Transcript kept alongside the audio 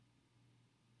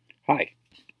Hi,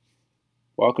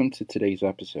 welcome to today's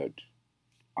episode.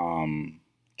 Um,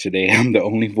 Today I'm the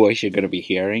only voice you're going to be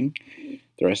hearing.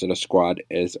 The rest of the squad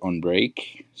is on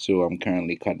break, so I'm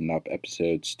currently cutting up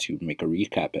episodes to make a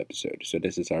recap episode. So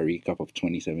this is our recap of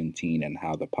 2017 and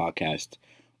how the podcast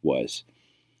was.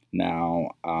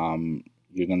 Now,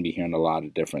 you're going to be hearing a lot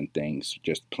of different things,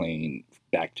 just playing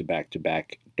back to back to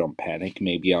back. Don't panic.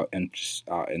 Maybe I'll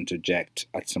interject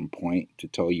at some point to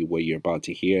tell you what you're about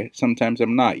to hear. Sometimes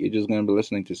I'm not. You're just going to be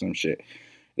listening to some shit.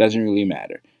 It doesn't really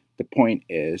matter. The point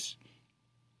is,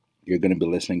 you're going to be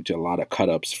listening to a lot of cut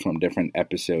ups from different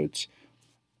episodes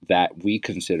that we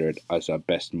considered as our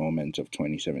best moments of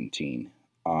 2017.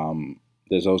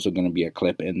 There's also going to be a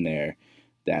clip in there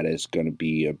that is going to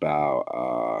be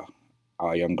about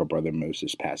our younger brother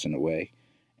Moses passing away.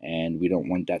 And we don't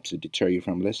want that to deter you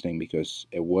from listening because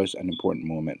it was an important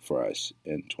moment for us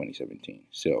in 2017.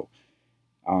 So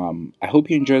I hope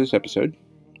you enjoy this episode.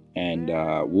 And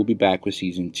we'll be back with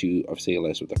season 2 of Say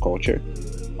Less with the Culture.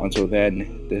 Until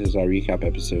then, this is our recap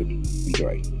episode.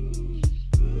 Enjoy.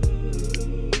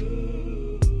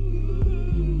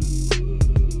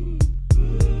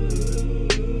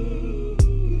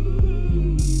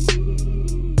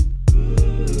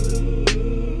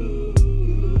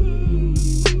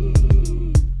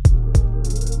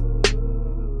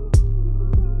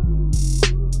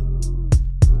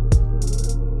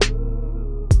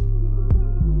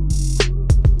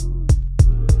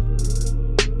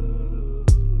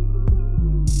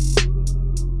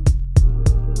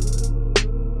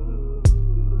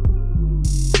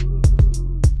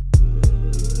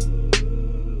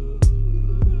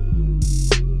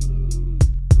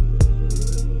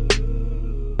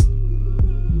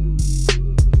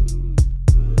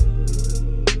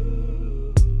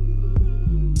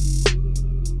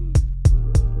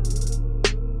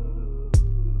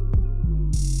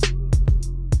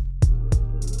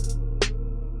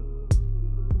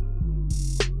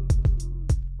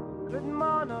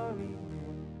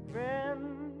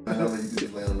 I know you can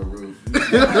just land on the roof.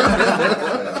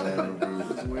 Land on the roof.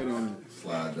 Just wait on it.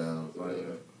 Slide down.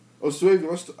 Oh,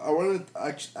 Swave, I wanted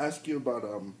to ask you about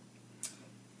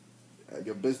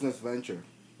your business venture.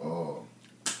 Oh.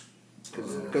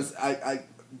 Because I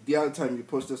the other time you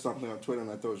posted something on Twitter and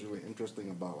I thought it was really interesting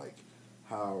about like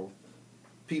how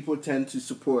people tend to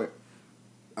support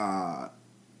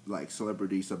like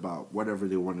celebrities about whatever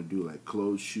they want to do, like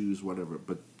clothes, shoes, whatever,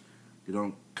 but they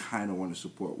don't kind of want to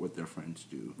support what their friends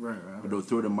do. Right. But they'll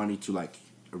throw the money to like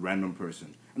a random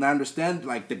person. And I understand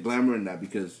like the glamour in that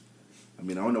because I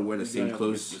mean I don't know where the same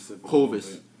clothes Hove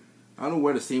is. I don't know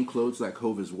where the same clothes like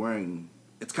Hove is wearing.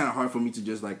 It's kind of hard for me to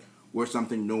just like wear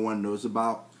something no one knows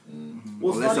about. Mm-hmm.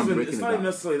 Well, Unless I'm it's breaking not it even down.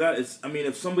 necessarily that. It's, I mean,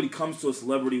 if somebody comes to a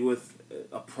celebrity with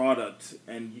a product,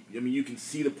 and you can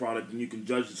see the product and you can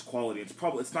judge its quality.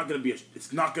 It's not going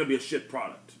to be a shit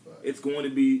product. Right. It's going to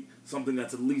be something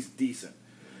that's at least decent.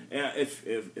 And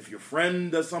if your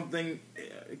friend does something,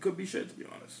 it could be shit, to be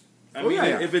honest. I mean,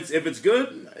 yeah. if it's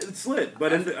good, it's lit.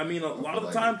 But a lot of the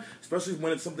like time, especially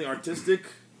when it's something artistic,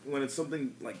 when it's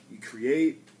something like you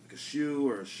create, like a shoe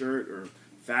or a shirt or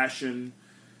fashion.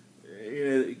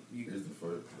 Here's the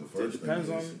first depends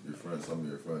thing is on- your friends. Some of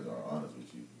your friends are honest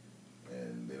with you,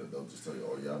 and they'll just tell you,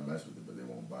 "Oh yeah, I mess with it," but they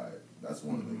won't buy it. That's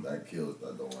one of the things that kills.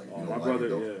 I don't like. If Oh, you my don't like brother,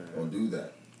 it, don't do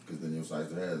that, because then you'll size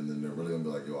their head, and then they're really gonna be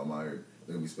like, "Yo, I'm out here."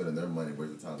 They're gonna be spending their money,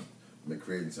 wasting time,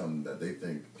 creating something that they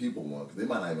think people want, because they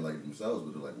might not even like it themselves,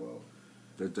 but they're like, "Well."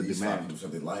 The These five demand. people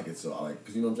said they like it, so I like,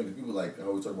 because you know what I'm saying. 'Cause people like how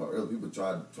we were talking about earlier. People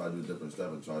try to do different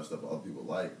stuff and try stuff that other people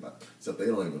like, stuff they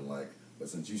don't even like. But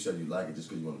since you said you like it just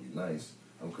because you want to be nice,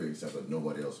 I'm creating stuff that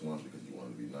nobody else wants because you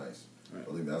want to be nice. Right.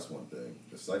 I think that's one thing.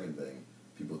 The second thing,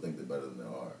 people think they're better than they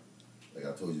are. Like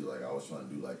I told you, like I was trying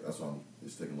to do, like that's why I'm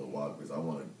just taking a little while because I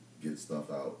want to get stuff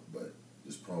out, but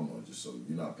just promo, just so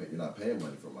you're not paying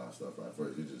money for my stuff right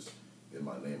first. You just get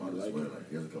my name. I just like wear it. like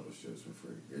here's a couple of shirts for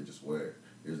free. Here, just wear.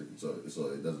 So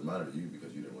it doesn't matter to you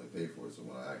because you didn't really pay for it. So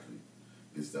when I actually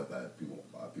get stuff that people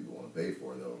want to pay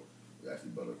for, though, it's actually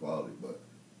better quality. But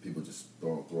people just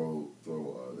throw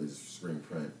they just screen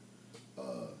print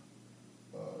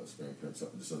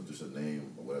just a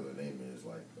name or whatever the name is,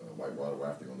 like whitewater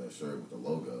rafting on their shirt with the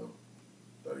logo,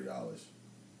 $30.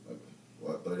 Like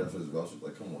what, $30 for this voucher?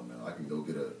 Like come on now, I can go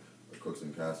get a Crooks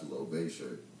and Castles Old Bay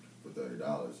shirt for $30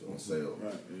 on sale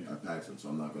Right, yeah. at Paxton. So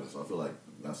I'm not gonna. So I feel like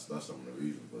that's some of the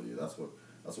reasons. But yeah,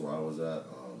 that's where I was at.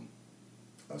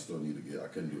 I still need to get. I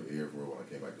couldn't do air for when I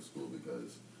came back to school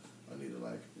because I needed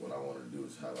like what I wanted to do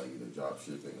is have like either drop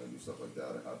shipping or do stuff like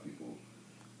that and have people.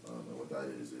 And what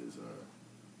that is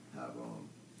have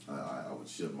I would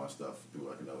ship my stuff through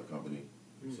like another company,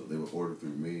 so they would order through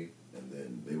me and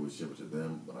then they would ship it to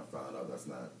them. But I found out that's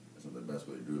not the best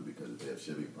way to do it, because if they have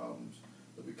shipping problems,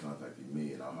 they'll be contacting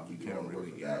me, and I'll have to do all the work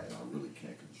for that, and I really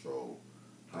can't control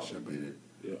how they did it.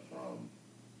 Yeah.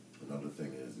 Another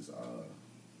thing is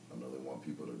I know they want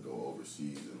people to go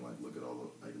overseas and like look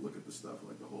at the stuff,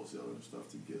 like the wholesaler and stuff,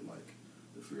 to get like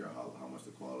to figure out how much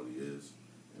the quality is.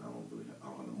 And I don't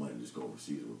have the money to just go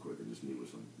overseas real quick and just meet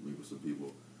with some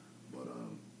people. But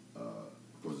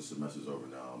of course the semester's over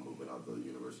now. I'm moving out the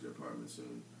university apartment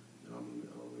soon, and I'm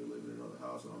gonna be living in another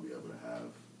house, and I'll be able to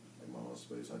have like my own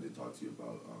space. I did talk to you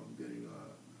about getting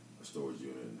a storage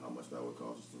unit and how much that would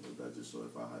cost and stuff like that, just so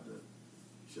if I had to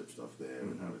ship stuff there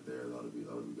and have it there, that'll be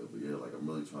good. But yeah, like I'm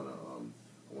really trying to I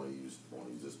want to use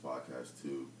this podcast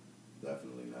too,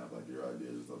 definitely, and have like your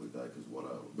ideas and stuff like that, because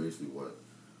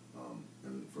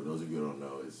and for those of you who don't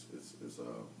know, it's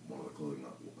one of the clothing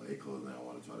line I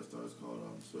want to try to start is called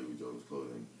Swaggy Jones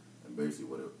Clothing, and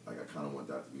basically I kind of want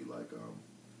that to be like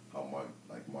how Marc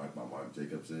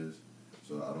Jacobs is.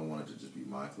 So I don't want it to just be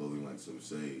my clothing line. So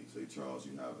say Charles,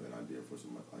 you have an idea for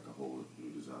some like a whole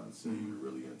new design. Say you're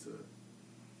really into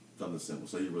something simple.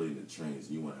 Say you're really into trains,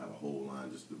 and you want to have a whole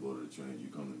line just devoted to trains. You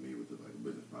come to me with a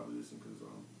business proposition, because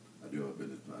I do have a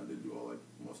business plan. I did do all like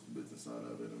most of the business side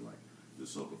of it, and like the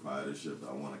sole proprietorship.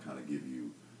 I want to kind of give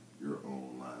you your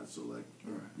own line. So like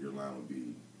your line would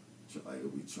be like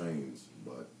it'll be trains,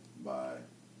 but by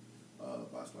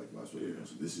Swaggy.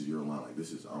 So this is your line. Like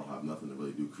this is, I don't have nothing to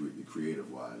really do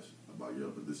creative wise about your,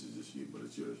 but this is just you. But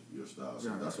it's your style. So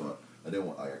that's why I didn't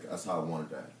want. That's how I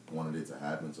wanted it to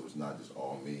happen. So it's not just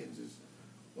all me and just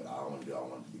what I want to do. I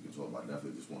want it to be controlled. But I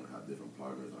definitely just want to have different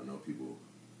partners. I know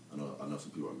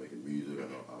some people are making music. I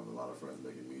have a lot of friends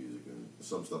making music, and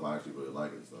some stuff I actually really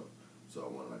like and stuff. So I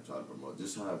want to like try to promote.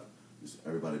 Just have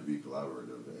everybody be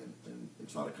collaborative and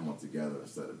try to come up together,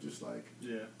 instead of just like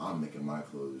I'm making my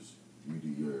clothes, you do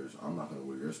yours. I'm not gonna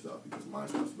wear your stuff because my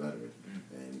stuff's better,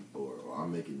 and or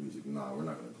I'm making music. Nah, we're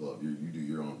not gonna club. You do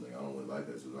your own thing. I don't really like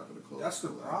that, so we're not gonna club. That's the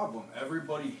problem.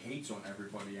 Everybody hates on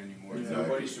everybody anymore. Exactly.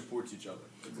 Nobody supports each other.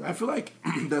 Exactly. I feel like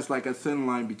there's like a thin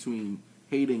line between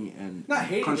hating and Not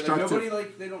hating, but constructive. nobody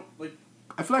they don't like.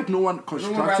 I feel like no one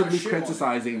constructively shit on it.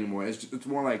 criticizing anymore. It's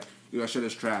more like, yo, that shit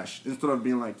is trash. Instead of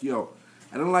being like, yo,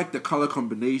 I don't like the color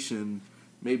combination.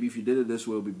 Maybe if you did it this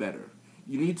way, it would be better.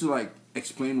 You need to like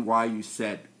explain why you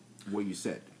said what you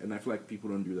said, and I feel like people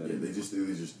don't do that. Yeah, anymore.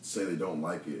 they just say they don't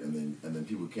like it, and then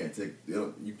people can't take.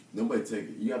 Nobody take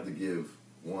it. You have to give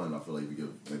one. I feel like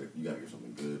you gotta give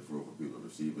something good for people to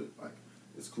receive it. Like,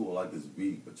 it's cool, I like this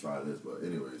beat, but try this. But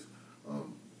anyways,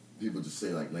 people just say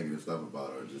like negative stuff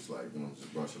about it, or just like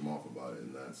just brush them off about it,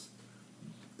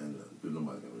 and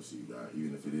nobody's gonna receive that.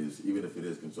 Even if it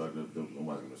is constructive,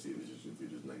 nobody's gonna receive it. Just if you're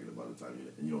just negative about the time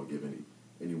and you don't give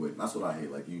any weight. That's what I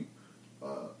hate. Like you.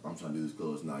 I'm trying to do this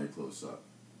clothes, now your clothes suck.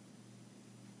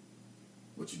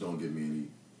 But you don't give me any.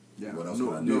 Yeah. What else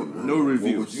can I do? No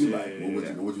reviews. What would you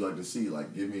like? What would you like to see?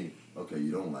 Like, give me. Okay,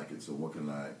 you don't like it, so what can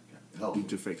I help do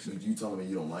to fix it? You telling me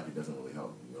you don't like it doesn't really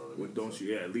help. You know what I mean? What don't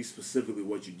you? Yeah, at least specifically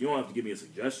what you don't have to give me a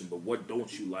suggestion, but what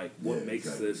don't you like? What makes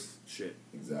this shit?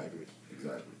 Exactly.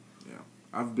 Yeah,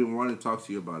 I've been wanting to talk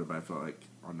to you about it, but I felt like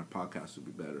on the podcast would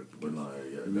be better. But no,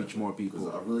 reach more people.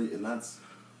 Because I really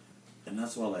and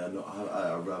that's why, like, I know I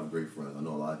have great friends. I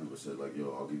know a lot of people said, like,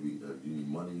 yo, I'll give you, you need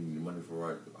money for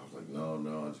art. I was like,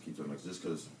 no, I just keep talking, like, just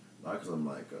because, not because I'm,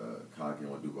 like, cocky and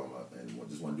want to do it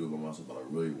just want to do it by myself, but I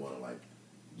really want to, like,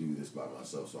 do this by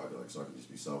myself, so I can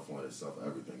just be self-funded,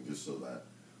 everything, just so that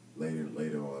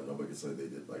later on, nobody can say they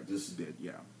did, like, just. Did,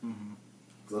 yeah. Mm-hmm.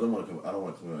 Because I don't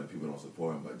want to come in and people don't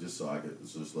support him, but just so I could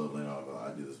just let later on,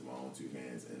 I did this with my own two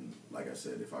hands, and like I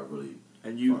said, if I really.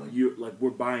 And you're like,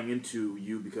 we're buying into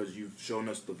you because you've shown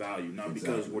us the value, not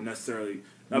because we're necessarily,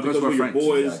 not because we're your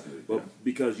boys, but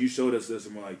because you showed us this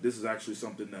and we're like, this is actually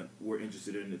something that we're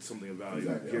interested in. It's something of value.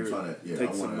 Exactly. Here, I'm trying to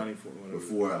take some money for it. Whatever.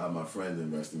 Before I have my friends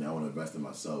invest in me, I want to invest in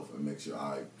myself and make sure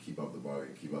I keep up the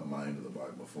bargain, keep up my end of the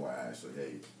bargain before I ask, like,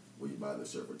 hey, will you buy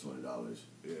this shirt for $20?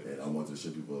 Yeah. And I want to show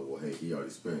people, well, hey, he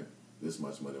already spent this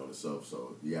much money on himself,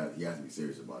 so he has to be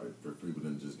serious about it. For people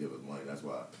to just give us money, that's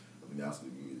why I think that's the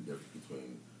difference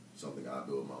between something I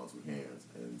build with my own two hands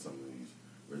and some of these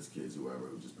rich kids, whoever,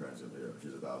 who just parents them here,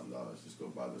 here's $1,000, just go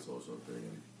buy this wholesale thing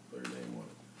and put your name on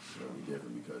it. It'll be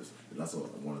different because, and that's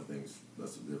one of the things.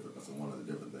 That's one of the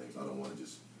different things. I don't want to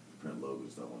just print logos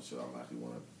and stuff on shit. I actually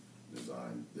want to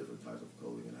design different types of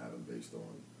clothing and have them based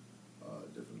on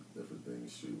different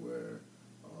things, streetwear.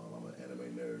 I'm an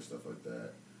anime nerd, stuff like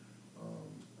that.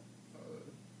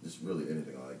 Just really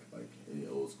anything like any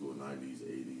old school 90s,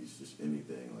 80s, just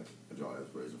anything. Like, I draw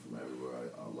inspiration from everywhere.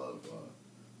 I love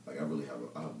I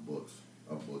have books.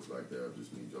 have books back there of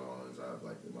just me drawings. I have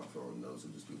like in my phone notes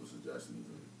of just people's suggestions,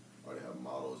 and I already have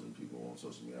models and people on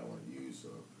social media I want to use. So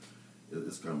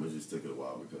it's kind of just took it a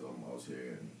while because I was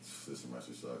here and this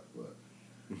semester sucked, but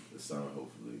this summer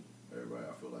hopefully everybody,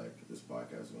 I feel like this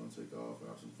podcast is going to take off.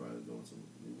 I have some friends doing some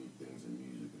unique things in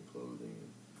music and clothing,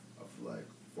 and I feel like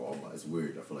for all my, it's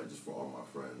weird, I feel like just for all my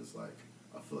friends, like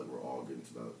I feel like we're all getting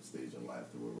to that stage in life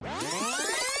where we're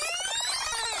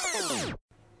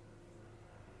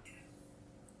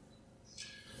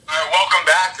All right, welcome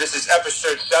back. This is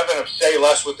episode 7 of Say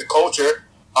Less with the Culture.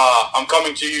 I'm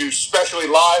coming to you specially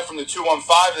live from the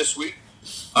 215 this week.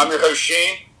 I'm your host,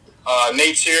 Shane.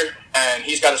 Nate's here, and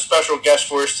he's got a special guest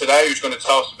for us today who's going to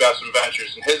tell us about some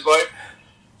ventures in his life.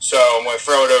 So I'm going to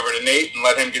throw it over to Nate and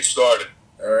let him get started.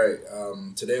 All right.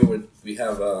 Today we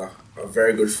have a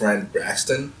very good friend,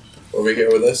 Braxton, over here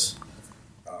with us.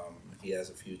 He has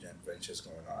a few ventures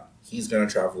going on. He's going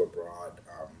to travel abroad,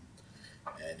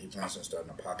 and he plans on starting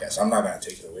a podcast. I'm not going to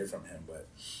take it away from him, but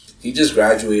he just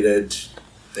graduated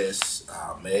this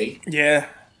May. Yeah.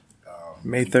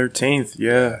 May 13th,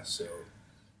 yeah. So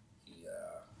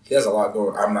he has a lot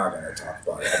going. I'm not going to talk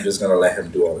about it. I'm just going to let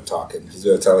him do all the talking. He's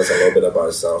going to tell us a little bit about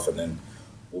himself, and then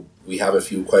we have a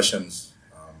few questions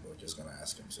we're just going to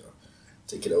ask him. So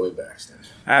take it away, Braxton.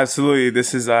 Absolutely.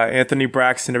 This is Anthony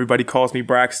Braxton. Everybody calls me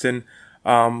Braxton.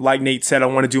 Like Nate said, I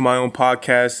want to do my own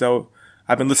podcast. So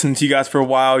I've been listening to you guys for a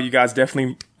while. You guys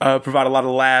definitely provide a lot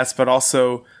of laughs, but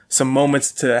also some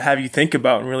moments to have you think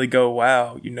about and really go,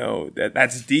 wow, you know,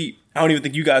 that's deep. I don't even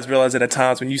think you guys realize it at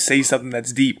times when you say something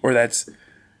that's deep, or that's,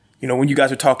 you know, when you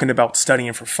guys are talking about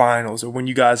studying for finals, or when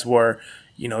you guys were,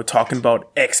 you know, talking about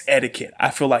X etiquette.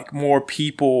 I feel like more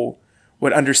people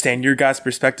would understand your guys'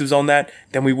 perspectives on that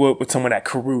than we would with someone at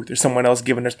Caruth or someone else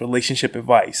giving us relationship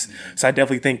advice. So I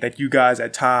definitely think that you guys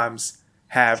at times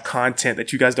have content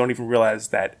that you guys don't even realize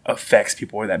that affects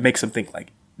people, or that makes them think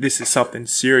like this is something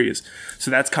serious. So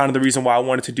that's kind of the reason why I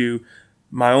wanted to do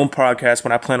my own podcast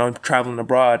when I plan on traveling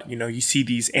abroad. You know, you see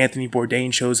these Anthony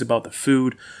Bourdain shows about the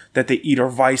food that they eat, or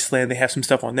Viceland, they have some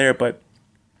stuff on there. But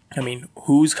I mean,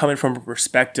 who's coming from a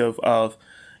perspective of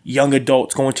young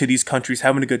adults going to these countries,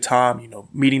 having a good time, you know,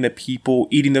 meeting the people,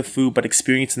 eating the food, but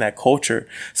experiencing that culture.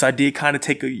 So I did kind of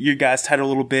take your guys' title a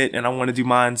little bit, and I want to do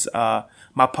mine's,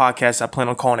 my podcast. I plan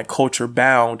on calling it Culture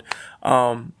Bound,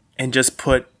 and just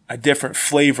put a different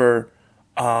flavor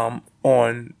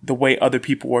on the way other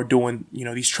people are doing, you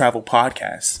know, these travel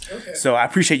podcasts. Okay. So I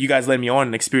appreciate you guys letting me on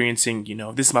and experiencing, you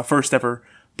know, this is my first ever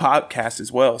podcast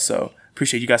as well. So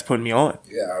appreciate you guys putting me on.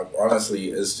 Yeah,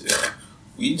 honestly,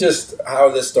 how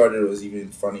this started was even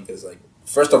funny because, like,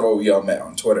 first of all, we all met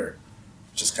on Twitter,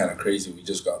 which is kind of crazy. We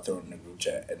just got thrown in a group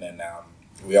chat, and then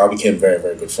we all became very,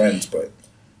 very good friends. But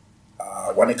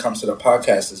when it comes to the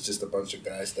podcast, it's just a bunch of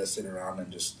guys that sit around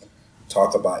and just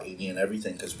talk about any and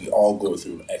everything, because we all go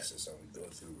through exes, and we go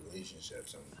through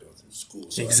relationships, and we go through school.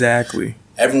 So exactly.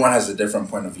 Everyone has a different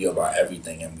point of view about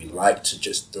everything, and we like to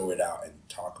just throw it out and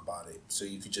talk about it, so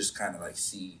you could just kind of like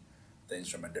see things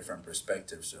from a different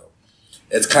perspective. So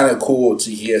it's kind of cool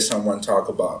to hear someone talk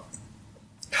about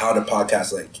how the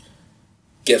podcast like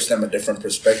gives them a different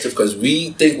perspective, because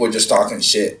we think we're just talking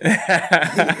shit.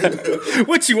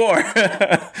 Which you are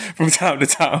from time to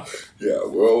time. Yeah,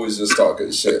 we're always just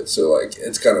talking shit. So like,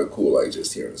 it's kind of cool, like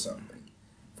just hearing something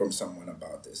from someone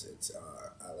about this. It's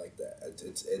I like that.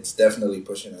 It's definitely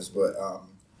pushing us. But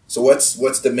so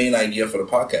what's the main idea for the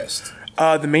podcast?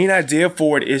 The main idea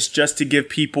for it is just to give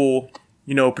people,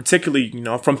 you know, particularly, you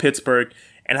know, I'm from Pittsburgh,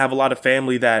 and I have a lot of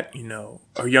family that, you know,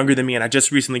 are younger than me. And I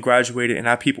just recently graduated, and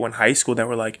I have people in high school that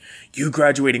were like, you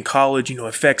graduating college, you know,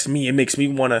 affects me. It makes me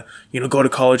want to, you know, go to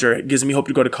college, or it gives me hope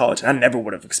to go to college. And I never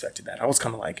would have expected that. I was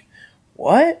kind of like,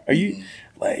 what? Are you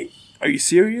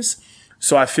serious?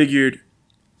 So I figured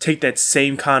take that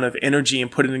same kind of energy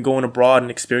and put it in going abroad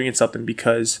and experience something,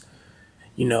 because,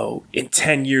 you know, in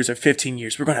 10 years or 15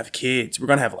 years, we're going to have kids. We're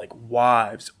going to have like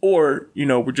wives, or, you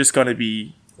know, we're just going to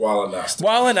be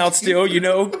wilding out still, you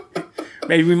know.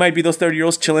 Maybe we might be those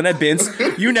 30-year-olds chilling at Ben's.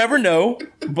 You never know.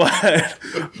 But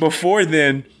before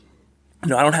then, you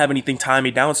know, I don't have anything tying me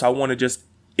down. So I want to just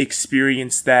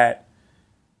experience that,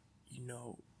 you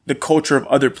know, the culture of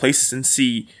other places, and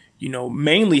see, you know,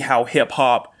 mainly how hip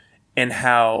hop and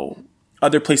how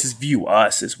other places view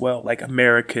us as well, like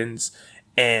Americans,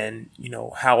 and, you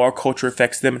know, how our culture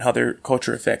affects them and how their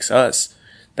culture affects us.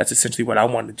 That's essentially what I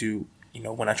want to do, you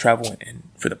know, when I travel, and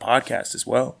for the podcast as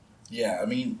well. Yeah, I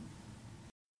mean,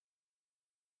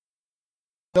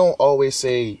 don't always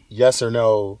say yes or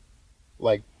no,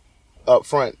 like, up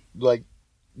front. Like,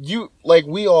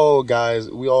 we all guys,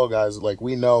 like,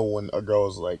 we know when a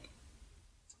girl's like,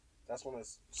 That's when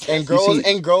it's. And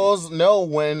girls know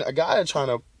when a guy is trying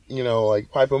to,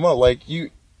 like pipe them up. Like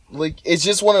it's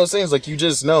just one of those things. Like you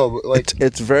just know. Like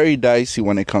it's very dicey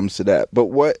when it comes to that. But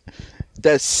what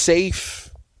the safe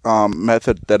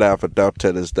method that I've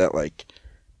adopted is that like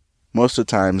most of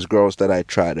the times girls that I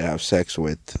try to have sex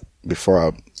with before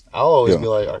I'll always be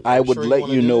like, I would let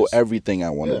you know everything I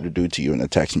wanted to do to you in a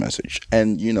text message,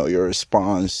 and your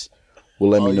response will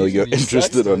let me know you're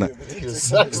interested or not.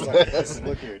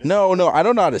 No, I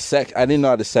don't know how to sex. I didn't know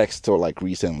how to sex till like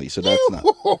recently, so that's not.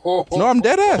 No, I'm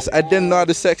dead ass. I didn't know how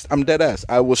to sex. I'm dead ass.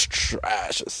 I was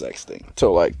trash at sexting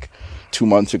till like 2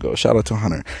 months ago. Shout out to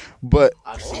Hunter. But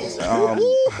I've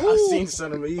seen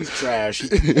some of these trash.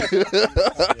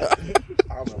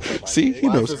 See, he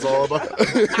knows. It's all about.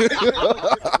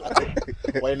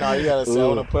 Wait, no, you gotta say I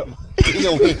wanna put my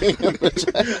ding-a-ling in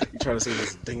the You trying to say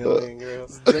this ding-a-ling,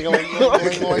 girls?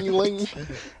 Ding-a-ling.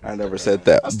 I never said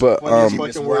that, but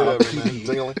Fucking word ever, man.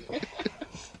 Ding-a-ling.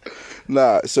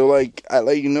 Nah, so like I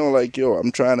let you know, like yo,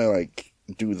 I'm trying to like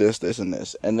do this, and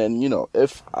this, and then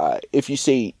if you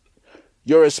say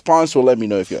your response will let me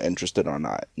know if you're interested or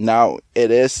not. Now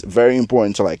it is very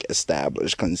important to like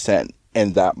establish consent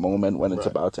in that moment when it's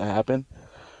about to happen,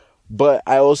 but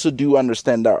I also do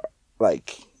understand that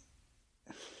like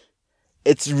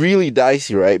it's really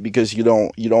dicey, right? Because you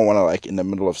don't want to like in the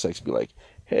middle of sex be like,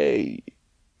 hey.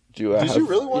 Did you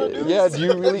really want to do this? Yeah, do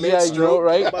you really? Yeah,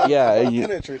 right?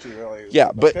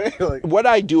 Yeah, but what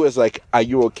I do is like, are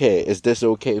you okay? Is this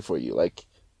okay for you? Like,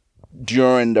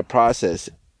 during the process,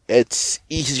 it's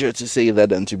easier to say that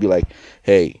than to be like,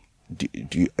 hey,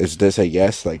 is this a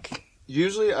yes? Like,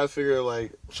 usually I figure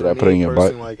like, should I put it in your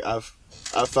butt? Like, I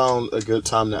found a good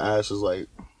time to ask is like,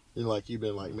 like you've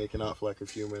been like making out for like a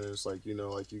few minutes, like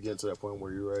like you get to that point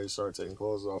where you're ready to start taking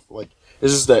clothes off. Like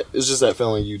it's just that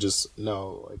feeling you just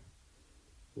know.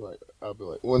 Like I'll be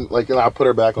like and I put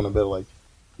her back on the bed, like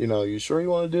you sure you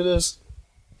want to do this?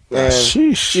 And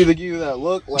she either give you that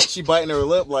look, like she biting her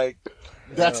lip, like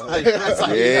that's how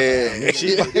if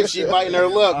she biting her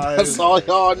lip, that's all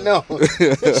y'all know.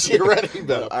 She ready,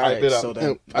 but all right. So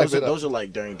then those are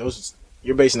like during those.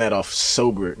 You're basing that off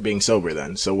being sober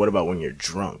then. So what about when you're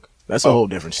drunk? That's a whole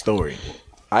different story.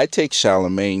 I take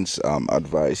Charlemagne's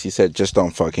advice. He said, just don't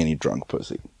fuck any drunk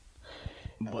pussy.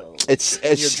 But it's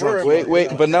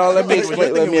wait, but now let me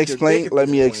explain why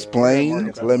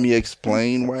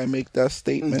I make that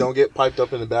statement. Don't get piped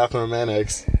up in the bathroom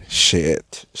annex.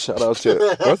 Shit. Shout out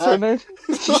to what's her name?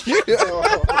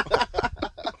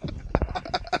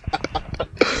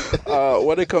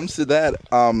 When it comes to that,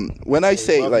 when I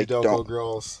say like don't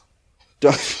girls,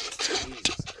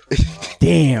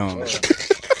 damn,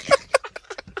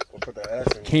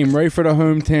 came right for the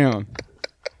hometown.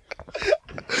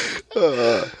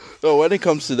 So when it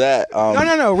comes to that,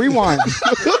 no, rewind.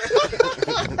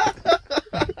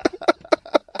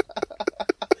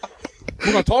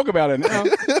 We're gonna talk about it now.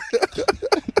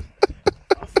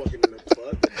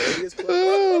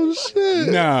 Oh shit!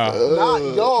 No, not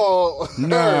y'all.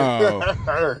 No,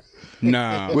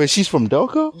 no. Wait, she's from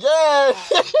Delco? Yeah.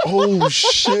 Oh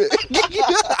shit!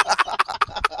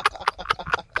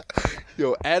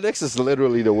 Yo, Annex is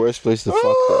literally the worst place to fuck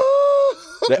though.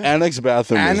 The Annex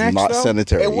bathroom is not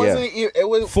sanitary. It wasn't. Yeah. It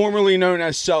was formerly known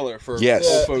as cellar for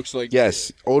old folks like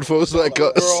old folks like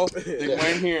us. Girl, they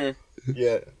went here.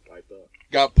 Yeah.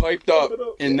 Got piped up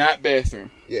in that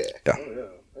bathroom. Yeah. Yeah. Oh, yeah.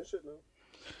 That shit, no.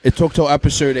 It took till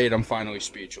episode 8. I'm finally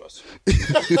speechless.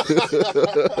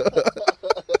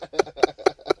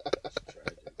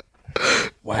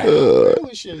 Wow.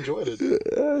 Apparently she enjoyed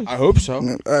it. I hope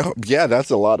so. Yeah, that's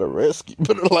a lot of risk. You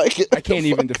better like it. I can't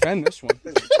even defend this one.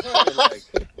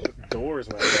 Doors,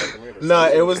 man. Nah,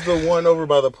 it was the one over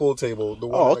by the pool table. The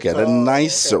one okay, the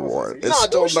nicer one. It's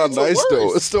still not nice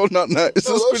though. It's still not nice. It's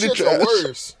pretty trash.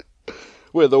 Worse.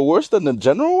 Wait, the worse than the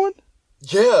general one?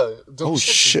 Yeah. Oh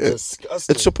shit!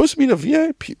 It's supposed to be the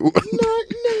VIP one.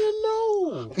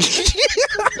 No.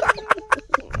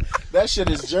 That shit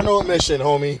is general admission,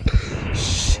 homie.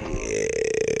 Shit.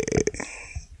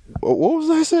 What was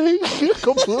I saying?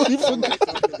 Completely forgot.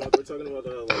 We're talking about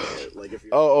like if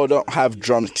you don't have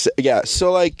drunk sex. Yeah,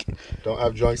 so like don't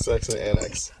have drunk sex in the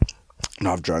annex. Don't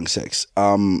have drunk sex.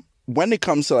 When it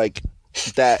comes to like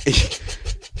that,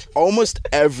 almost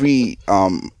every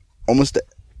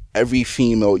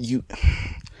female,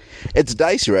 it's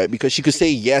dicey, right? Because she could say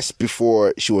yes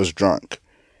before she was drunk.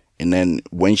 And then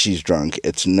when she's drunk,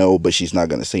 it's no, but she's not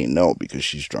going to say no because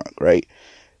she's drunk, right?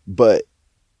 But,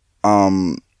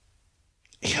 when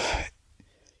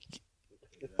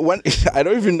I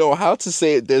don't even know how to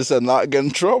say it this and not get in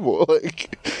trouble.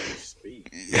 Like,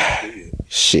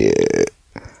 shit.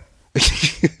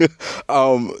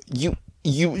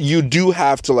 you do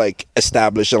have to like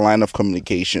establish a line of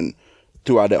communication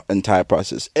throughout the entire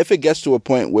process. If it gets to a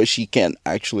point where she can't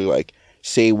actually like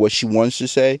say what she wants to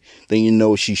say, then you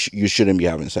know you shouldn't be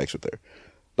having sex with her.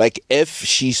 Like if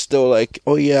she's still like,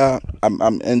 oh yeah,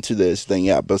 I'm into this, then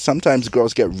yeah. But sometimes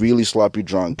girls get really sloppy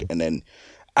drunk, and then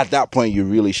at that point you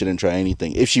really shouldn't try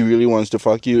anything. If she really wants to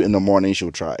fuck you in the morning,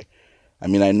 she'll try. I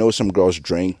mean, I know some girls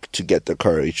drink to get the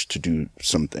courage to do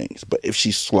some things, but if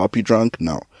she's sloppy drunk,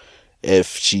 no.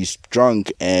 If she's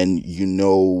drunk and you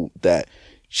know that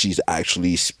she's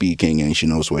actually speaking and she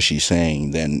knows what she's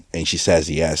saying, then and she says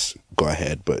yes, go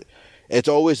ahead. But it's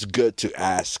always good to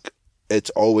ask. It's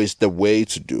always the way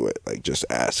to do it. Like just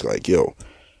ask, like, yo,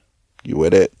 you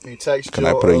with it? You text Can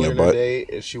I put it in your butt? Day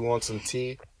if she wants some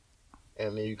tea,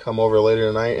 and then you come over later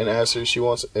tonight and ask her if she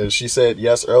wants. If she said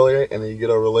yes earlier, and then you get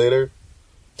over later,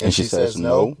 and she says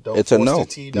no, don't it's a force no. the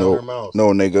tea down her mouth.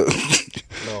 No, nigga.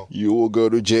 No. You will go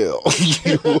to jail.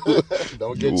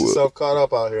 Don't get yourself caught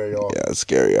up out here, y'all. Yeah, it's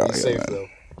scary out Be here, safe, man. though.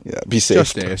 Yeah, be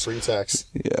safe. Free tax.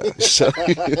 Yeah.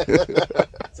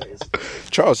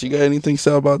 Charles, you got anything to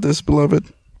say about this, beloved?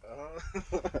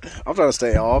 I'm trying to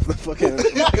stay off the fucking.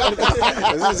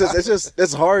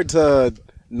 it's hard to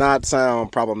not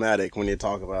sound problematic when you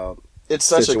talk about it's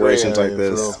such situations a like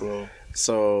this. For real.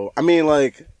 So I mean,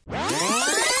 like.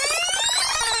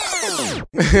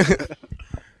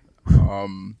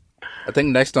 I think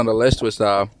next on the list was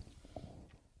well,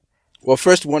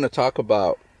 first we want to talk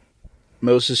about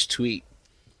Moses' tweet.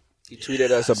 He tweeted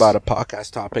us about a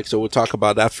podcast topic, so we'll talk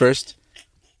about that first.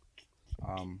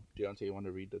 Deontay, you want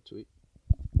to read the tweet?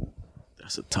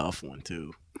 That's a tough one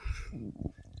too.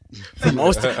 For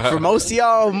most of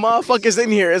y'all motherfuckers in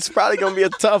here, it's probably gonna be a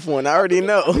tough one. I already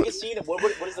know. What is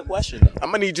the question?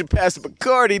 I'm gonna need you to pass the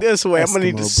Bacardi this way. I'm gonna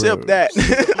need to sip that.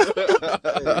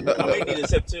 I may need a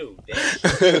sip too.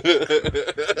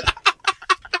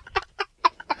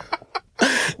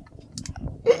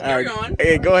 All right.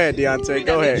 Hey, go ahead, Deontay.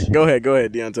 Go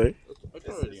ahead, Deontay.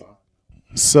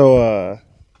 So,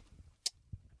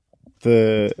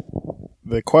 the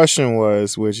question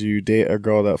was, would you date a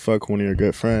girl that fuck one of your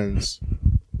good friends?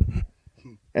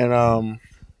 And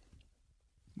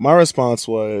my response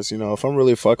was, if I'm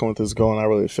really fucking with this girl and I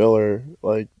really feel her,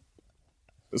 like,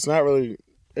 it's not really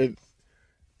it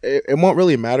won't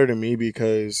really matter to me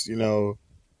because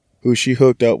who she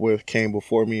hooked up with came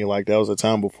before me. Like, that was a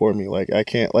time before me. Like, I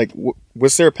can't, like,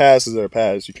 what's their past is their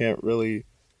past. You can't really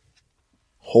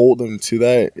hold them to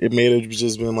that. It may have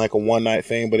just been like a one night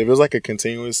thing, but if it was like a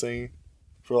continuous thing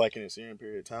for like an ensuing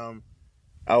period of time,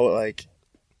 I would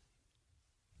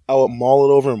mull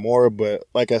it over more. But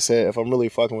like I said, if I'm really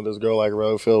fucking with this girl, like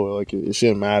I feel like it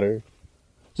shouldn't matter.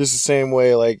 Just the same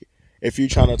way, like if you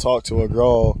trying to talk to a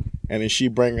girl and then she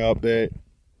bring up that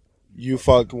you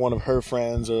fucked one of her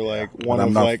friends or like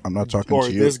I'm not talking or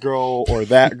to you. This girl or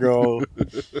that girl,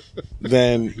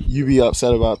 then you be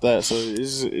upset about that. So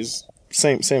it's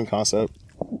same concept.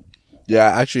 Yeah,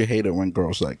 I actually hate it when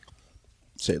girls like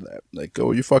say that. Like,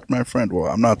 oh, you fucked my friend. Well,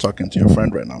 I'm not talking to your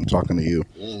friend right now. I'm talking to you.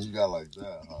 You got like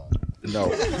that, huh? No.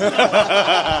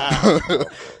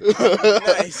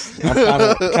 Nice.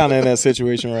 I'm kind of in that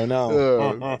situation right now.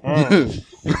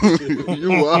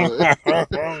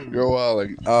 You're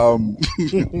wilding.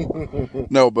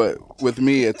 No, but with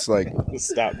me, it's like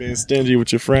stop being stingy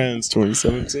with your friends.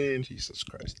 2017. Jesus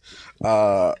Christ.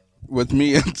 With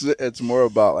me, it's more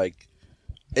about like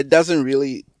it doesn't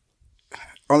really,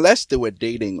 unless they were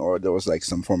dating or there was like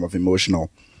some form of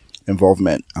emotional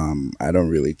involvement. I don't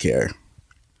really care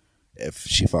if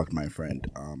she fucked my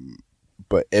friend.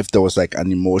 But if there was like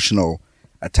an emotional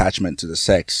attachment to the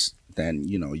sex, then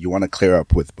you want to clear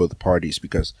up with both parties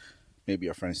because maybe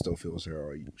your friend still feels her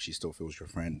or she still feels your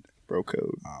friend. Bro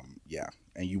code. Yeah,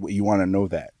 and you want to know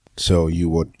that, so you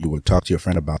would talk to your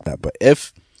friend about that. But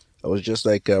if it was just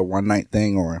like a one night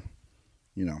thing or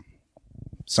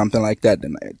something like that,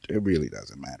 then it really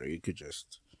doesn't matter. You could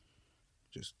just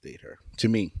date her. To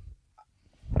me.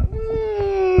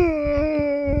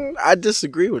 I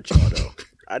disagree with y'all though.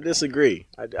 I disagree.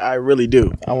 I really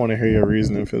do. I want to hear your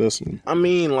reasoning for this one. I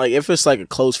mean, like if it's like a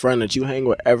close friend that you hang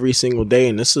with every single day,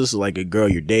 and this is like a girl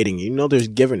you're dating, there's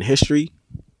given history.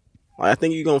 I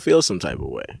think you're gonna feel some type of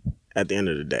way at the end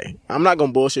of the day. I'm not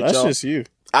gonna bullshit y'all. That's just you.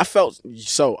 I felt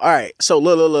so. All right. So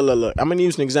look. I'm gonna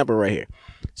use an example right here.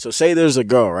 So say there's a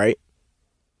girl, right?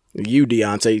 You,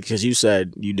 Deontay, because you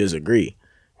said you disagree,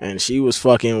 and she was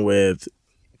fucking with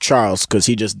Charles because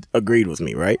he just agreed with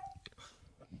me, right?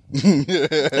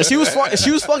 And she was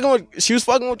fucking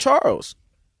with Charles.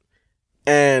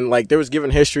 and like there was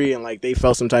given history, and like they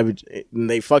felt some type of, and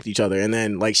they fucked each other, and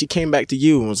then like she came back to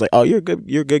you and was like, "Oh, you're a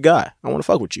good guy. I want to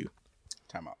fuck with you."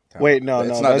 Time out. Wait, no,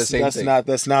 that's not the same thing.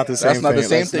 That's not the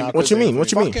same thing. What you mean?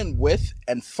 What you mean? Fucking with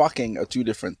and fucking are two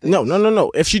different things. No.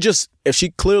 If she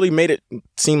clearly made it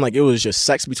seem like it was just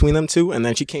sex between them two, and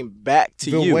then she came back to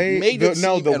you.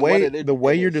 The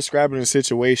way you're describing the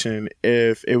situation,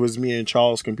 if it was me and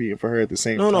Charles competing for her at the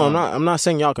same time. No, I'm not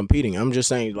saying y'all competing. I'm just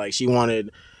saying like she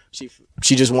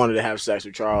just wanted to have sex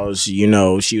with Charles. You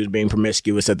know, she was being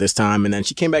promiscuous at this time, and then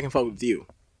she came back and fucked with you.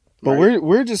 But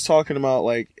we're just talking about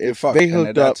like if they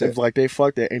hooked up, if like they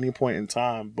fucked at any point in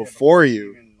time before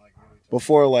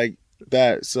like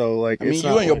that. So like, I mean,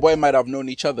 you and your boy might have known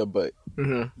each other, but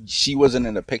she wasn't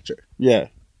in the picture. Yeah.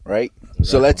 Right. Exactly.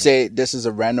 So let's say this is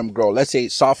a random girl. Let's say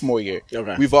sophomore year.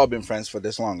 Okay. We've all been friends for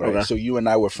this long, right? Okay. So you and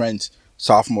I were friends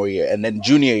sophomore year, and then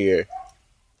junior year,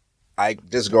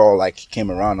 this girl like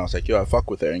came around. I was like, yo, I fuck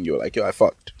with her, and you were like, yo, I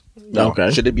fucked. No, okay.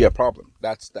 Should it be a problem?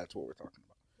 That's what we're talking about.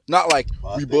 Not like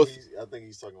we both. I think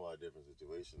he's talking about a different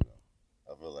situation,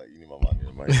 though. I feel like you need my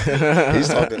mic.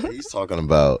 He's talking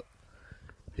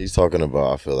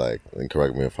about. I feel like, and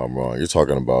correct me if I'm wrong. You're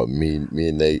talking about me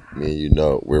and Nate. Me and you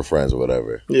know we're friends or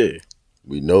whatever. Yeah.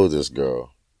 We know this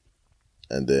girl,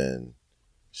 and then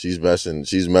she's messing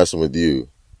with you,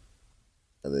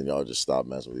 and then y'all just stop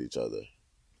messing with each other,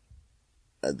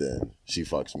 and then she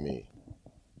fucks me,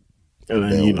 and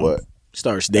then you know what?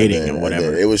 Starts dating and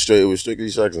whatever. It was strictly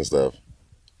sex and stuff.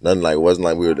 Nothing like, it wasn't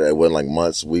like we were there. It wasn't like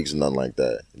months, weeks, nothing like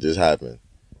that. It just happened.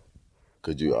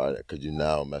 Could you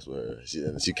now mess with her?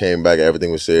 She came back.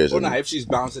 Everything was serious. Well, no, if she's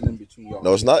bouncing in between y'all.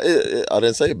 No, it's not. I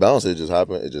didn't say bounce. It just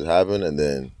happened. And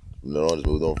then just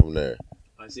moved on from there.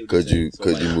 Could you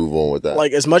move on with that?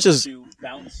 Like as much as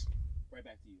bounce right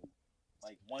back to you,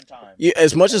 like one time. Yeah,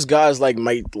 as much as guys like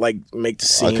might like make the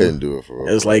scene. I couldn't do it for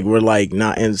real. It's like we're like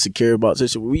not insecure about the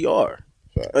situation. We are.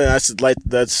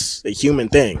 That's a human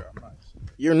thing.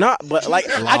 You're not, but like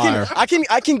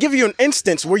I can give you an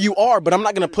instance where you are, but I'm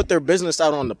not gonna put their business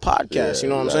out on the podcast. Yeah, you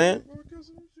know what I'm saying?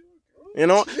 You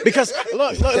know, because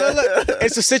look,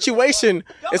 it's a situation.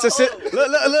 It's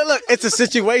a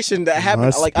situation that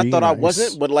happened. Like I thought I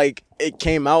wasn't, but like it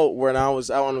came out when I was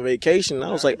out on vacation.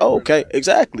 I was like, oh, okay,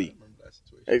 exactly.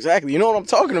 You know what I'm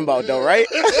talking about, though, right?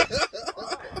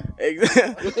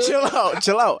 Chill out.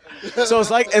 So it's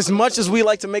like as much as we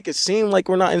like to make it seem like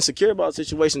we're not insecure about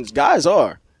situations, guys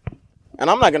are. And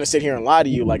I'm not gonna sit here and lie to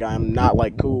you like I'm not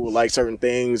like cool with like certain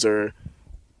things, or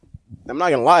I'm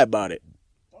not gonna lie about it.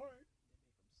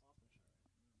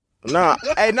 Nah,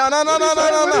 hey, no.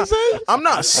 I'm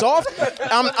not soft.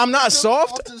 I'm not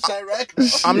soft.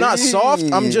 I'm not soft.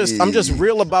 I'm just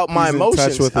real about my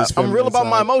emotions. I'm real about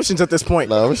my emotions at this point.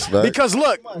 No, respect. Because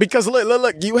look,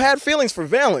 you had feelings for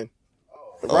Valen,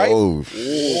 right? Oh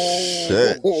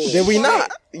shit. Did we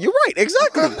not? You're right,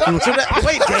 exactly. So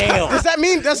wait, damn. Does that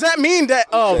mean that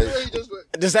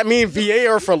does that mean VA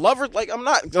are for lovers? Like I'm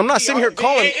not sitting here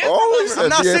calling. I'm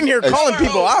not sitting here calling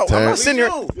people out. I'm not sitting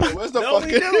here. Where's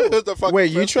the fuck?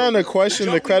 Wait, you trying to question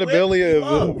the credibility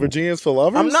of Virginians for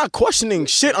lovers? I'm not questioning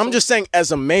shit. I'm just saying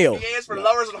as a male,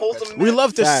 we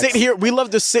love to sit here. We love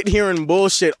to sit here and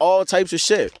bullshit all types of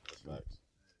shit.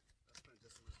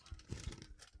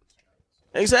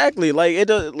 Exactly. Like it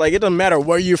doesn't matter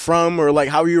where you're from or like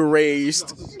how you were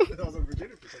raised.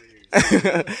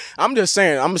 I'm just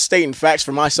saying, I'm stating facts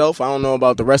for myself. I don't know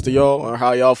about the rest of y'all or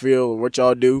how y'all feel or what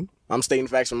y'all do. I'm stating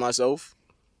facts for myself.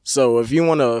 So if you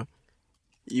wanna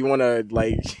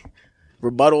like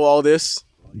rebuttal all this,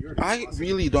 I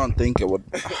really don't think it would.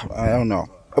 I don't know.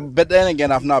 But then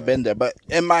again, I've not been there. But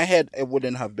in my head, it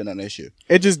wouldn't have been an issue.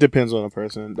 It just depends on the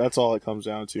person. That's all it comes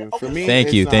down to. For me,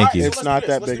 thank you. It's not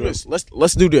that big.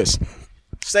 Let's do this.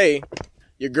 Say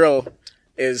your girl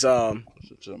is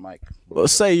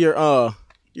let's say your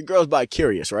girl's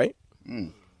bi-curious, right?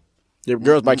 Your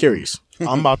girl's bi-curious.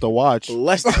 I'm about to watch. I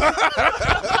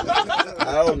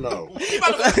don't know.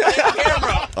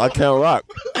 I can't rock.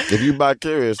 If you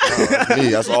bi-curious, no, me.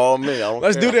 That's all me.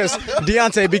 Let's do this,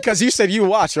 Deontay, because you said you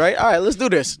watch, right? All right, let's do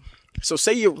this. So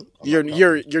say your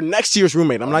next year's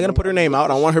roommate. I'm not gonna put her name out. I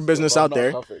don't want her business out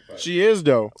there. She is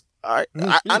though. All right,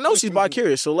 I know she's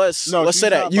bi-curious. So let's say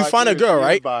that you find a girl,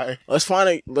 right? Let's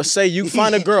say you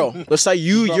find a girl. Let's say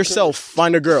you yourself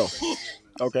find a girl.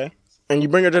 Okay. And you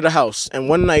bring her to the house, and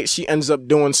one night she ends up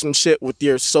doing some shit with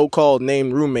your so-called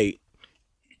named roommate,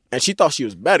 and she thought she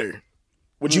was better.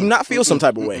 Would you not feel some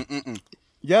type of way?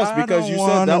 Yes, because you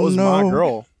said that was my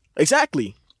girl.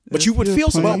 Exactly. But you would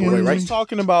feel some type of way, right? We're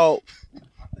talking about...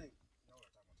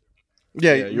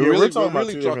 Yeah, we're talking about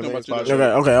two different things.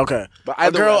 Okay. But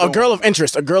a girl of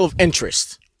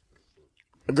interest.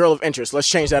 A girl of interest. Let's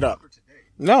change that up.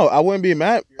 No, I wouldn't be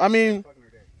mad. I mean,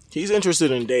 he's interested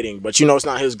in dating, but you know it's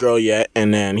not his girl yet.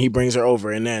 And then he brings her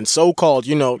over, and then so-called,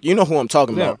 you know who I'm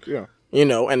talking about. Yeah. You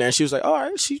know, and then she was like, all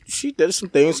right, she did some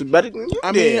things better than you did.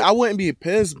 I mean, I wouldn't be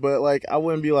pissed, but like, I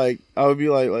wouldn't be like, I would be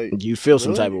like, you feel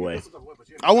some type of way.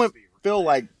 I wouldn't feel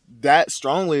like that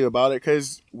strongly about it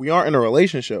because we aren't in a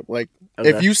relationship. Like,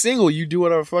 if you single, you do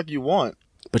whatever the fuck you want.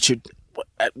 But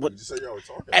at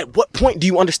what point do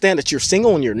you understand that you're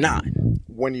single and you're not?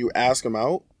 When you ask him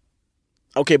out.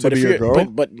 Okay, but if you're,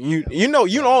 but you know,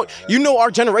 our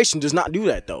generation does not do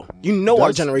that though. You know,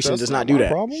 our generation does not do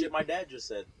that. Shit, my dad just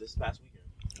said this past weekend.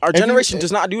 Our generation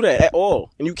does not do that at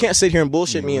all, and you can't sit here and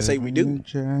bullshit me and say we do.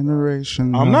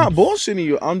 Generation. I'm not bullshitting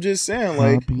you. I'm just saying,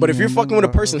 like. But if you're fucking with a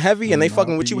person heavy and they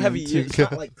fucking with you heavy, it's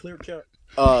not like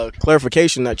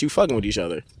clarification that you fucking with each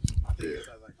other.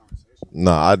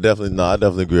 No, I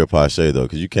definitely agree with Pache though,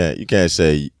 because you can't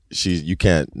say you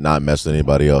can't not mess with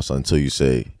anybody else until you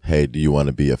say, hey, do you want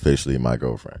to be officially my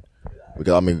girlfriend?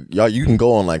 Because I mean, y'all, you can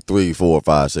go on like 3, 4,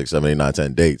 5, 6, 7, 8, 9,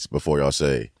 10 dates before y'all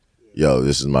say, yo,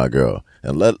 this is my girl,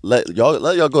 and let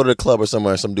y'all go to the club or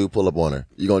somewhere and some dude pull up on her.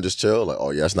 You gonna just chill like, oh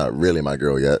yeah, that's not really my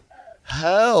girl yet?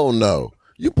 Hell no.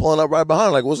 You pulling up right behind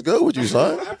her like, what's good with you,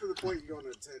 son? After the point, you go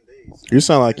to 10 days. You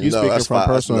sound like you speaking from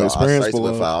personal experience.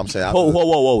 I'm saying,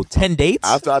 Whoa! 10 dates?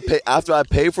 After I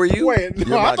pay for you. Wait,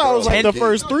 no, I thought it was like the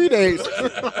first 3 days.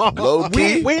 Low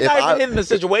key, we're not even in the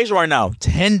situation right now.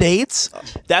 10 dates?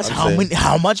 That's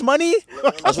how much money?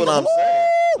 That's what I'm saying.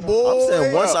 Boy. I'm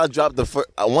saying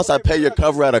once I pay your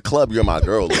cover at a club, you're my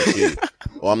girl.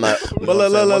 Well, I'm not. But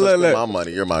look, my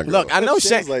money, you're my girl. Look, I know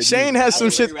Shane has some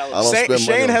shit.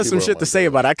 Shane has some shit to say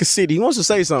about it. I can see it. He wants to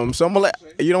say something, so I'm gonna let.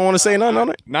 You don't want to say nothing on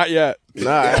it? Not yet.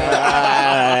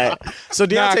 Nah. So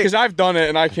Deontay, because I've done it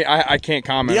and I can't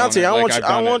comment. Deontay, on it.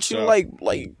 I want you to like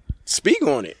speak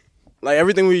on it. Like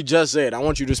everything we just said, I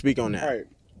want you to speak on that. All right.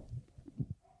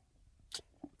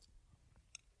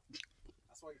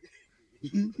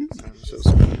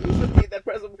 That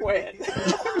present beforehand.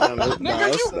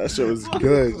 That shit was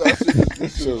good.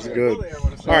 That shit was good.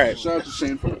 All right. Shout out to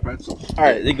Shane for the pretzel. All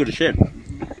right. They go to shit.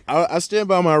 I stand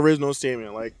by my original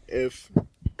statement. Like,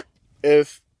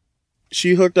 if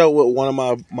she hooked up with one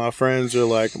of my friends or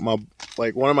like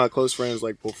one of my close friends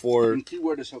like before. And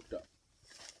keyword is hooked up.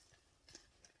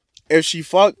 If she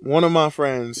fucked one of my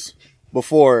friends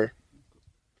before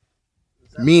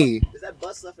me. Is that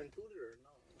butt stuff included or no?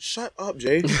 Shut up,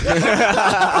 Jay.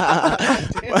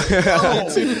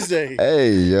 Tuesday.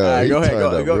 Hey, yo. Right, go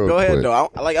ahead, though.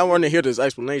 I want to hear this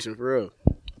explanation for real.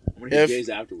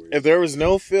 If there was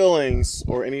no feelings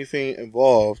or anything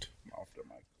involved,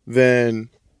 then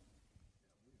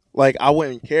like I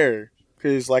wouldn't care.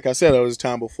 Because like I said, it was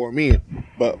time before me.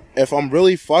 But if I'm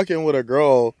really fucking with a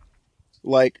girl,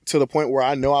 like to the point where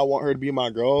I know I want her to be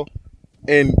my girl,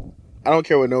 and I don't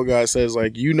care what no guy says,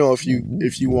 like, you know, if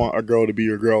you want a girl to be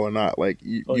your girl or not, like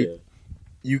you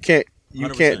can't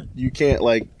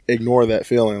like ignore that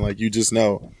feeling. Like, you just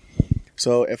know.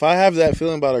 So if I have that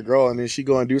feeling about a girl and then she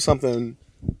go and do something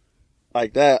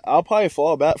like that, I'll probably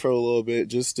fall back for a little bit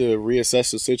just to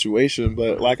reassess the situation.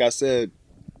 But like I said,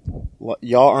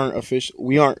 y'all aren't official.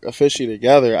 We aren't officially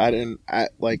together. I didn't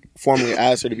formally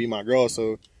ask her to be my girl.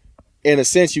 So in a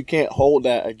sense, you can't hold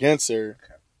that against her.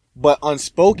 But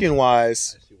unspoken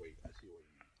wise,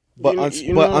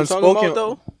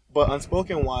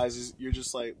 unspoken wise is you're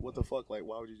just like, what the fuck? Like,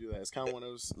 why would you do that? It's kind of one of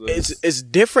those. It's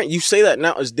different. You say that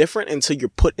now. It's different until you're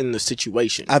put in the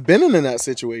situation. I've been in that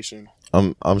situation.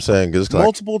 I'm saying cause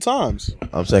multiple times.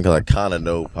 I'm saying because I kind of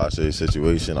know Pache's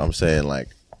situation. I'm saying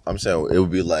it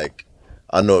would be like,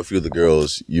 I know a few of the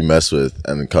girls you mess with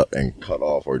and cut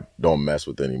off or don't mess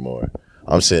with anymore.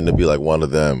 I'm saying to be like one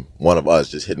of us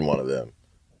just hitting one of them,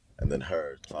 and then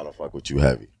her trying to fuck with you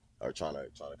heavy or trying to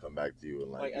come back to you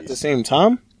and like at the same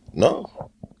time.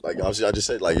 No, like obviously I just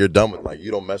said like you're done with, like, you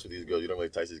don't mess with these girls, you don't really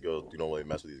touch these girls, you don't really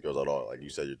mess with these girls at all. Like you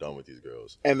said, you're done with these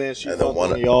girls. And then she fucked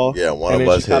one of y'all. Yeah, one and of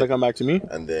then us she gotta come back to me.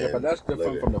 And then but that's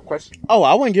different from the question. Oh,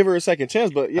 I wouldn't give her a second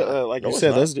chance, but yeah, like you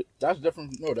said, that's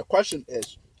different. No, the question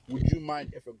is, would you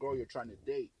mind if a girl you're trying to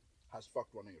date has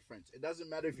fucked one of your friends? It doesn't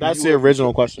matter if that's the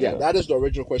original question. Yeah, that is the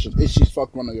original question. Is she's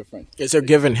fucked one of your friends? Is there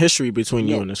given history between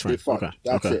you and this friend? Okay,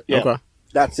 that's it. Yeah. Okay,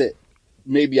 that's it.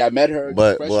 Maybe I met her, and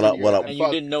you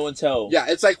didn't know until. Yeah,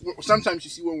 it's like sometimes you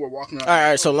see when we're walking around. All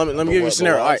right, so let me give you a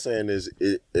scenario. What I'm saying is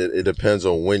it depends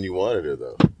on when you wanted her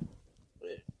though.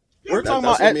 We're talking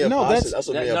about that's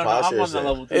what me and Pasha are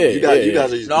saying. You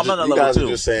guys are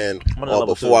just saying, well,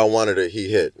 before I wanted her, he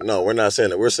hit. No, we're not saying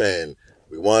that. We're saying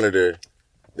we wanted her,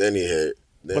 then he hit.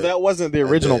 But that wasn't the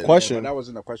original question. That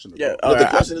wasn't the question. Yeah, but the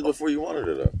question is before you wanted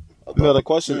her though. No, the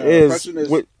question is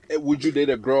would you date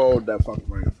a girl that fucked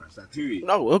one of your friends? That period.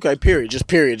 No, okay, period. Just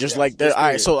period. Just like that. All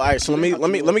right, so let me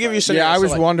give you a scenario. Yeah, I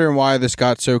was So, like, wondering why this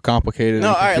got so complicated.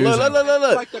 No, and all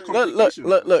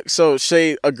right, look. So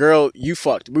say a girl you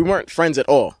fucked. We weren't friends at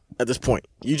all at this point.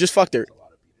 You just fucked her.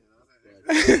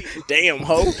 Damn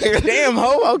ho.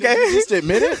 Okay. You just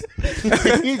admit it.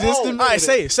 You just admit all right,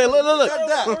 say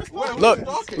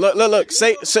look.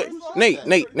 Say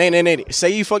Nate.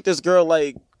 Say you fucked this girl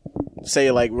like.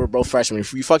 Say like we're both freshmen.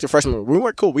 If you fucked a freshman, we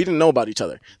weren't cool. We didn't know about each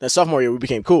other. Then sophomore year we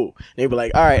became cool. And they'd be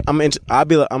like, all right, I'm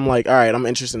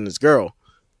interested in this girl.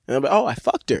 And I'll be like, oh, I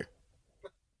fucked her.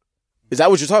 Is that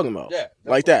what you're talking about? Yeah.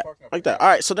 Like that. All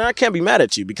right, so then I can't be mad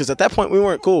at you because at that point we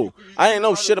weren't cool. I didn't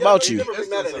know shit about you. Never be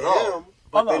mad at him.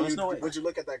 But then would you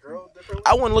look at that girl differently?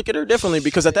 I wouldn't look at her differently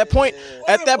because at that point,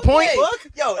 yo,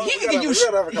 he can give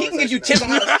you tips on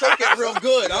how to stroke it real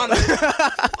good, honestly.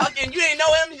 Fucking, you didn't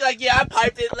know him. He's like, yeah, I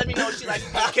piped it. Let me know. She like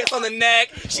kiss on the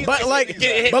neck. She's like get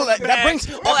hit. But that brings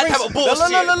all that type of bullshit.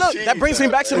 Look. That brings me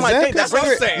back to my thing. That's what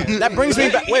I'm saying. That brings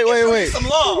me back. Wait. Some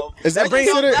love. That way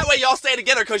y'all stay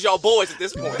together because y'all boys at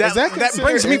this point. That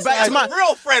brings me back to my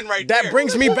real friend right there. That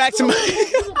brings me back to my.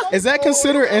 Is that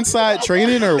considered inside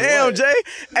trading or damn, what? Jay?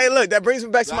 Hey, look, that brings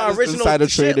me back to my original insider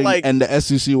shit. trading, Like, and the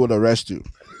SEC will arrest you.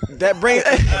 that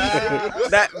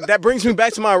brings me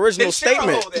back to my original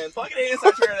statement.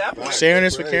 Sharing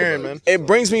this with Karen, man. It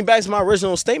brings me back to my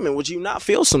original statement. Would you not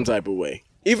feel some type of way?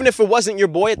 Even if it wasn't your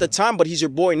boy at the time, but he's your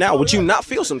boy now, would you not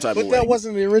feel some type of way? But that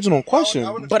wasn't the original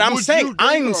question. But I'm switching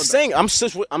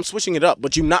it up.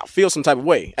 Would you not feel some type of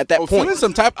way at that point? Feeling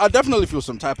some type, I definitely feel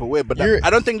some type of way, but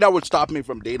I don't think that would stop me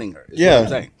from dating her. Yeah. What I'm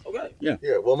saying. Okay. Yeah.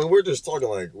 Yeah. Well, I mean, we're just talking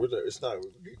like it's not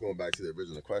going back to the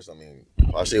original question. I mean,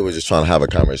 I say we're just trying to have a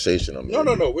conversation. I mean,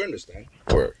 No, we understand.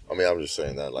 I'm just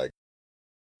saying that like.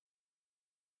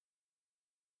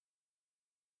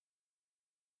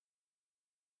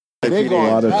 A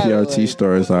lot of PRT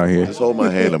stores out here. Just hold my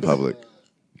hand in public.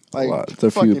 A lot. It's a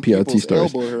few PRT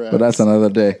stores, but that's another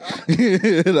day.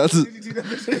 That's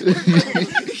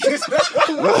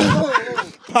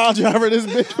Pile driver, this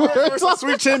bitch. Some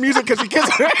sweet chin music because he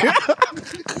kissed her.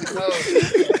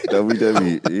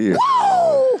 WWE.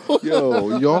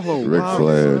 Yo, y'all Ric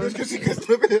Flair.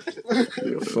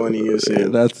 Funny as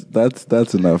shit. That's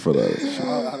enough for that.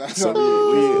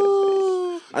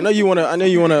 I know you wanna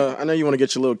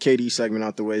get your little KD segment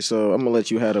out the way, so I'm gonna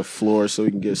let you have the floor so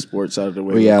we can get sports out of the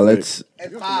way. But yeah, let's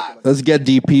get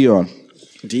DP on.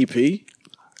 DP?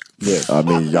 Yeah, I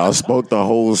mean, y'all spoke the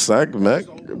whole segment,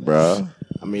 bruh.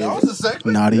 I mean,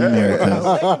 Naughty America.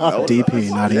 DP,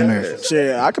 Naughty America.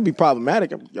 Shit, I could be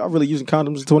problematic. Y'all really using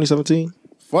condoms in 2017?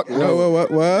 Fuck. Whoa.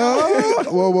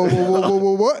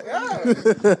 What?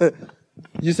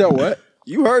 You said what?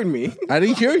 You heard me. I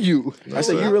didn't hear you. I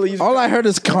said you really. All I heard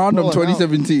is condom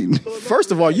 2017.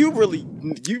 First of all, you really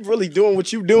doing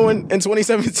what you doing in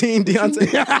 2017, Deontay.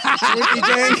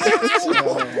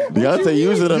 Deontay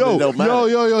using them. Yo.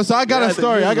 So I got a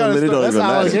story. That's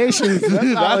allegations.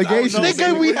 Allegations.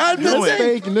 Nigga, we had That's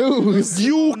fake news.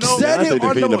 You said it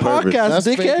on the podcast. That's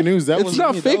fake news. It's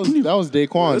not fake news. That was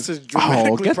Daquan. This is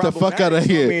Get the fuck out of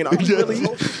here. I mean, are you really?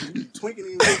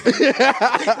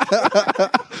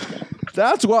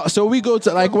 That's what. So we go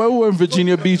to like when we were in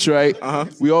Virginia Beach, right?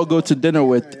 We all go to dinner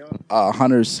with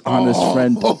Hunter's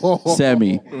friend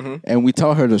Sammy, and we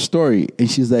tell her the story,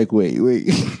 and she's like, "Wait."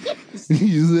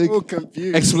 She's like,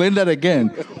 confused. Explain that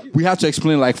again. We had to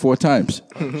explain like 4 times,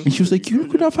 and she was like, "You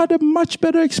could have had a much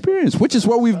better experience," which is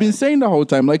what we've been saying the whole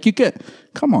time. Like, you can't.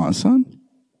 Come on, son.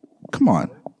 Come on,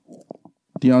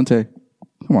 Deontay.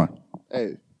 Come on.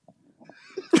 Hey.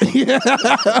 Hey, I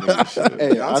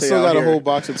still got a whole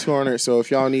box of 200, so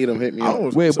if y'all need them, hit me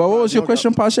up. Wait, but what was your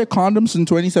question, Pasha? Condoms in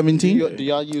 2017? Do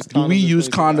y'all use condoms? Do we use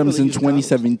condoms in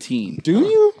 2017? Do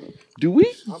you? Do we?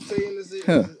 I'm saying this.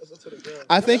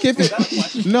 I think if it,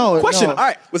 no question. No, all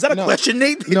right, was that a question,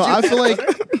 Nate? No, I feel like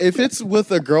if it's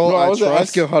with a girl I trust,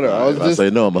 asking Hunter. I was just say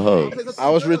no. I'm a hug. I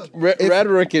was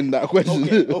rhetoricing that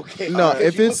question. Okay. No,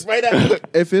 if it's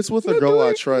with a girl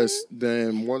I trust,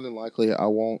 then more than likely I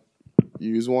won't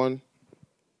use one.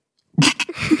 All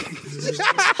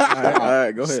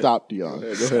right, go ahead. Stop, Dion.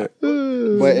 Go ahead.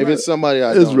 But if it's somebody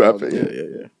I don't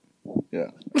rapping.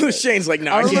 Yeah. Shane's like,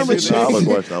 no, I remember can't do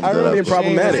that. I remember being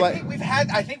problematic.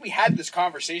 I think we had this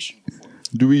conversation before.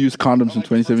 Do we use condoms in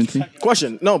 2017?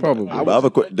 Question. No, probably. I have a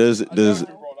question. Does all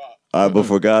right, but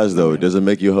for guys though, does it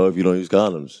make you hug if you don't use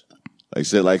condoms?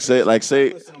 Say, no,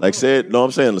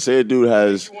 I'm saying, say a dude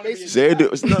has,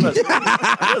 listen.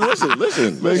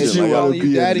 Makes you want to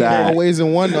be a daddy. More ways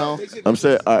than one now. I'm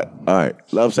saying, all right.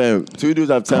 I'm saying 2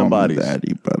 dudes have 10 bodies.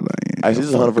 Daddy, Actually, this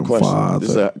is Hunter for question. This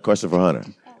is a question for Hunter.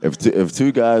 If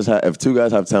two guys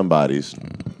have 10 bodies,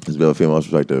 let's be a female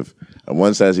perspective, and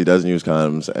one says he doesn't use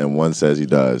condoms and one says he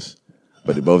does,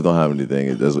 but they both don't have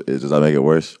anything, does that make it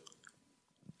worse?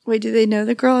 Wait, do they know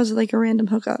the girl? Or is it like a random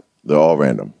hookup? They're all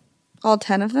random. All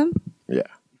 10 of them? Yeah.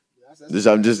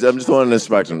 I'm just throwing this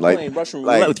spectrum, like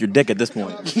with your dick at this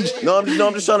point. I'm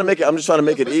just trying to make it. I'm just trying to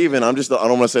make it even. I don't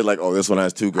want to say like, oh, this one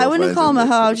has 2 girlfriends. I wouldn't call him a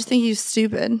hoe. I would just think he's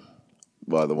stupid.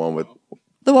 Well, the one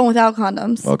without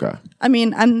condoms. Okay. I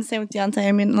mean, I'm the same with Deontay.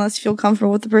 I mean, unless you feel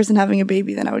comfortable with the person having a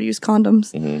baby, then I would use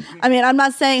condoms. Mm-hmm. I mean, I'm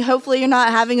not saying hopefully you're not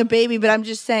having a baby, but I'm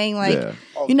just saying like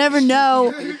you never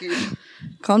know.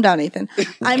 Calm down, Nathan.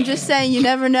 I'm just saying you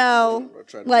never know,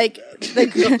 like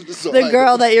the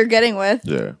girl that you're getting with.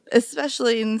 Yeah.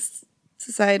 Especially in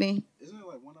society.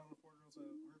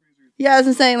 Yeah, I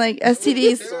was saying like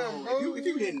STDs.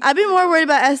 I've been more worried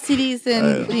about STDs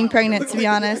than being pregnant, to be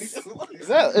honest. Is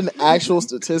that an actual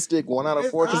statistic? 1 out of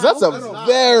 4? Because that's a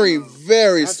very,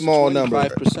 very small number.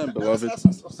 5%, beloved.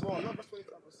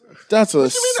 That's a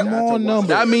small number.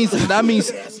 That means. I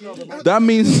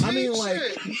mean, like.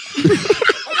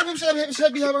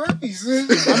 Should be having herpes.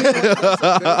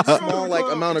 Small like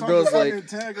amount of girls, like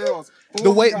 10 girls.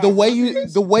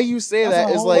 The way you say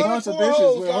that is like bunch of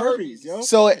bitches with herpes, yo.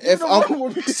 So if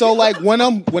like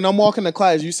when I'm walking to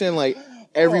class, you saying like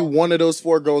every one of those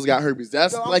 4 girls got herpes.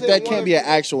 That's like that can't be an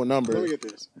actual number. Let me get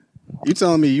this. You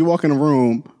telling me you walk in a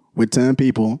room with 10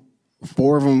 people,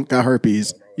 4 of them got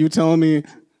herpes. You telling me?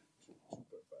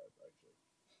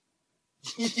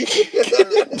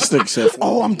 Stick shift.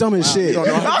 Oh, I'm dumb as shit.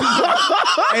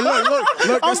 Hey, look.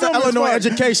 That's the Illinois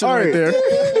education right there.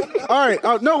 All right.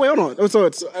 No, wait, hold on. So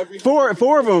it's 4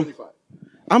 of them.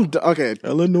 Okay.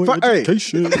 Illinois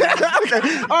education. Okay.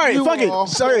 All right. Fuck it.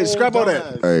 Sorry. Scrap all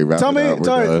that. Hey, wrap Tell it me. up.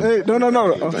 We're Hey, no.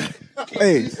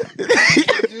 Hey.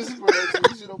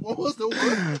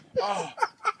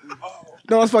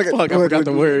 No, let's fuck it. Fuck, I forgot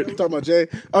the word. Talking about Jay.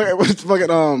 Okay. Let's fuck it.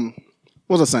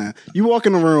 What was I saying? You walk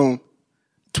in the room.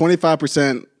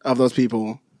 25% of those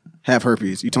people have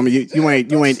herpes. You told me you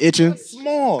ain't itching.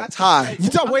 Small. That's high. You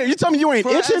tell me you ain't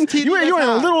itching. You ain't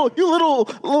a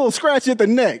little scratch at the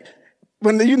neck.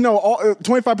 When you know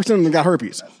 25% of them got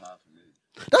herpes.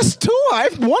 That's too high.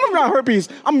 If one of them got herpes,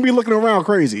 I'm gonna be looking around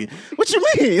crazy. What you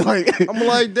mean? Like I'm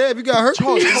like, Dave, you got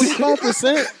herpes.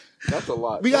 25%. That's a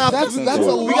lot. That's a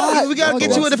lot. We gotta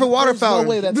get you a different water fountain.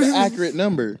 No way that's an accurate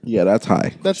number. Yeah, that's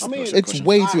high. It's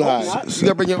way too high. You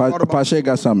gotta bring your water bottle. Pache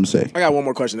got something to say. I got one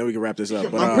more question, then we can wrap this up.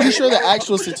 But, I'm pretty sure the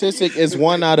actual statistic is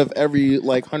 1 out of every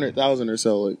like 100,000 or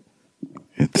so. Like,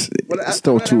 it's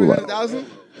still too low.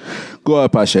 Go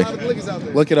ahead, Pache.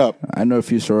 Look it up. I know a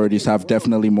few sororities have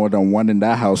definitely more than 1 in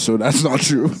that house, so that's not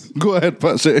true. Go ahead,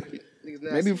 Pache.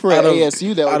 Maybe for an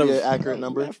ASU that would be an accurate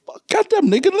number.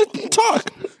 Goddamn nigga, let them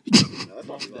talk.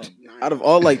 Out of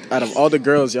all the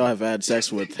girls y'all have had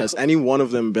sex with, has any one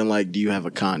of them been like, do you have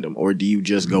a condom, or do you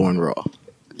just go in raw?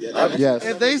 Yes.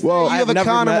 If they say you have a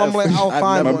condom, I'm like, I'll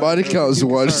find My one. body count is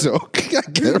 1, so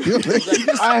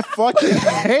I fucking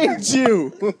hate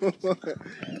you.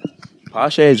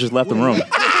 Pache just left the room.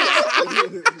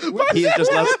 He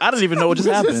just left. I don't even know what just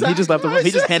happened. He just left the room. He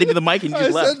just handed me the mic and he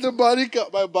just I left. said the body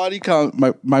count. My body count.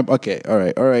 My. Okay. All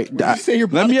right.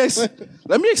 Let me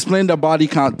explain the body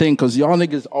count thing, because y'all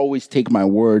niggas always take my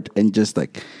word and just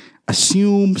like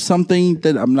assume something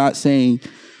that I'm not saying.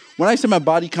 When I say my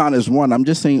body count is 1, I'm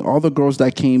just saying all the girls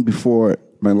that came before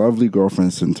my lovely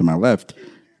girlfriend sitting to my left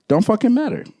don't fucking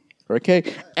matter.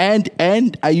 Okay. And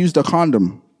I used a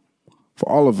condom for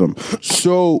all of them.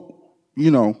 So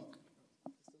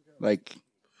like.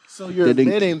 So you're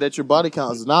admitting that your body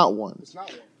count is not 1.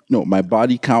 No, my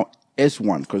body count is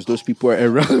 1 because those people are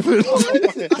irrelevant.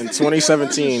 In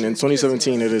 2017, it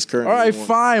is currently. All right, 1.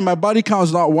 fine. My body count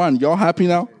is not 1. Y'all happy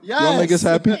now? Yes. Y'all niggas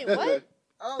happy? Wait, what?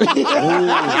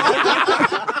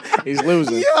 He's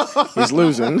losing. He's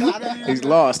losing. He's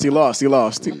lost. He lost. All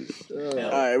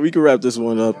right, we can wrap this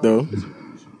one up though.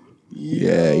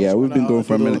 Yeah. We've been going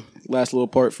for a minute. Last little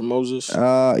part from Moses.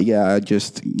 Yeah.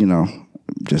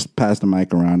 Just pass the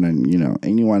mic around, and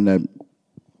anyone that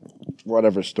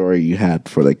whatever story you had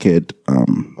for the kid. I'll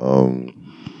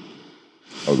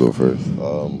go first.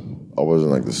 I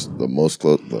wasn't like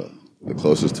the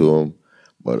closest to him,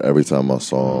 but every time I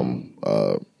saw him,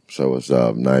 show his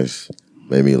job, nice,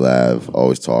 made me laugh.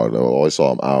 Always talked. I always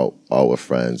saw him out with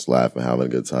friends, laughing, having a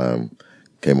good time.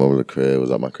 Came over to the crib. Was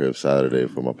at my crib Saturday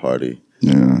for my party.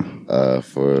 Yeah.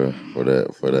 For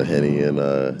the Henny and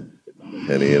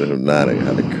Hypnotic.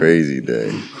 Had a crazy day.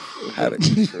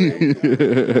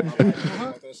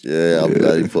 Yeah, I'm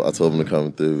glad I told him to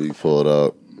come through. He pulled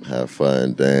up. have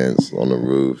fun, dance on the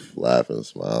roof, laughing,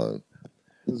 smiling.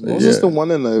 Was this the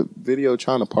one in the video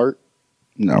trying to park?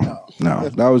 No,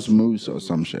 that was Moose or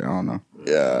some shit. I don't know.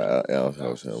 Yeah, that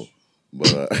was him.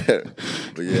 But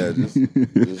yeah, just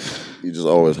he just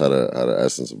always had an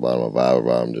essence about him, a vibe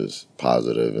about him, just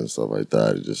positive and stuff like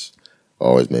that. It just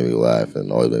always made me laugh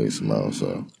and always made me smile.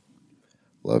 So,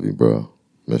 love you, bro.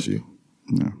 Miss you.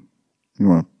 Yeah. You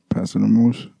want to pass it to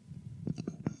Moose?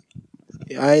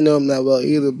 Yeah, I ain't know him that well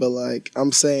either, but like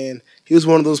I'm saying, he was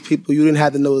one of those people you didn't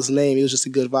have to know his name. He was just a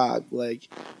good vibe. Like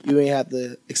you ain't have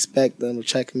to expect him or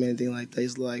check him or anything like that.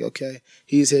 He's like, okay,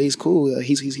 he's here, he's cool.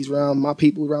 He's around my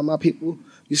people.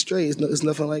 You straight. It's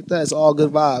nothing like that. It's all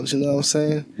good vibes. You know what I'm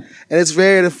saying? And it's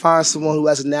rare to find someone who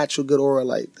has a natural good aura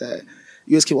like that.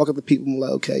 You just can walk up to people and be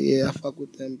like, okay, yeah, I fuck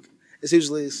with them. It's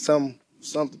usually something,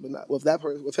 but not with that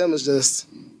person. With him, it's just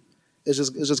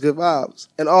good vibes.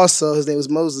 And also, his name was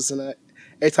Moses, and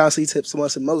every time I see someone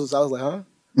say Moses, I was like, huh?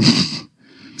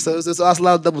 So it was a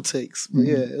lot of double takes. But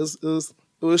yeah, it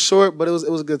was short, but it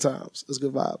was good times. It was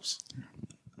good vibes.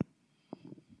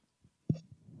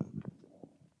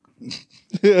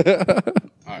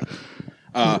 All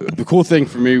right. The cool thing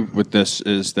for me with this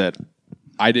is that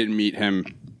I didn't meet him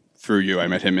through you. I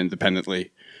met him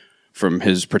independently from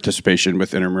his participation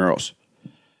with intramurals.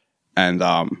 And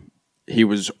he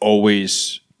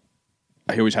always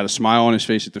had a smile on his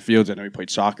face at the fields. I know he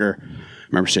played soccer. I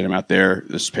remember seeing him out there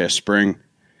this past spring.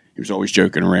 He was always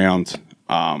joking around.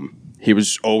 He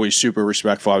was always super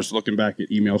respectful. I was looking back at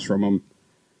emails from him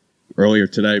earlier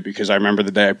today because I remember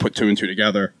the day I put two and two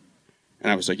together.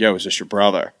 And I was like, yo, is this your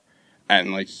brother?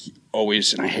 And like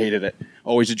always, and I hated it,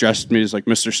 always addressed me as like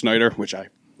Mr. Snyder, which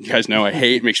you guys know I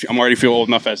hate. I'm already feel old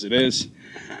enough as it is.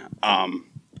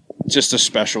 Just a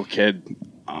special kid.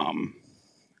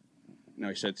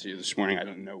 I said to you this morning, I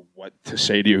don't know what to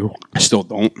say to you. I still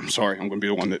don't. I'm sorry. I'm going to be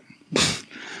the one that...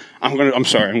 I'm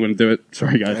sorry. I'm going to do it.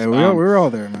 Sorry, guys. Yeah, we're all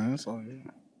there, man. That's all.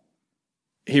 Yeah.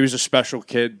 He was a special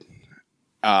kid.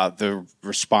 The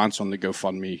response on the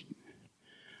GoFundMe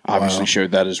obviously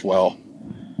showed that as well.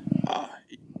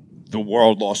 The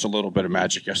world lost a little bit of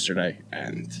magic yesterday,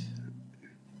 and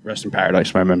rest in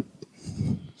paradise, my man.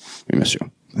 We miss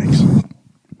you. Thanks.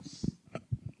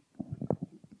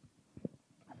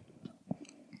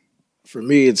 For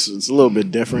me, it's a little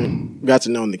bit different. Got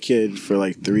to know the kid for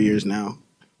like 3 years now.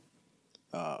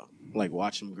 Like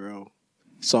watch him grow.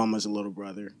 Saw him as a little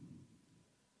brother.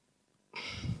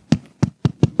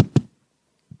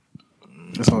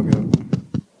 That's all good.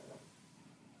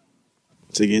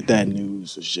 To get that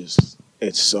news was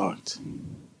it sucked.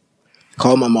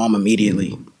 Called my mom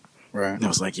immediately. Right. And I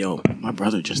was like, yo, my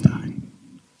brother just died.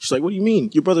 She's like, what do you mean?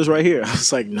 Your brother's right here. I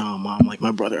was like, no, Mom, like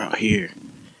my brother out here.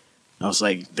 I was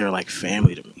like, they're like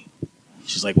family to me.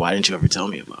 She's like, why didn't you ever tell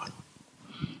me about him?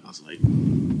 I was like,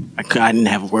 I didn't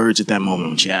have words at that moment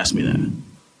when she asked me that.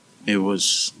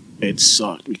 It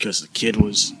sucked because the kid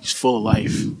he's full of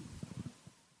life.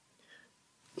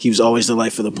 He was always the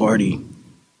life of the party.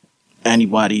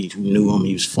 Anybody who knew him,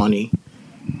 he was funny.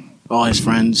 All his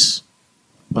friends,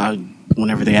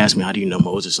 whenever they ask me, how do you know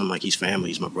Moses? I'm like, he's family,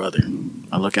 he's my brother.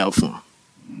 I look out for him.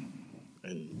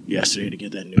 And yesterday to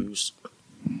get that news,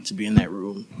 to be in that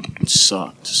room, it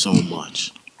sucked so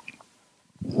much.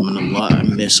 I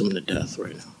miss him to death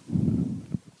right now.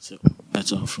 So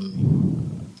that's all from me.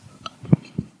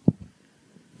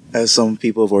 As some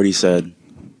people have already said,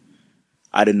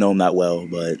 I didn't know him that well,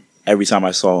 but every time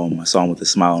I saw him with a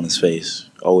smile on his face.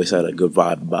 Always had a good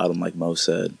vibe about him, like Mo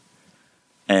said.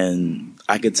 And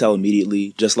I could tell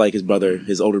immediately, just like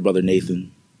his older brother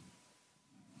Nathan,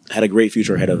 had a great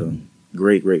future ahead of him.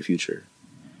 Great, great future.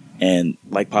 And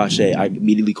like Pache, I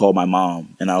immediately called my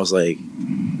mom, and I was like,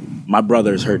 my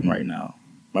brother is hurting right now.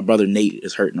 My brother Nate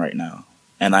is hurting right now.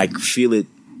 And I feel it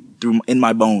in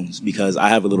my bones because I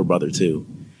have a little brother too.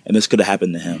 And this could have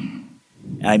happened to him.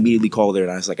 And I immediately called her,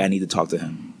 and I was like, I need to talk to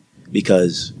him.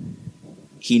 Because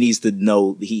he needs to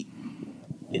know he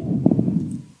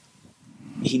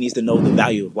needs to know the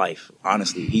value of life,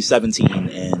 honestly. He's 17,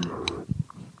 and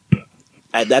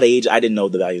at that age, I didn't know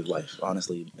the value of life,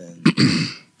 honestly. And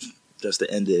just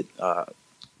to end it,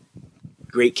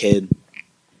 great kid.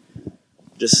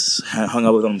 Just hung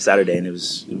out with him Saturday, and it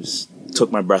was took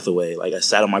my breath away. Like, I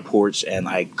sat on my porch, and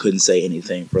I couldn't say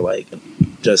anything for like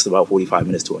just about 45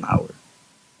 minutes to an hour.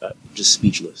 Just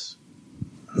speechless.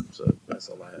 So that's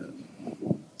all I have.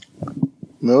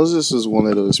 Moses is one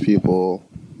of those people,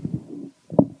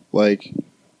 like,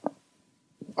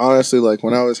 honestly, like,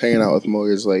 when I was hanging out with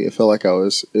Moses, like, it felt like it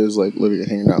was like literally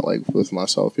hanging out, like, with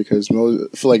myself, because I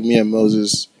feel like me and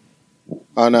Moses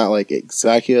are not, like,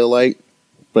 exactly alike,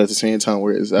 but at the same time,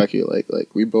 we're exactly like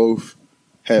we both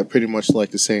had pretty much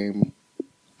like the same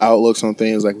outlooks on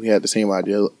things. Like we had the same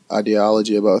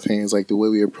ideology about things. Like the way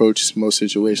we approach most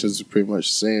situations is pretty much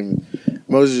the same.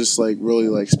 Moses is just like really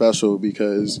like special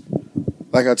because,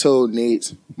 like I told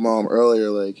Nate's mom earlier,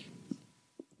 like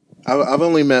I've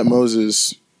only met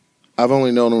Moses. I've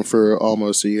only known him for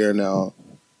almost a year now,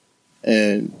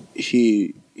 and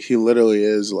he literally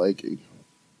is like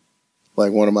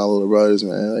one of my little brothers,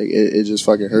 man. Like it just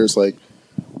fucking hurts. Like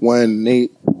when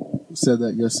Nate said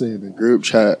that yesterday in the group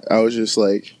chat, I was just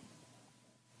like,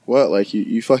 what? Like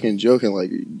you fucking joking?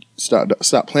 Like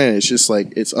stop playing. It's just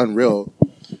like it's unreal.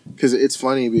 Cause it's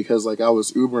funny because like I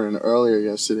was Ubering earlier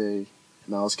yesterday,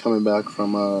 and I was coming back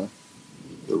from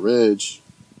the Ridge.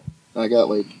 And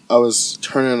I was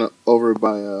turning over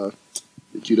by the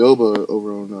Qdoba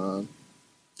over on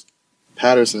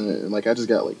Patterson, and like I just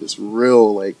got like this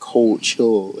real like cold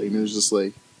chill. Like it was just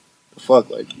like, the fuck,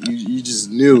 like you just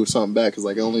knew something bad, because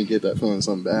like I only get that feeling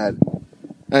something bad.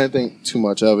 I didn't think too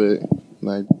much of it, and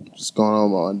I just gone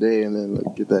on all day, and then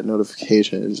like, get that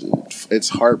notification. It's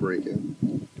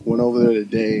heartbreaking. Went over there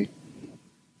today.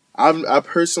 I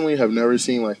personally have never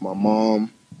seen like my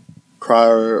mom cry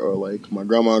or like my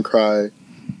grandma cry,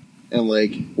 and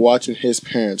like watching his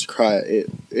parents cry,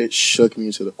 it shook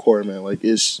me to the core, man. Like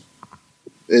it's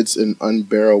an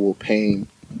unbearable pain.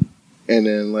 And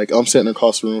then like I'm sitting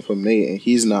across the room from Nate, and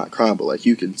he's not crying, but like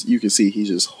you can see he's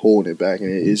just holding it back,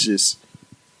 and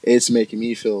it's making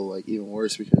me feel like even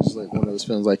worse, because it's like one of those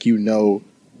feelings like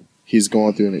he's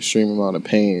going through an extreme amount of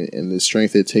pain, and the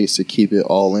strength it takes to keep it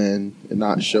all in and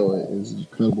not show it is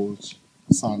incredible. It's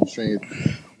a sign of strength,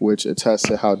 which attests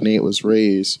to how Nate was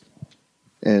raised,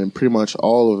 and pretty much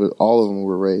all of them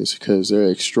were raised, because they're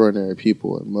extraordinary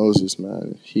people. And Moses,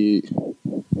 man,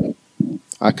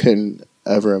 I couldn't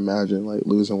ever imagine like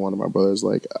losing one of my brothers.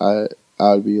 Like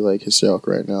I'd be like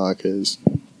hysterical right now, because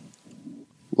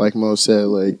like Mo said,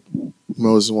 like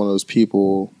Moses is one of those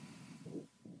people,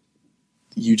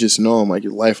 you just know him like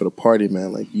your life of the party,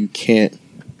 man. Like you can't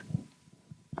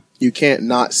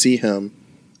not see him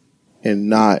and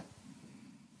not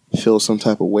feel some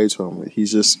type of way to him.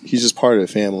 He's just part of the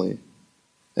family.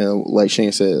 And like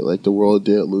Shane said, like the world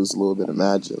did lose a little bit of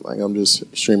magic. Like I'm just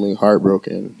extremely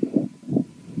heartbroken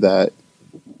that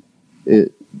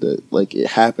it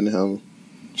happened to him.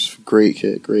 Just great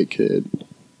kid.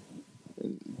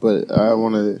 But I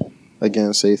want to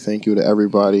again say thank you to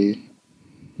everybody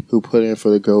who put in for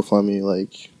the GoFundMe.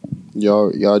 Like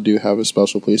y'all do have a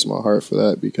special place in my heart for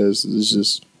that, because it's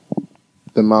just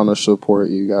the amount of support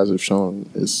you guys have shown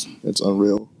it's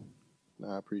unreal.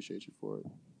 And I appreciate you for it.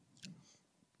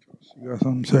 You got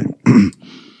something to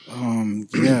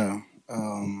say? Yeah.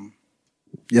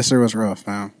 Yesterday was rough,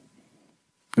 man.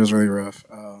 It was really rough.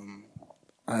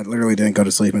 I literally didn't go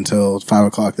to sleep until 5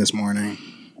 o'clock this morning.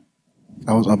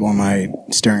 I was up all night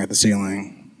staring at the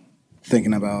ceiling,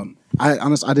 thinking about.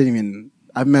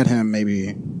 I've met him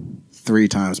maybe 3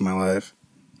 times in my life.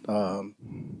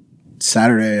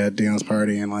 Saturday at Dion's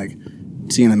party, and like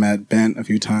seeing him at Bent a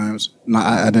few times.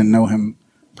 I didn't know him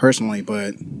personally,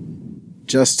 but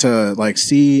just to like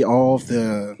see all of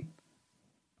the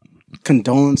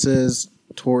condolences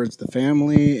towards the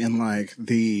family, and like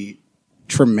the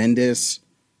tremendous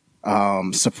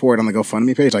support on the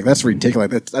GoFundMe page, like that's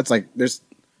ridiculous. That's like there's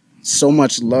so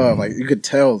much love. Like you could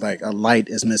tell like a light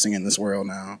is missing in this world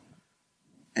now.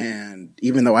 And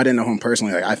even though I didn't know him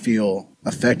personally, like I feel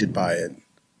affected by it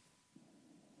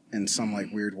in some like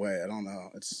weird way. I don't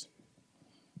know. It's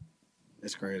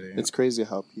crazy. It's crazy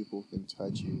how people can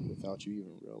touch you without you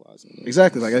even realizing it.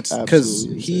 Exactly. Like it's because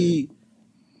he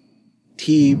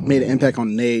made an impact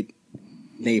on Nate.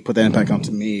 Nate put that impact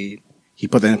onto me. He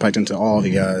put that impact into all of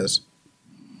you guys.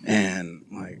 And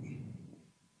like,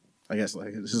 I guess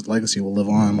like his legacy will live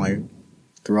on like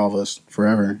through all of us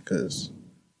forever, because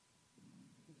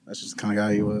that's just the kind of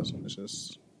guy he was. It's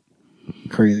just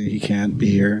crazy he can't be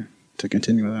here to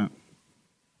continue with that.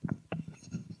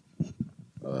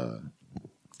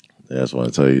 I just want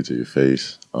to tell you to your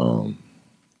face, I'm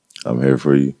here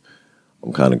for you.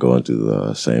 I'm kind of going through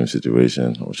the same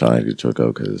situation. I'm trying to choke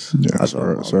up because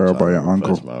sorry about your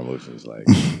uncle. My emotions like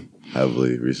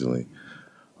heavily recently.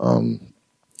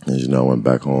 As you know, I went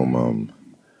back home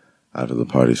after the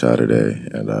party Saturday,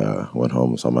 and went home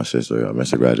and saw my sister. I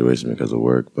missed her graduation because of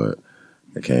work, but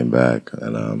I came back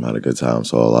and had a good time.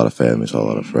 Saw a lot of family, saw a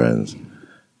lot of friends,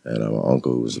 and my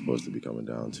uncle, who was supposed to be coming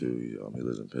down too, he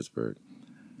lives in Pittsburgh.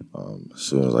 As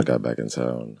soon as I got back in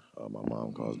town, my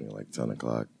mom calls me at like 10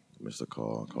 o'clock. Missed a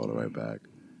call, called her right back,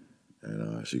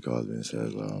 and she calls me and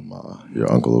says,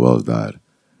 "Your Uncle Wells died."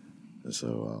 And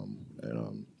so,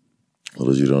 for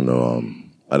those of you who don't know,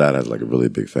 my dad has like a really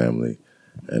big family,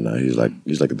 and he's like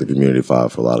the community father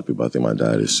for a lot of people. I think my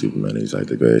dad is Superman. He's like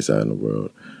the greatest dad in the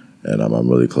world, and I'm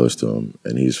really close to him.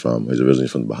 And he's originally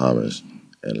from the Bahamas,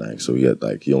 and like so he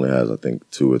only has I think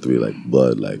 2 or 3 like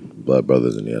blood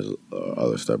brothers, and he has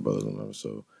other step brothers in them.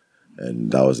 So,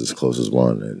 and that was his closest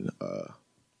one, and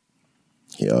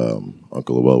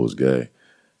Uncle Lowell was gay,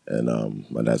 and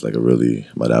my dad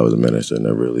was a minister, and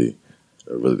they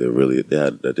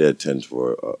had tension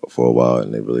for a while,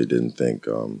 and they really didn't think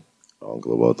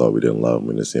Uncle Lowell thought we didn't love him,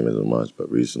 we didn't see him as much.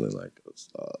 But recently, like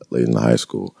late in high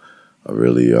school, we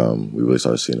really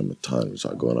started seeing him a ton. We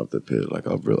started going up the pit like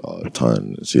a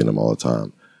ton, and seeing him all the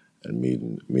time, and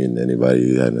meeting anybody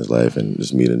he had in his life, and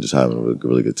just having a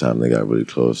really good time. They got really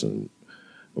close, and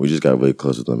we just got really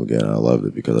close with them again. And I loved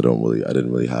it because I didn't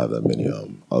really have that many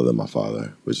other than my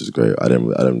father, which is great.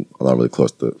 I'm not really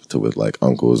close to with like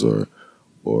uncles or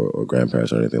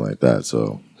grandparents or anything like that.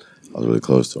 So I was really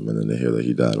close to him, and then to hear that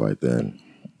he died right then.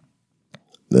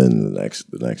 Then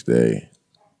the next day,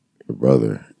 your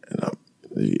brother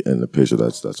and the picture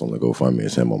that's on the GoFundMe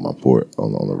is him on my porch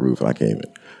on the roof, and I can't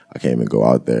even go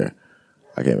out there.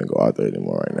 I can't even go out there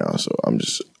anymore right now. So I'm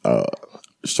just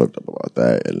choked up about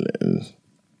that, and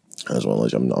I just want to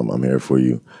let you know I'm here for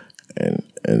you,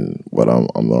 and what I'm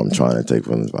trying to take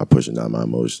from this by pushing down my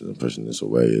emotions and pushing this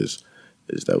away is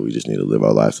that we just need to live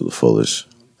our lives to the fullest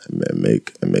and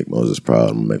make Moses proud,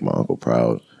 and make my uncle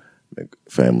proud, make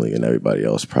family and everybody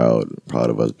else proud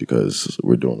of us, because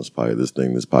we're doing this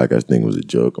podcast thing was a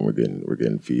joke, and we're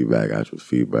getting feedback, actual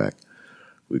feedback.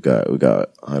 We got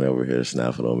Honey over here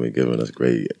snapping on me, giving us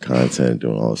great content,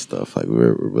 doing all this stuff. Like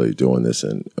we're really doing this,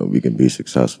 and we can be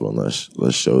successful. And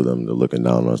let's show them they're looking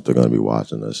down on us. They're gonna be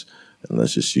watching us, and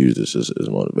let's just use this as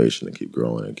motivation to keep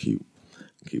growing and keep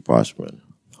prospering.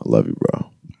 I love you, bro.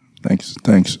 Thanks.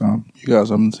 You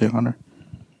guys, I'm gonna say Hunter.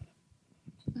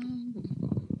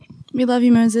 We love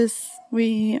you, Moses.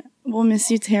 We will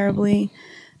miss you terribly.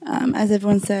 As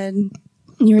everyone said,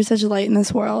 you were such a light in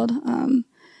this world.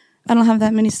 I don't have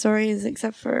that many stories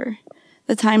except for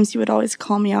the times you would always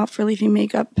call me out for leaving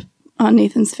makeup on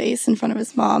Nathan's face in front of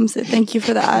his mom. So thank you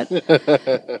for that.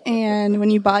 And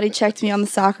when you body checked me on the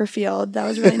soccer field, that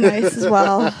was really nice as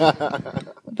well.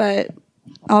 But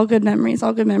all good memories.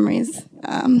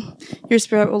 Your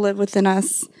spirit will live within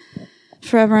us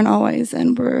forever and always.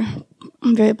 And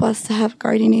I'm very blessed to have a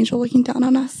guardian angel looking down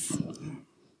on us.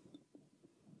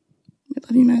 We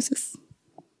love you, Moses.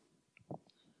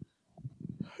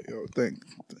 Yo,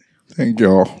 thank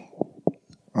y'all.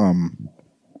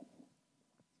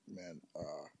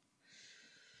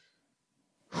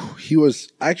 He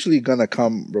was actually gonna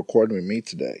come record with me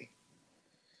today.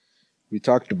 We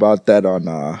talked about that on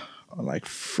like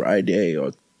Friday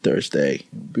or Thursday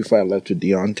before I left with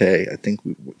Deontay. I think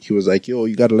he was like, "Yo,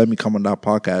 you gotta let me come on that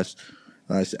podcast,"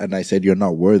 and I said, "You're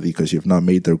not worthy because you've not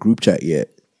made their group chat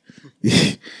yet."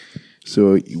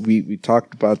 So we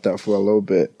talked about that for a little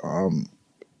bit.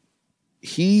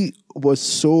 He was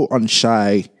so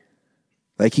unshy.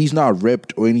 Like, he's not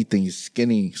ripped or anything. He's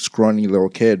skinny, scrawny little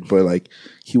kid. But, like,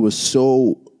 he was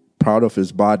so proud of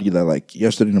his body that, like,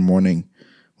 yesterday in the morning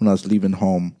when I was leaving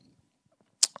home,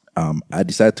 I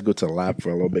decided to go to the lab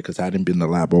for a little bit because I hadn't been in the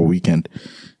lab all weekend.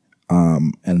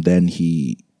 And then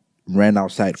he ran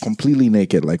outside completely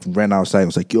naked, like, ran outside. I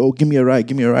was like, "Yo, give me a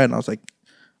ride. And I was like,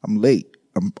 "I'm late.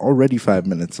 I'm already 5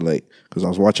 minutes late because I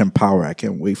was watching Power. I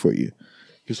can't wait for you."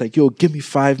 He was like, "Yo, give me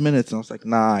 5 minutes." And I was like,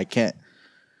 "Nah, I can't."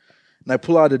 And I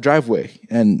pull out of the driveway.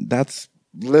 And that's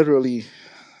literally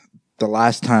the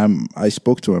last time I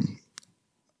spoke to him.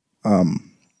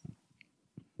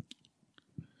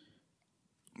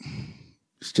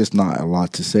 It's just not a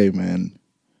lot to say, man.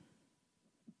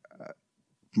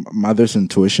 Mother's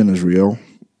intuition is real.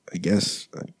 I guess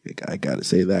I got to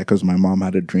say that because my mom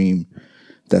had a dream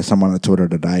that someone had told her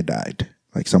that I died.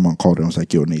 Like, someone called her and was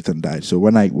like, "Yo, Nathan died." So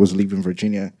when I was leaving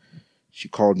Virginia, she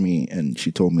called me and she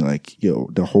told me, like, "Yo,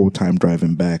 the whole time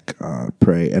driving back,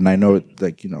 pray." And I know,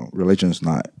 like, you know, religion is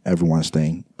not everyone's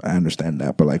thing. I understand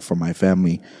that. But, like, for my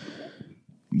family,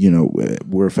 you know,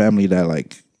 we're a family that,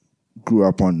 like, grew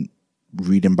up on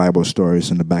reading Bible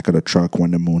stories in the back of the truck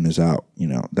when the moon is out. You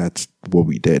know, that's what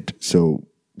we did. So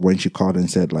when she called and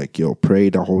said, like, "Yo, pray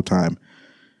the whole time,"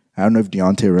 I don't know if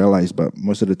Deontay realized, but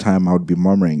most of the time I would be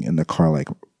murmuring in the car, like,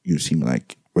 you see me,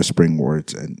 like, whispering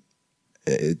words, and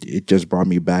it just brought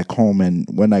me back home. And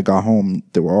when I got home,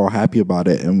 they were all happy about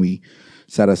it, and we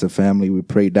sat as a family, we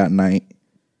prayed that night,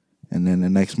 and then the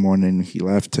next morning he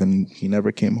left, and he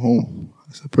never came home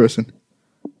as a person.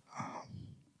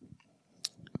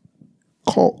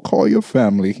 Call your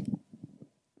family.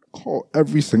 Call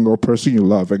every single person you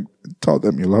love and tell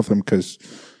them you love them, because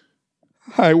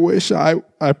I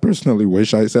personally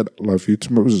wish I said I love you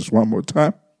to Moses one more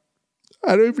time.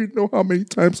 I don't even know how many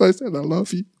times I said I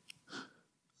love you.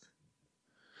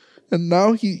 And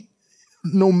now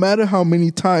no matter how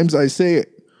many times I say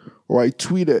it, or I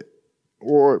tweet it,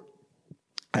 or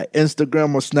I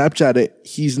Instagram or Snapchat it,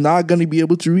 he's not going to be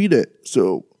able to read it.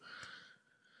 So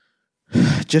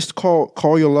just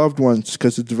call your loved ones,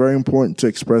 because it's very important to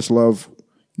express love.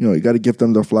 You got to give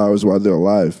them the flowers while they're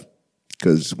alive,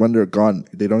 because when they're gone,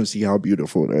 they don't see how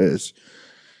beautiful it is.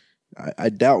 I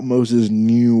doubt Moses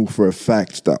knew for a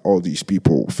fact that all these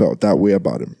people felt that way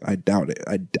about him. I doubt it.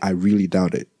 I really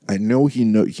doubt it. I know he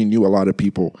knew a lot of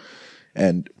people,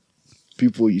 and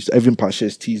people even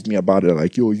Pashes teased me about it,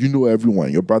 like, yo, you know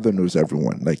everyone. Your brother knows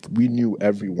everyone. Like, we knew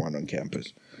everyone on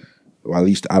campus. Well, at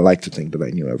least I like to think that I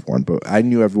knew everyone, but I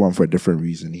knew everyone for a different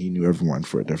reason. He knew everyone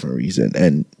for a different reason,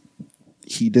 and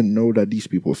he didn't know that these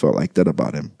people felt like that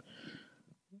about him.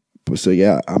 But so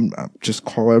yeah, I'm just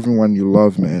call everyone you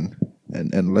love, man,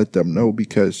 and let them know,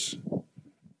 because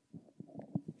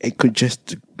they could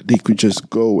just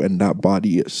go, and that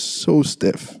body is so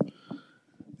stiff.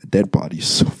 A dead body is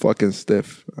so fucking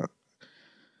stiff.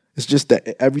 It's just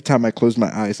that every time I close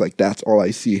my eyes, like, that's all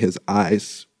I see. His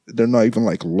eyes, they're not even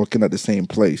like looking at the same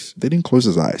place. They didn't close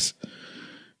his eyes,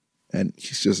 and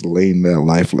he's just laying there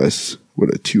lifeless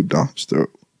with a tube down his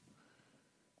throat.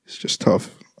 It's just tough.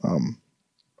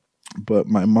 But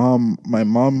my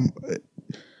mom,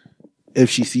 if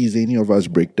she sees any of us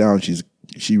break down,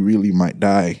 she really might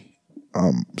die.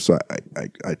 So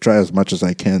I try as much as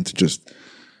I can to just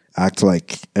act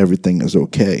like everything is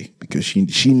okay, because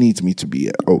she needs me to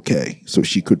be okay, so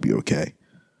she could be okay.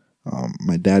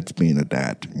 My dad's being a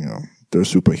dad. They're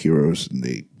superheroes, and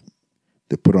they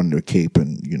put on their cape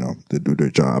and they do their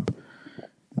job.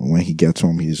 And when he gets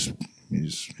home, he's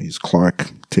Clark,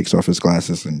 takes off his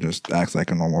glasses and just acts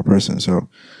like a normal person. So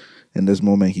in this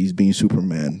moment, he's being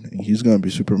Superman, and he's gonna be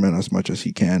Superman as much as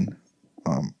he can.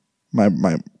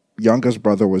 My youngest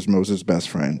brother was Moses' best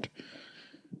friend.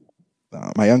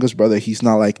 My youngest brother, he's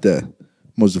not like the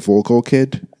most vocal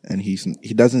kid, and he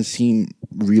doesn't seem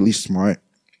really smart.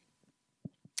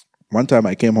 One time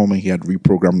I came home and he had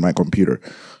reprogrammed my computer,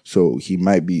 so he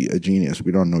might be a genius.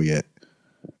 We don't know yet.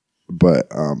 But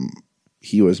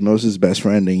he was Moses' best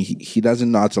friend, and he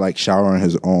doesn't know how to like shower on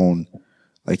his own.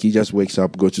 Like, he just wakes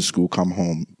up, goes to school, come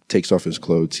home, takes off his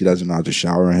clothes. He doesn't know how to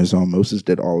shower on his own. Moses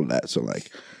did all of that. So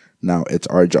like, now it's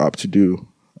our job to do.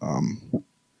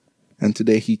 And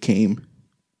today he came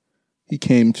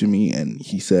to me and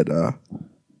he said,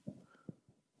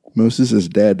 Moses is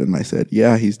dead. And I said,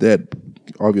 yeah, he's dead.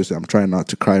 Obviously, I'm trying not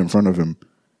to cry in front of him.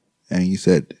 And he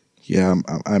said, yeah,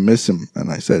 I miss him.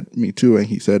 And I said, me too. And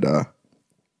he said,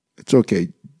 it's okay.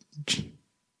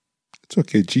 It's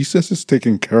okay. Jesus is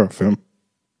taking care of him.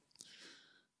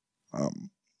 I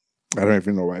don't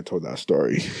even know why I told that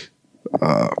story.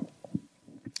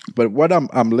 But what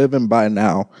I'm living by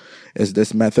now is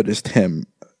this Methodist hymn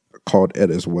called It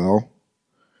Is Well.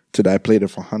 Today I played it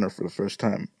for Hunter for the first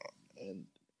time. And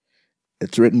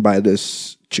it's written by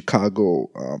this Chicago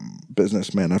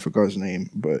businessman. I forgot his name,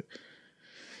 but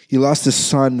he lost his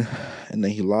son, and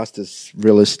then he lost his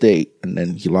real estate, and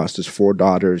then he lost his 4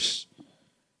 daughters.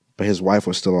 But his wife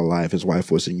was still alive. His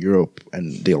wife was in Europe,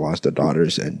 and they lost their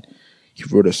daughters, and he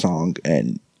wrote a song,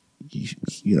 and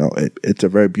it's a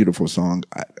very beautiful song.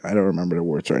 I don't remember the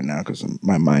words right now because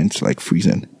my mind's like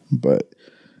freezing, but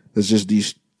there's just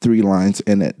these 3 lines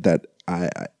in it that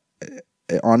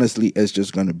it honestly is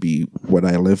just going to be what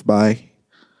I live by.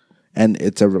 And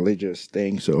it's a religious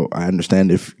thing, so I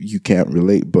understand if you can't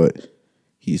relate, but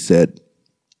he said,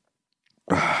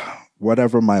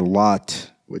 whatever my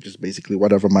lot, which is basically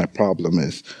whatever my problem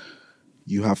is,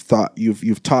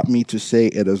 you've taught me to say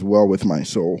it as well with my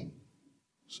soul.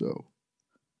 So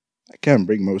I can't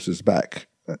bring Moses back.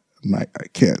 I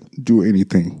can't do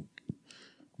anything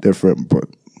different, but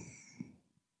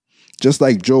just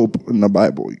like Job in the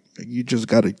Bible, you just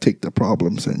got to take the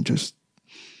problems and just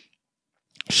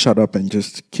shut up and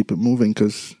just keep it moving,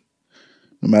 because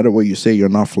no matter what you say, you're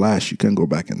not Flash. You can go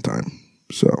back in time.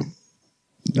 So,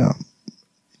 yeah,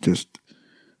 just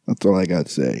that's all I got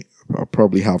to say. I'll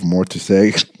probably have more to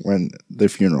say when the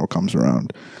funeral comes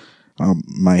around.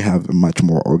 Might have a much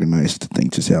more organized thing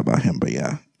to say about him, but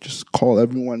yeah, just call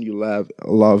everyone you love.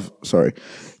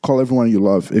 Call everyone you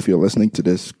love. If you're listening to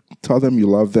this, tell them you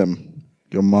love them.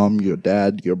 Your mom, your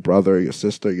dad, your brother, your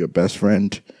sister, your best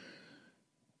friend,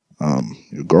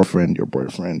 your girlfriend, your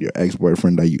boyfriend, your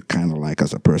ex-boyfriend that you kind of like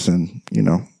as a person.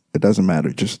 It doesn't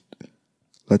matter. Just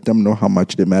let them know how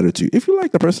much they matter to you. If you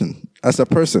like the person as a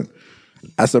person,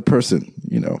 as a person,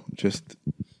 just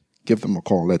give them a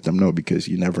call, let them know, because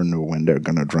you never know when they're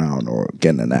gonna drown or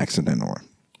get in an accident. Or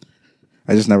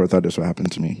I just never thought this would happen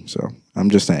to me. So I'm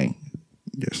just saying,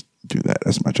 just do that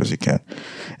as much as you can.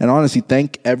 And honestly,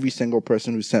 thank every single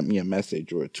person who sent me a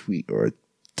message or a tweet or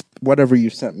whatever you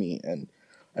sent me, and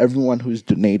everyone who's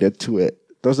donated to it.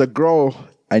 There's a girl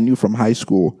I knew from high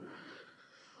school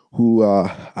who I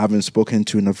haven't spoken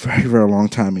to in a very, very long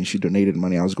time, and she donated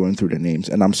money. I was going through the names,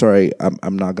 and I'm sorry,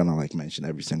 I'm not gonna mention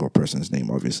every single person's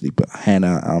name, obviously, but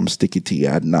Hannah, Sticky T,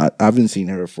 I haven't seen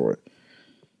her for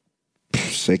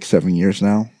 6-7 years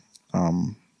now.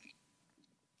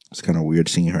 It's kind of weird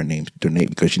seeing her name donate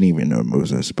because she didn't even know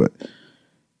Moses, but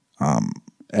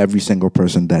every single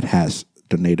person that has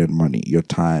donated money, your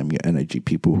time, your energy,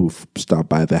 people who've stopped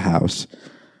by the house,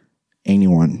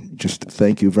 anyone, just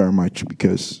thank you very much,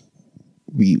 because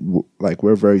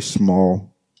we're a very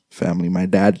small family. My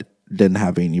dad didn't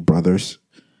have any brothers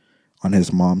on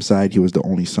his mom's side. He was the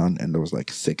only son, and there was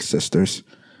 6 sisters.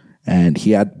 And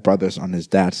he had brothers on his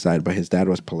dad's side, but his dad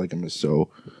was polygamous, so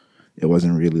it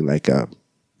wasn't really like a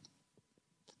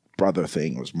brother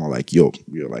thing. It was more like, yo,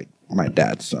 you're like my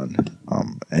dad's son.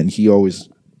 And he always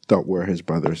thought we're his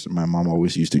brothers. My mom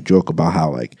always used to joke about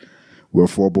how we're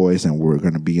 4 boys and we're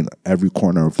going to be in every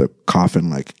corner of the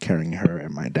coffin, carrying her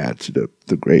and my dad to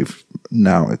the grave.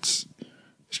 Now it's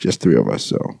just 3 of us.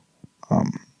 So I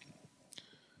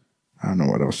don't know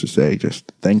what else to say.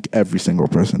 Just thank every single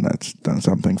person that's done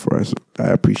something for us. I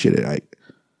appreciate it.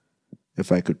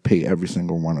 If I could pay every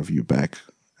single one of you back,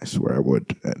 I swear I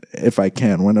would. And if I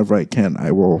can, whenever I can,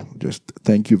 I will. Just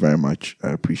thank you very much. I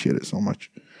appreciate it so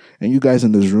much. And you guys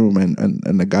in this room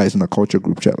and the guys in the culture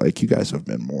group chat, you guys have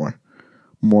been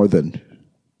more than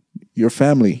your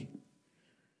family.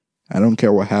 I don't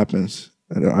care what happens.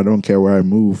 I don't care where I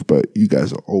move, but you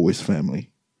guys are always family.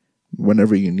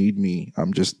 Whenever you need me,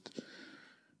 I'm just,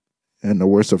 in the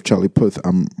words of Charlie Puth,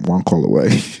 I'm 1 call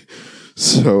away.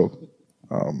 So,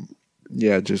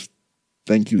 just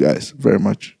thank you guys very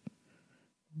much.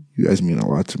 You guys mean a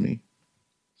lot to me.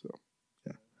 So,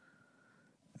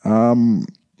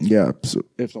 so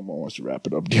if someone wants to wrap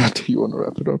it up, Deontay, you want to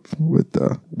wrap it up with,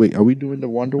 wait, are we doing the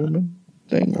Wonder Woman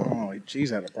thing? Oh, she's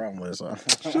had a problem with this.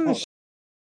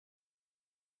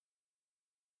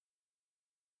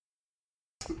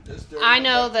 I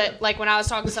know that, when I was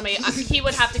talking to somebody, he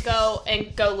would have to go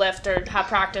lift or have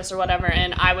practice or whatever,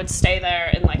 and I would stay there,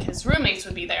 and his roommates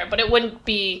would be there, but it wouldn't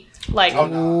be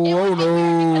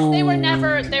because they were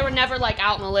never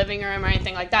out in the living room or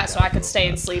anything like that, so I could stay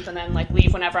and sleep and then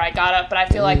leave whenever I got up. But I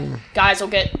feel like guys will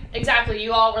get exactly.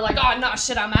 You all were like, oh no,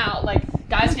 shit, I'm out.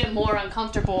 Guys get more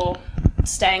uncomfortable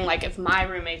staying if my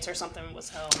roommates or something was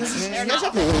home. They're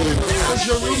not. Because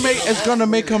your roommate is gonna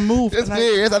make a move. It's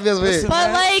weird. It's weird.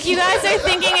 But you guys are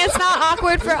thinking it's not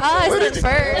awkward for us at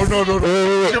first. Oh, no.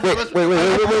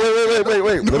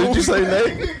 Wait. What did you say,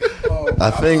 Nate?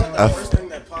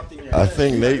 I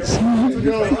think Nate's. I'm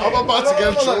about to get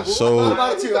in trouble.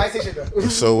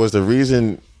 So was the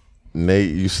reason,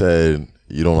 Nate, you said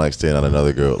you don't like staying on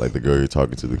another girl, the girl you're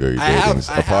talking to, the girl you're dating's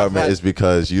apartment, is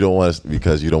because you don't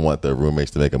want the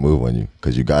roommates to make a move on you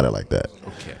because you got it like that.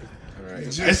 Okay. All right.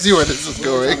 I see where this is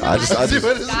going. I just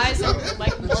guys are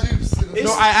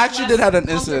No, I actually did have an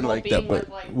incident like that, but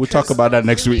we'll talk about that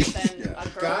next week.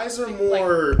 Guys are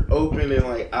more open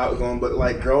and outgoing, but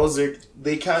girls they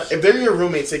kind of, if they're your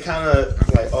roommates, they kind of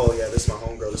oh yeah, this is my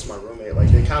homegirl, this is my roommate.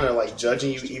 They kind of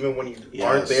judging you even when you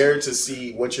aren't there to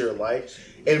see what you're like.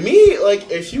 And me,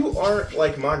 if you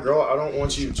aren't my girl, I don't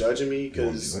want you judging me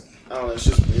because I don't know, it's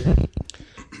just weird.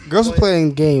 Girls are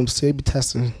playing games, so they be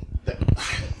testing.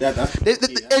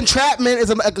 Entrapment is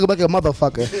like a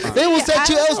motherfucker. They will set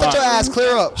you, your ass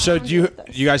clear up. So do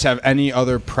you guys have any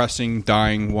other pressing,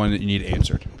 dying one that you need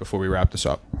answered before we wrap this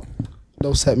up?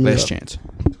 Don't set me Last up. chance.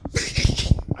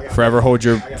 Forever hold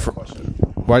your.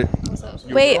 What?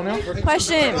 Wait,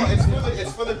 question.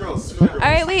 It's for the girls. All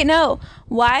right, wait, no.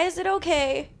 Why is it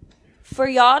okay for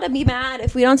y'all to be mad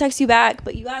if we don't text you back,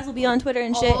 but you guys will be on Twitter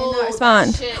and shit and not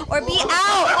respond? Shit. Or be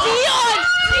out. Dion!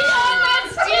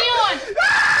 That's Dion!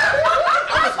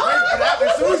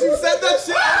 As soon as you said that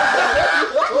shit,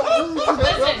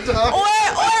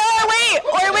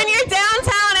 or when you're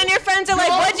downtown and your friends are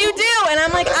like, what'd you do? And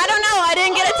I'm like, I don't know, I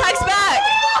didn't get a text back.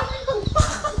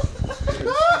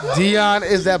 Dion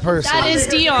is that person. That is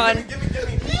Dion.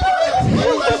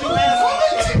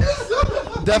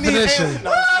 Definition.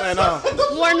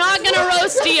 We're not gonna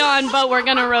roast Dion, but we're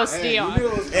gonna roast Dion.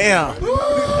 Damn.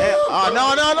 Oh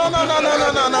no. No.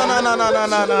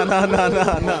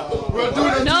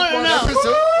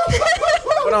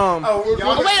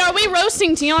 But Wait, are we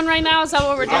roasting Dion right now? Is that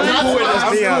what we're doing?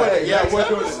 Yeah, we're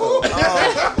doing this.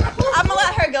 I'm gonna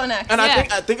let her go next. And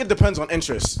I think it depends on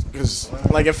interest, because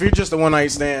like if you're just a one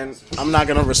night stand, I'm not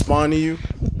gonna respond to you.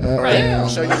 Right. I'll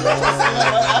show you.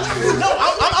 No,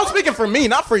 I'm speaking for me,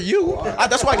 not for you.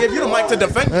 That's why I gave you the mic to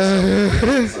defend.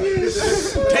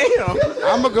 Damn.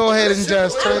 I'm gonna go ahead and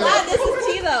just turn it. This is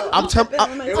tea though. I'm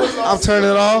turning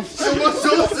it off.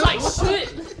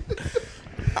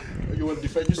 You want to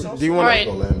defend yourself? All right.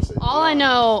 All I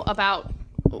know about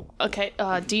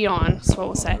Dion. That's what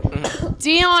we'll say.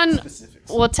 Dion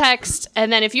will text,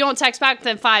 and then if you don't text back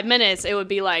within 5 minutes, it would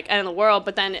be like end of the world.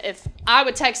 But then if I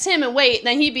would text him and wait,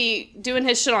 then he'd be doing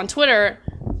his shit on Twitter.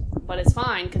 But it's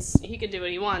fine because he could do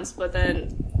what he wants. But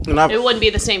then it wouldn't be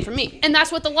the same for me. And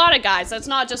that's with a lot of guys. That's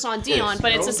not just on Dion,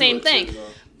 but it's the same thing.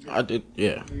 I did,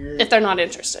 yeah. If they're not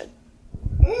interested.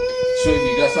 So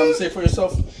you got something to say for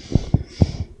yourself?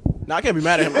 No, I can't be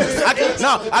mad at him.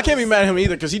 I can't be mad at him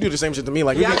either because he do the same shit to me.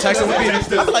 Like, we be texting,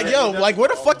 I'm like, yo, like, where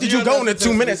the fuck did you go in the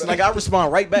 2 minutes? And like, I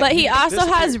respond right back. But he also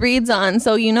has reads on,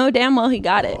 so you know damn well he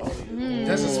got it.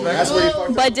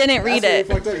 But didn't read it.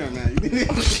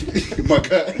 My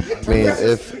God. I mean,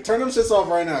 if Turn them shits off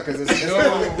right now, because it's no.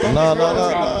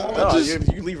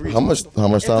 You leave reads How much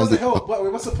time do? help.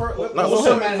 Wait, what's the per?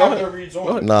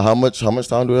 How much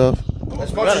time do we have?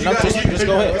 Just go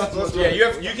ahead.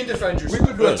 Yeah, you can defend yourself. We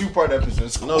could do a 2-part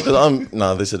episode. No,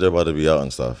 because they said they're about to be out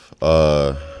and stuff.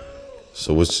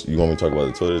 So you want me to talk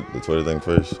about the Twitter thing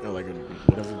first? Yeah, like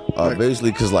whatever.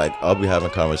 Basically, because like I'll be having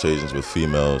conversations with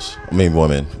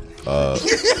women.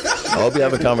 I'll be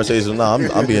having conversations. No,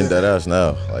 I'm being dead ass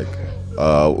now. Like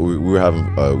we'll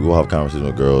have conversations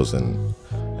with girls and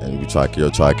we try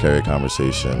to carry a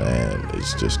conversation and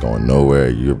it's just going nowhere.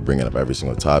 You're bringing up every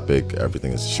single topic.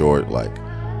 Everything is short. Like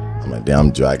I'm like, damn,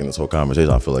 I'm dragging this whole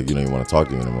conversation. I feel like you don't even want to talk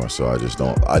to me anymore. So I just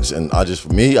stop talking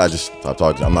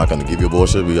to you. I'm not going to give you a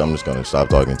bullshit, but I'm just going to stop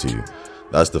talking to you.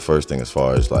 That's the first thing as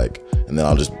far as like, and then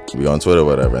I'll just be on Twitter or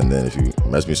whatever. And then if you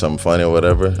mess me something funny or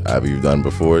whatever, after you've done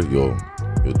before, you'll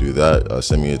do that.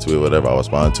 Send me a tweet or whatever. I'll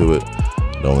respond to it.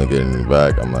 Don't really get anything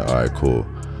back. I'm like, all right, cool.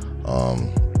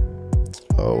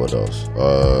 What else?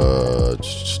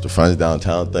 The Friends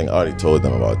Downtown thing. I already told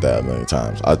them about that a million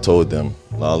times. I told them,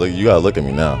 nah, look, you gotta look at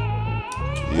me now.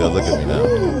 I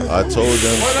told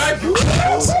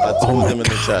them in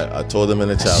the chat. Like,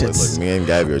 look, me and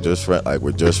Gabby are just friends. Like,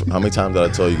 we're just. How many times did I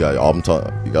tell you guys? You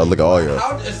gotta look at all y'all.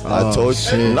 I told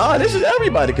you. Nah, this is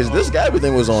everybody because this Gabby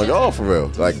thing was on y'all for real.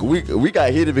 Like, we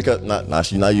got heated because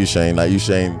not you, Shane,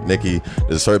 Nikki.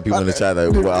 There's certain people in the chat that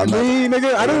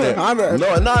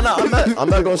I'm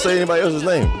not gonna say anybody else's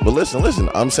name. But listen.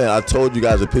 I'm saying I told you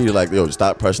guys repeatedly, like, yo,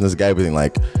 stop pressing this Gabby thing.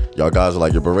 Like, y'all guys are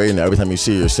like, you're berating her. Every time you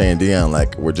see her, you're saying Dion,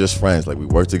 like, we're just friends. Like, we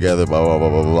work together, blah, blah, blah,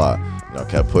 blah, blah. You know,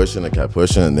 kept pushing.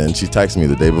 And then she texted me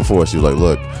the day before. She was like,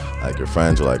 look, like, your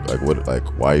friends are like what, like,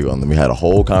 why are you on them? We had a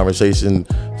whole conversation,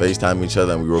 FaceTime each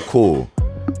other, and we were cool.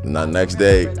 And that next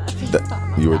day,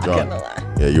 you were drunk.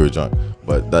 Yeah, you were drunk.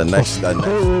 But that next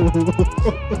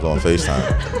was on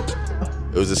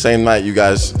FaceTime. It was the same night you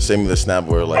guys sent me the snap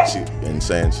where, like,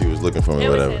 saying she was looking for me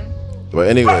or whatever. But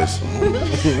anyways.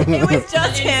 It was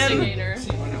just him.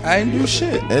 I didn't do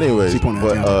shit. Anyways,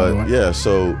 but yeah,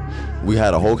 so we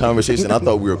had a whole conversation. I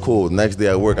thought we were cool. The next day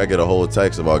at work, I get a whole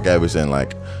text about Gabby saying,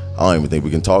 like, I don't even think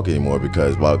we can talk anymore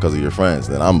because of your friends.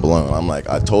 Then I'm blown. I'm like,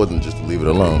 I told them just to leave it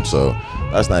alone. So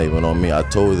that's not even on me. I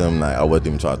told them like I wasn't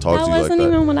even trying to talk to you like that. That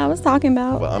wasn't even what I was talking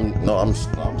about. But I'm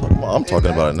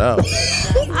talking about it now.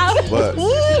 But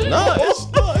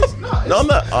I'm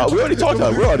not. We already talked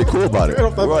about it. We're already cool about it.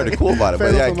 But everybody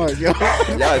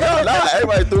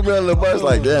threw me under the bus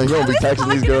like, damn, you don't be texting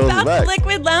these girls back. The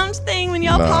Liquid Lounge thing when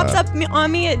y'all popped up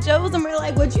on me at Joe's and were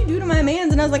like, "What'd you do to my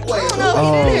mans?" And I was like, "I don't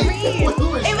know. He didn't read."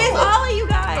 It was all of you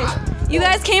guys. You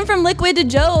guys came from Liquid to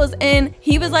Joe's, and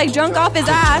he was like drunk off his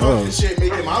ass. Shit,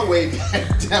 making my way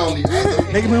back down.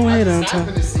 Making my way downtown.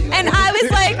 And I was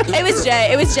like, it was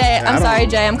Jay. I'm sorry,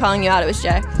 Jay. I'm calling you out. It was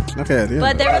Jay. Okay. Yeah.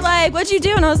 But they were like, "What'd you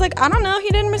do?" And I was like, "I don't know." He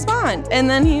didn't respond. And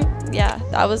then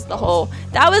that was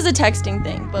a texting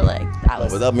thing. But like, that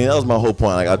was. But I mean, that was my whole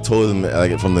point. Like, I told them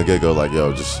like from the get go, like,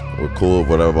 yo, just we're cool,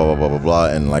 whatever, blah blah blah blah blah.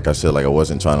 And like I said, like I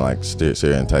wasn't trying to like sit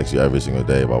here and text you every single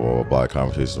day, blah blah blah blah.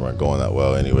 Conversations weren't going that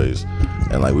well, anyways.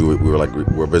 And like we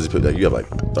were busy people. Like, you have like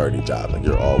 30 jobs. Like,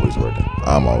 you're always working.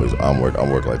 I'm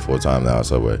working like full time now at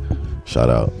Subway.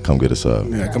 Shout out. Come get us up.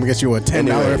 Yeah, come get you a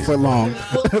 $10 foot long.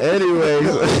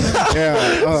 Anyways.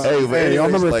 Hey, y'all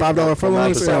remember $5 foot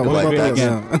long?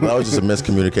 That was just a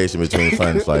miscommunication between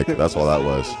friends. Like, that's all that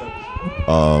was.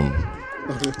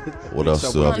 What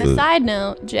else? On a side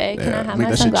note, Jay, can I have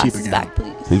my sunglasses back,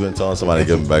 please? He's been telling somebody to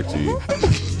give them back to you.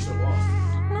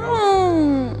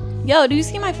 Yo, do you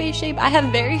see my face shape? I have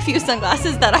very few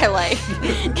sunglasses that I like.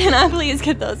 Can I please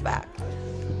get those back?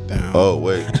 Damn. Oh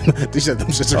wait, these are them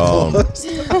shits are closed.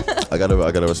 I gotta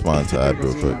respond to that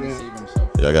real quick.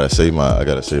 Yeah, I gotta save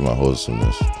my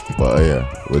wholesomeness. But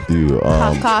yeah, with you,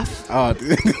 Cough. Oh,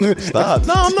 stop!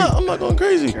 No, I'm not going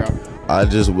crazy. I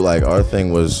just like our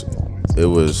thing was. It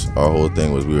was our whole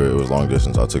thing was it was long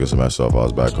distance. I took a semester off. I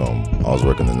was back home. I was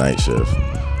working the night shift.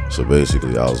 So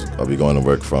basically, I'll be going to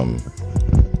work from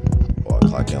I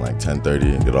clock in like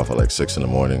 10:30 and get off at like 6 in the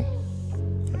morning,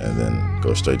 and then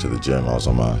go straight to the gym. I was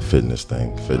on my fitness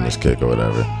kick or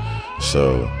whatever.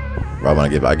 So right when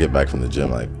I get back from the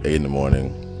gym like 8 in the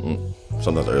morning,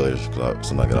 sometimes earlier because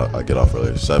sometimes I get off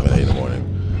earlier, 7, 8 in the morning.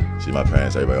 See my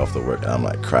parents, everybody off to work, and I'm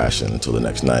like crashing until the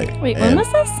next night. Wait, when was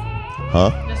this? Huh?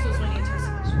 This was when you took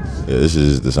semester. Yeah, this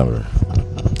is December.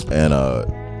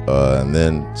 And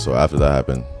then so after that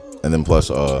happened, and then plus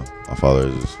my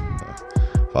father's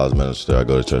minister. I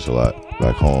go to church a lot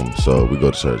back home, so we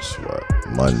go to church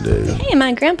Monday. Hey,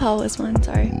 my grandpa was one.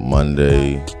 Sorry.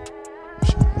 Monday,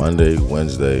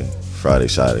 Wednesday, Friday,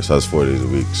 Saturday. So that's 4 days a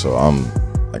week. So I'm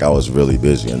like I was really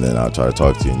busy, and then I'll try to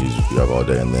talk to you, and you just be up all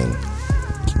day, and then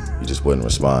you just wouldn't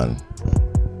respond.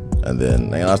 And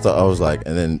then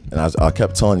I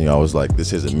kept telling you, I was like,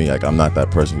 this isn't me. Like, I'm not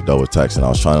that person who double text. And I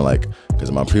was trying to because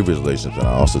in my previous relationships, and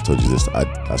I also told you this,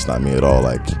 that's not me at all.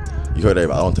 Like, you heard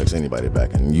everybody, I don't text anybody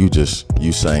back. And you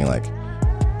saying like,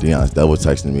 Deion's double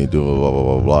texting me, do blah, blah, blah,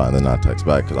 blah, blah. And then I text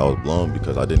back because I was blown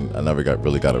because I never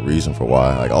really got a reason for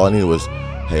why. Like, all I needed was,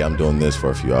 hey, I'm doing this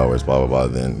for a few hours, blah, blah, blah.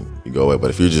 Then you go away.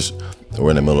 But if we're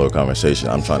in the middle of a conversation,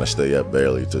 I'm trying to stay up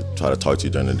barely to try to talk to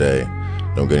you during the day.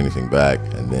 Don't get anything back,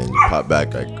 and then you pop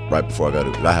back like right before I got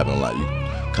to. That happened a lot. You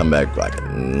come back like at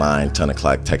 9, 10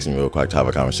 o'clock, texting me real quick to have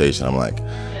a conversation. I'm like,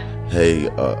 hey,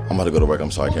 I'm about to go to work.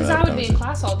 I'm sorry, I can't have a Because I would be in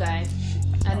class all day,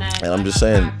 and I'm just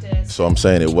saying. So I'm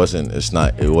saying it wasn't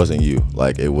you.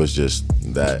 Like it was just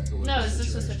that. No, it's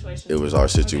just a situation. It was our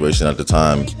situation at the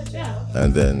time,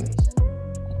 and then,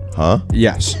 huh?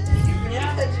 Yes.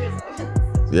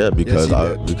 Yeah, because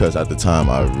at the time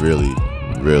I really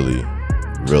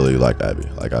liked Abby.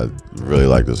 Like I really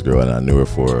liked this girl, and I knew her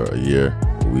for a year.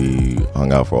 We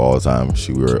hung out for all the time.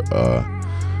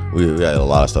 We had a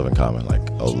lot of stuff in common,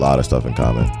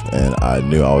 and I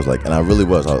knew I was like, and I really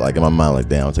was. I was like in my mind, like,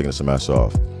 damn, I'm taking a semester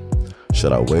off.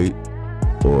 Should I wait,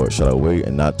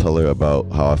 and not tell her about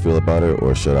how I feel about her,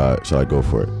 or should I go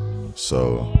for it?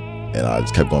 So, and I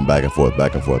just kept going back and forth, and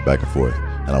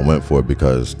I went for it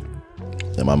because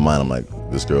in my mind I'm like,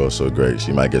 this girl is so great.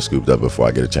 She might get scooped up before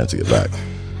I get a chance to get back.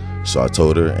 So I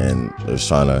told her, and I was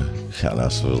trying to,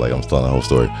 so it was like I'm telling the whole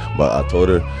story. But I told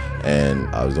her, and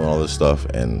I was doing all this stuff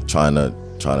and trying to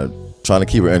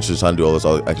keep her interested, trying to do all this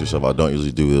other extra stuff I don't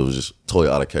usually do. It was just totally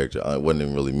out of character. It wasn't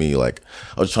even really me. Like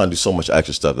I was trying to do so much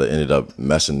extra stuff that ended up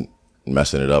messing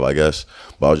it up, I guess.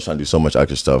 But I was just trying to do so much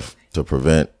extra stuff to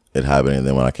prevent it happening. And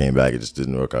then when I came back, it just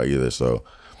didn't work out either. So.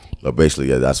 But basically,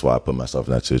 yeah, that's why I put myself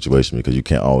in that situation, because you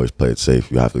can't always play it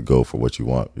safe. You have to go for what you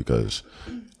want, because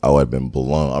I would have been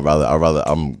blown.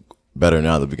 I'm better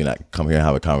now that we can come here and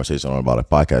have a conversation about a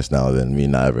podcast now than me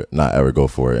not ever go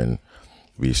for it and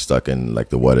be stuck in like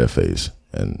the what if phase,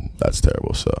 and that's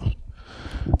terrible. So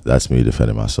that's me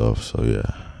defending myself. So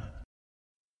yeah.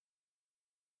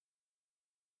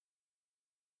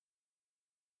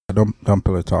 Don't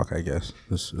pillow talk, I guess.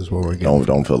 This is what we're getting.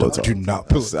 Don't pillow talk. Do not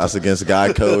pillow talk. That's against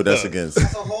God code. That's against.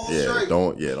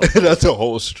 Don't. That's a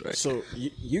whole strike. So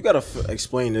you gotta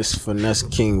explain this Finesse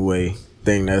King Way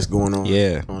thing that's going on.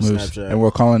 Yeah, on Snapchat. and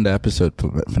we're calling the episode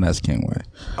Finesse King Way.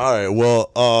 All right.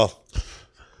 Well,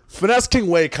 Finesse King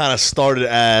Way kind of started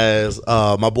as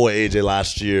my boy AJ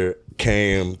last year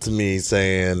came to me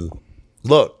saying,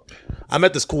 "Look, I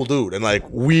met this cool dude, and like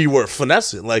we were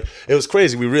finessing. Like it was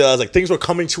crazy. We realized like things were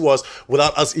coming to us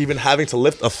without us even having to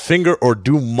lift a finger or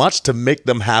do much to make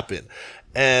them happen.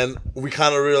 And we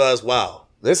kind of realized, wow,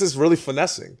 this is really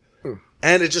finessing.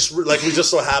 And it just like we just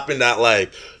so happened that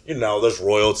like, you know, there's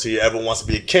royalty. Everyone wants to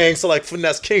be a king. So like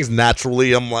finesse kings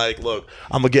naturally. I'm like, look,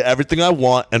 I'm gonna get everything I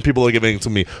want, and people are giving it to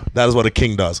me. That is what a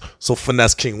king does. So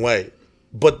Finesse King Way.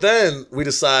 But then we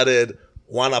decided,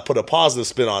 why not put a positive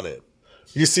spin on it?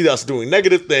 You see us doing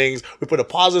negative things, we put a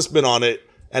positive spin on it,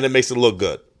 and it makes it look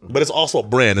good. But it's also a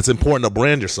brand. It's important to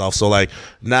brand yourself. So like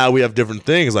now we have different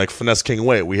things like Finesse King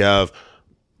Way. We have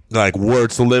like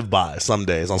words to live by some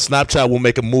days. On Snapchat, we'll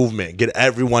make a movement, get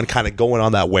everyone kind of going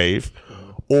on that wave.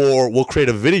 Or we'll create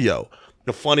a video,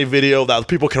 a funny video that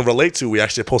people can relate to. We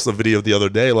actually posted a video the other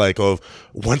day like of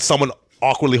when someone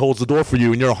awkwardly holds the door for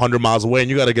you and you're 100 miles away and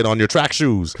you got to get on your track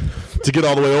shoes to get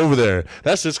all the way over there.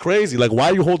 That's just crazy. Like, why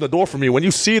are you holding the door for me when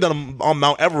you see it on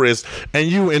Mount Everest and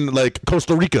you in like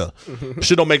Costa Rica?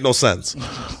 Shit don't make no sense.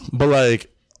 But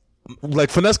like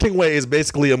Finesse King Way is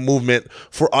basically a movement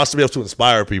for us to be able to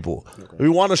inspire people. We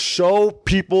want to show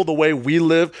people the way we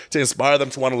live to inspire them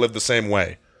to want to live the same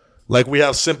way. Like, we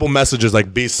have simple messages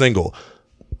like be single.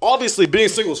 Obviously, being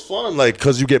single is fun, like,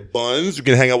 because you get buns, you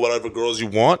can hang out with whatever girls you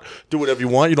want, do whatever you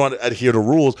want, you don't have to adhere to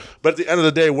rules. But at the end of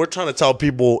the day, we're trying to tell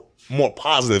people more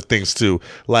positive things too.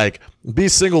 Like, be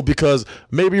single because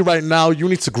maybe right now you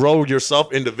need to grow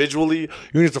yourself individually.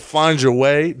 You need to find your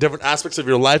way, different aspects of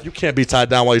your life. You can't be tied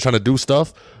down while you're trying to do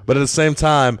stuff. But at the same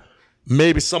time,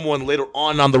 maybe someone later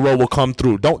on down the road will come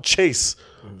through. Don't chase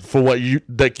for what you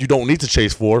don't need to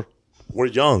chase for. We're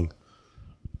young.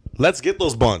 Let's get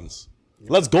those buns.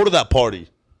 Let's go to that party.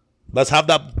 Let's have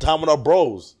that time with our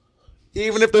bros.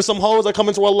 Even if there's some hoes that come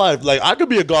into our life. Like, I could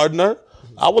be a gardener.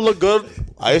 I would look good.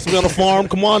 I used to be on a farm.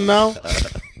 Come on now.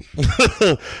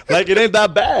 Like, it ain't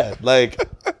that bad. Like,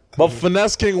 but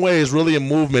Finesse King Way is really a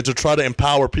movement to try to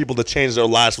empower people to change their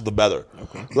lives for the better.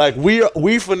 Okay. Like, we're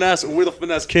the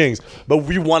Finesse Kings, but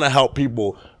we want to help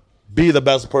people be the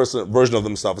best version of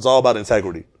themselves. It's all about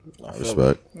integrity.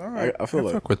 Respect. All right, I feel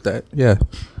like fuck with that. Yeah.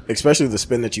 Especially the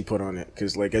spin that you put on it,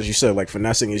 because like as you said, like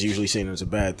finessing is usually seen as a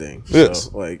bad thing. Yes.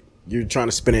 So like you're trying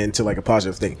to spin it into like a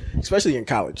positive thing, especially in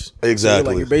college.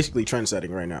 Exactly. So you're basically trend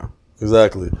setting right now.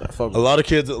 Exactly. A lot of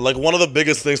kids, like one of the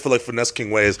biggest things for like Finesse King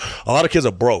Way is a lot of kids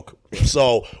are broke.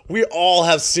 So we all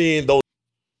have seen those.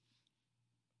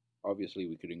 Obviously,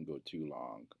 we couldn't go too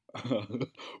long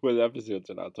with episodes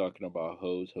without talking about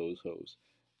hoes.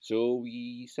 So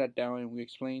we sat down and we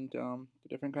explained the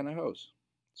different kind of hoes.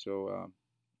 So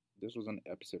this was on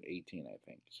episode 18, I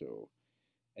think. So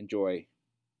enjoy.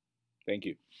 Thank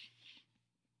you.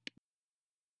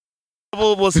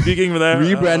 Well, speaking of that,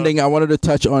 rebranding, I wanted to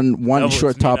touch on one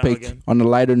short topic on a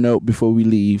lighter note before we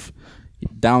leave.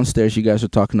 Downstairs, you guys are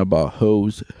talking about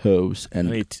hoes, and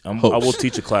hoes. I will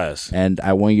teach a class. And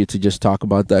I want you to just talk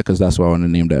about that because that's what I want to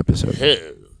name the episode.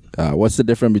 What's the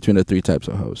difference between the three types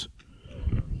of hoes?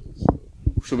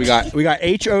 So we got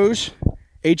HOs,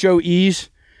 HOEs,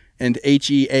 and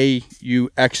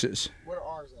HEAUXs.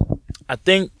 I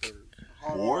think.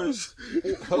 We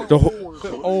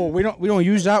don't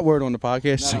use that word on the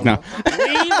podcast. No.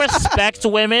 We respect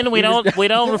women. We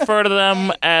don't refer to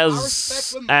them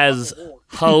as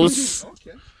hoes.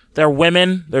 They're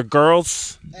women. They're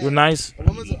girls. You're nice.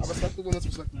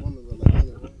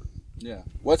 Yeah.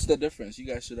 What's the difference? You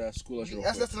guys should school us real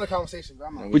quick. That's in the conversation.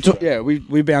 Bro.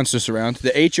 We bounce this around.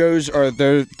 The HOs are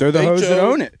they're the hoes that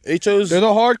own it. HOs, they're the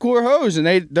hardcore hoes, and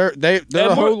they're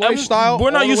the whole lifestyle. We're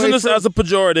not using this as a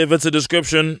pejorative. It's a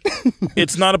description.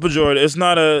 It's not a pejorative.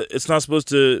 It's not supposed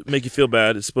to make you feel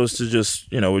bad. It's supposed to just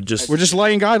we're just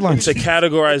laying guidelines. It's a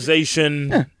categorization.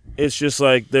 Yeah. It's just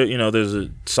like there's a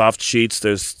soft sheets.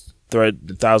 There's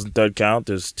 1,000 thread count.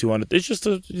 There's 200. It's just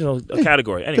a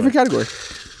category. Anyway. Different category.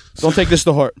 Don't take this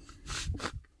to heart.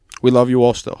 We love you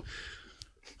all still.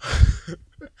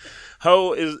 Ho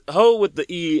with the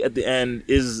E at the end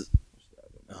is.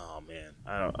 Oh man,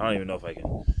 I don't even know if I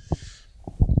can.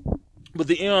 But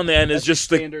the E on the end is just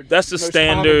standard. That's the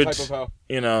standard.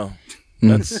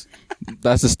 That's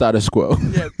the status quo.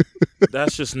 Yeah,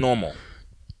 that's just normal.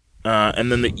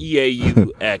 And then the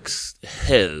EAUX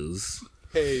his.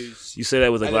 You say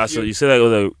that with a glass of. You say that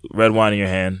with a red wine in your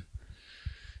hand.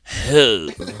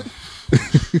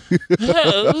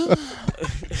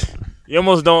 You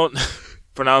almost don't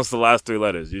pronounce the last three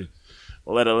letters. You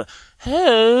let it.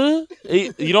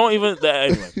 You don't even.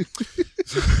 Anyway,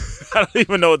 I don't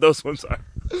even know what those ones are.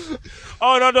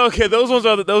 Oh no! Okay, those ones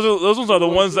are the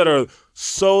ones that are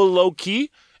so low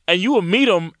key, and you will meet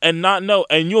them and not know,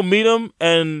 and you'll meet them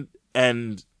and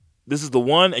this is the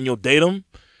one, and you'll date them,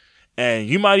 and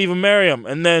you might even marry them,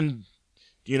 and then.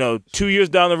 2 years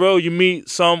down the road, you meet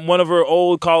one of her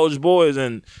old college boys,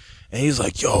 and he's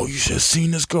like, "Yo, you should have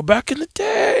seen this girl back in the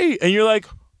day," and you're like,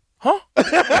 "Huh?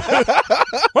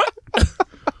 What?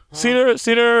 Seen her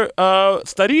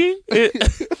studying?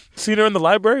 Seen her in the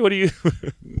library? What do you?"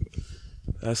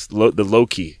 That's the low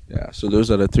key. Yeah. So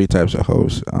those are the three types of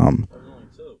hoes.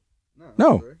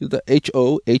 No, the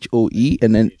HO, HOE,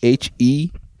 and then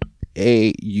HEAUXS.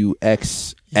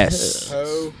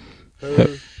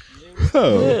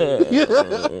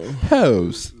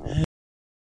 Hoes.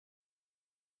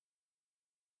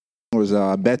 Was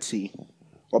Betsy.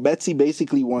 Well, Betsy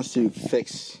basically wants to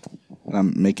fix, and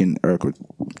I'm making air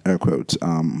quotes,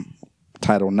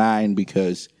 Title IX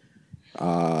because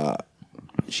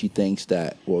she thinks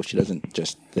that, well, she doesn't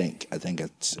just think. I think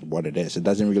it's what it is. It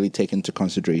doesn't really take into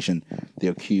consideration the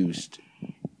accused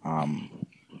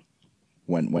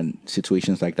when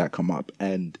situations like that come up.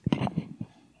 And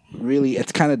really,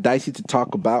 it's kind of dicey to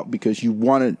talk about because you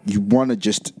want to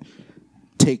just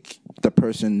take the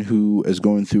person who is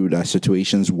going through that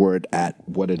situation's word at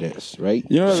what it is, right?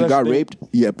 You know, she got raped.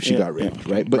 Yep, she got raped,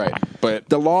 right? But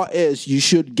the law is you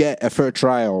should get a fair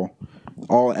trial.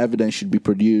 All evidence should be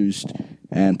produced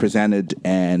and presented,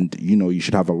 and you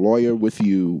should have a lawyer with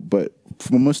you. But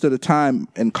for most of the time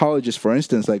in colleges, for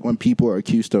instance, like when people are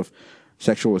accused of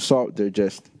sexual assault, they're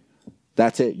just,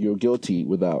 that's it. You're guilty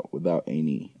without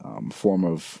any form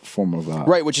of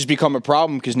right, which has become a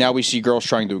problem because now we see girls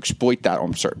trying to exploit that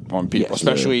on people, Yes.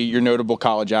 especially your notable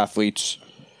college athletes.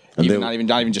 And Even they-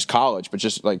 not even just college, but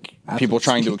just like people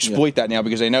trying to exploit that now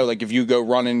because they know like if you go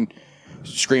running,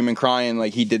 screaming, crying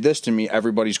like he did this to me,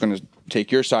 everybody's going to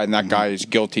take your side, and that guy is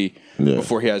guilty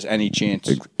before he has any chance.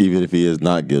 Even if he is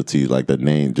not guilty, like the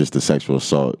name, just the sexual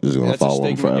assault is going to That's a follow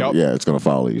him stigma, forever. yup. Yeah, it's going to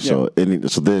follow you. So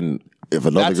then. If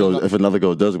another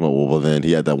girl does it, well, then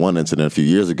he had that one incident a few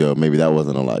years ago. Maybe that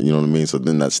wasn't a lot. You know what I mean? So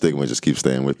then that stigma just keeps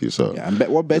staying with you. So Yeah, and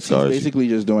what Betsy's basically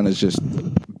just doing is just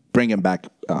bringing back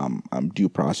due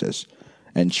process,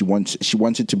 and she wants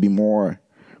it to be more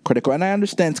critical. And I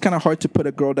understand it's kind of hard to put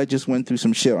a girl that just went through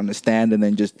some shit on the stand and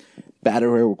then just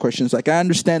batter her with questions. Like I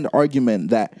understand the argument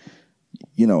that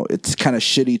it's kind of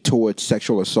shitty towards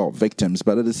sexual assault victims,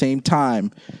 but at the same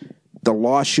time, the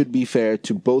law should be fair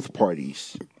to both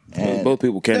parties. And both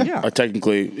people are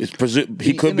technically.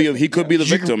 He could be the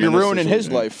victim. You're in this ruining his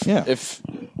situation. life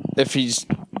if he's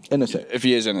innocent. If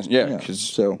he is innocent, yeah.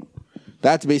 So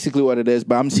that's basically what it is.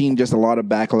 But I'm seeing just a lot of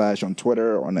backlash on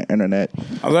Twitter, on the internet.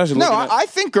 I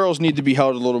think girls need to be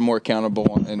held a little more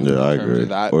accountable in I terms agree. of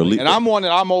that. Or at least- And I'm one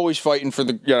that I'm always fighting for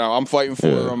I'm fighting for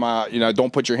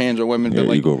don't put your hands on women. Yeah, but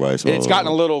like, equal rights, it's blah,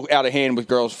 gotten a little out of hand with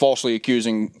girls falsely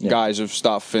accusing guys of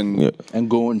stuff and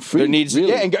going free. There needs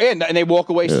and they walk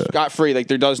away scot free. Like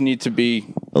there does need to be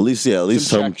at least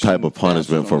some type of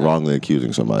punishment for wrongly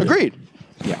accusing somebody. agreed.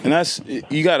 Yeah, and that's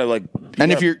you gotta like.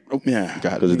 If you're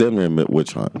Because it's damn near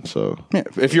witch hunt. So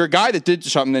if you're a guy that did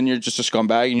something, then you're just a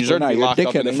scumbag and you deserve to be you're a locked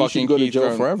up dickhead in the and you fucking should go to key jail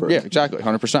thrown- forever. Yeah, exactly,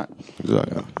 100%.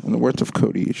 Exactly. In the words of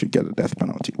Cody, you should get a death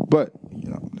penalty. But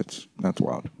that's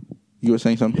wild. You were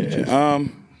saying something? Yeah.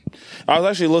 I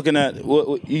was actually looking at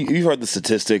what you've heard the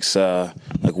statistics. Like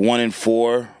 1 in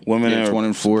 4 women it's are 1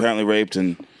 in 4 apparently raped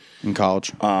in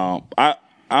college. I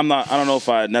don't know if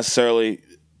I necessarily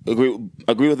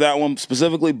agree with that one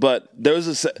specifically, but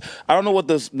there's I don't know what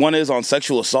this one is on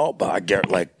sexual assault, but I get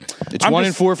like it's 1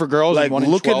 in 4 for girls, like and 1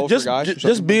 in 12 for guys.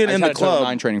 Just being I in had the a Title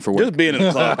club, IX training for work. just being in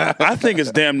the club. I think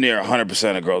it's damn near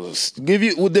 100% of girls.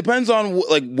 It depends on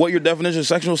like what your definition of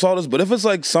sexual assault is, but if it's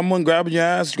like someone grabbing your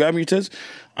ass, grabbing your tits,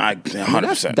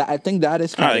 100%. I think that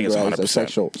is I think it's categorized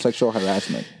as sexual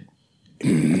harassment. I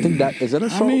think that is it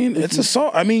assault? I mean, it's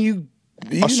assault. I mean, you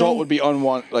assault know, would be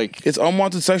unwanted, like it's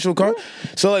unwanted sexual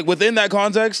so like within that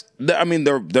context, I mean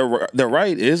they're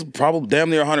right. It is probably damn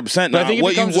near 100%. But I think it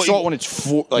becomes assault when it's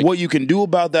what you can do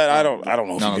about that. I don't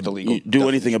know if you can do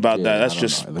anything about that. That's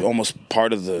just almost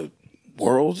part of the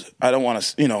world. I don't want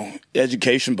to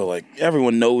education, but like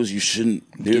everyone knows you shouldn't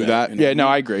do that. You know? Yeah, no,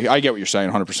 I agree. I get what you're saying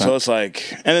 100%. So it's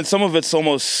like, and then some of it's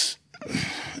almost.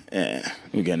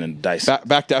 We're getting into dice.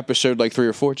 Back to episode like 3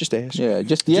 or 4. Just ask. We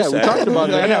ask. talked about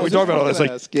it. I know we talked about all this.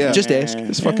 Like, just ask.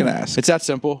 Just fucking ask. It's that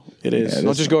simple. It is.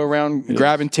 Don't just go around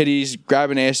grabbing titties,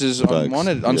 grabbing asses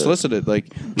unwanted, unsolicited.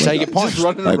 Like, that's how you get punched.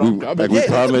 Like we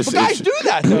promised. But guys do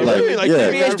that though. Like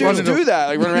NBA dudes do that.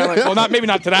 Like run around. Like, well, maybe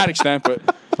not to that extent, but.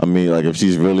 I mean, like if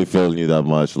she's really feeling you that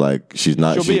much, like she's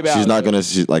not She'll be about she's not it.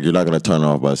 gonna you're not gonna turn her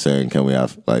off by saying, "Can we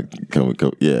have can we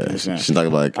go?" Yeah, she's not gonna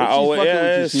be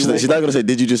like. She's not gonna say,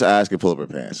 "Did you just ask?" and pull up her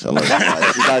pants. I'm like,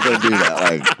 she's not gonna do that.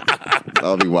 Like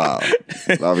that'll be wild.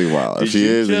 That'll be wild. If she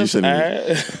is, then you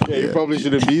shouldn't. Yeah, you probably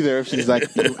shouldn't be there if she's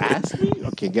like, "You asked me?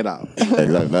 Okay, get out."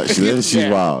 Exactly. Then she's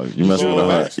wild. You mess with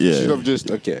her. Yeah. Should have just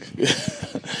okay.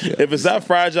 If it's that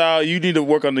fragile, you need to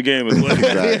work on the game as well.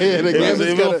 Exactly.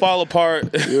 If it'll fall apart.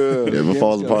 If it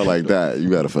falls apart like that, you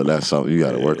gotta finesse something. You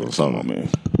gotta work on something, man.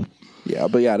 Yeah,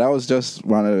 but that was just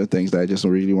one of the things that I just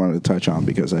really wanted to touch on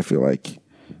because I feel like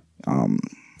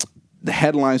the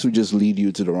headlines would just lead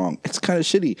you to the wrong. It's kind of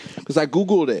shitty because I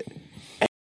Googled it.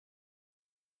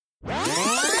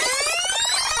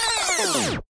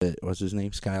 What's his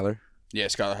name? Skylar? Yeah,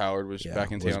 Skylar Howard was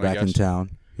back in town. Was back in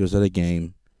town. He was at a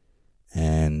game,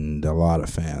 and a lot of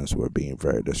fans were being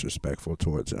very disrespectful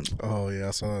towards him. Oh yeah,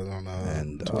 I saw it on.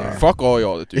 And fuck all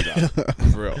y'all that do that.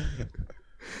 For real.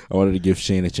 I wanted to give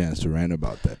Shane a chance to rant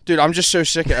about that. Dude, I'm just so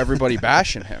sick of everybody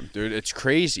bashing him, dude. It's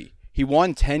crazy. He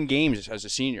won 10 games as a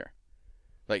senior.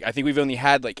 Like, I think we've only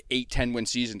had like 8 10-win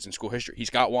seasons in school history. He's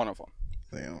got one of them.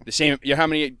 Damn. The same. You know how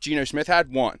many Geno Smith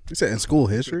had? One. You said in school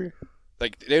history?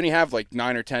 Like, they only have like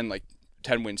 9 or 10 like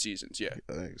 10-win seasons. Yeah.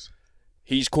 Thanks.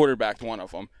 He's quarterbacked one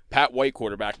of them. Pat White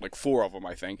quarterbacked like 4 of them,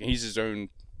 I think. And he's his own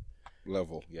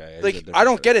level. Yeah. Like, I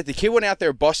don't get it. The kid went out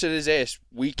there, busted his ass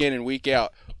week in and week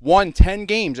out, won 10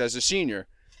 games as a senior,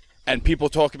 and people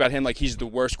talk about him like he's the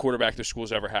worst quarterback the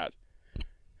school's ever had.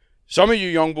 Some of you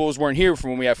young bulls weren't here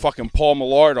from when we had fucking Paul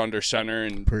Millard under center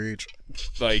and preach.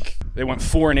 Like, they went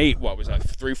 4-8. What was that?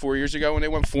 3-4 years ago when they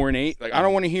went 4-8. Like, I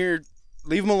don't want to hear.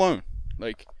 Leave him alone.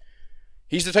 Like,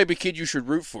 he's the type of kid you should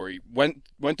root for. He went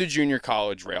to junior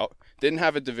college route, didn't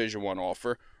have a Division I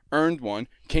offer, earned one,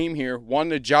 came here, won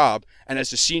the job, and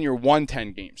as a senior won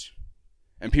 10 games.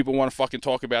 And people want to fucking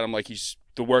talk about him like he's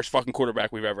the worst fucking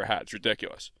quarterback we've ever had. It's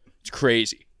ridiculous. It's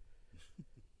crazy.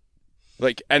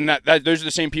 Like, and that those are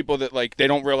the same people that, like, they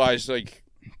don't realize, like,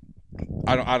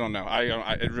 I don't know.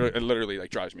 It literally, like,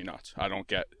 drives me nuts. I don't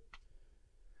get.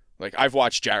 Like, I've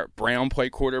watched Jarrett Brown play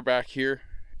quarterback here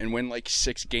and win like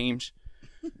 6 games.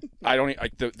 I don't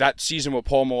like that season with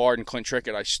Paul Millard and Clint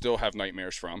Trickett. I still have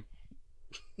nightmares from.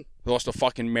 They lost to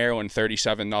fucking Maryland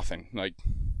 37-0. Like,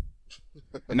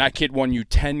 and that kid won you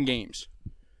 10 games.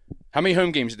 How many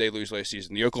home games did they lose last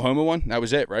season? The Oklahoma one? That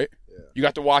was it, right? Yeah. You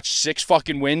got to watch 6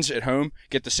 fucking wins at home,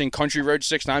 get to sing Country Road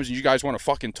 6 times, and you guys want to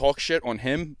fucking talk shit on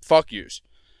him? Fuck yous.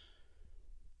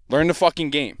 Learn the fucking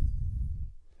game.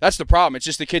 That's the problem. It's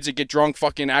just the kids that get drunk,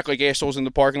 fucking act like assholes in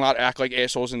the parking lot, act like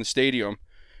assholes in the stadium,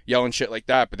 yelling shit like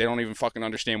that, but they don't even fucking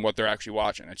understand what they're actually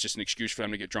watching. It's just an excuse for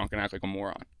them to get drunk and act like a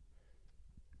moron.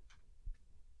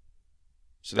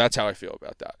 So that's how I feel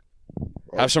about that.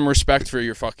 Have some respect for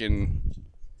your fucking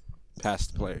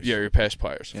past players. Yeah, your past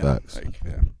players. Yeah,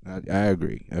 I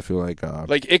agree. I feel like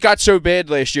it got so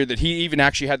bad last year that he even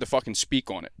actually had to fucking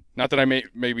speak on it. Not that I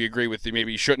maybe agree with you.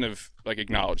 Maybe he shouldn't have like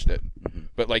acknowledged it. Mm-hmm.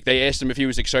 But like they asked him if he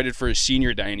was excited for his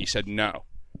senior day, and he said no,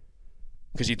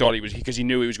 because he thought because he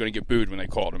knew he was going to get booed when they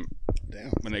called him.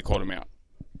 Damn. When they called him out,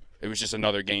 it was just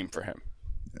another game for him.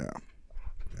 Yeah,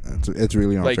 it's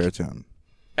really unfair to him.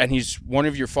 And he's one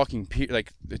of your fucking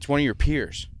like it's one of your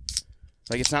peers.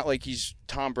 Like, it's not like he's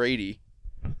Tom Brady.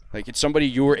 Like, it's somebody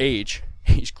your age.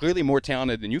 He's clearly more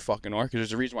talented than you fucking are, because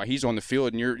there's a reason why he's on the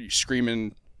field and you're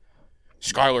screaming,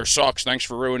 Skylar sucks, thanks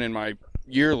for ruining my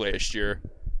year last year,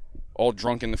 all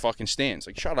drunk in the fucking stands.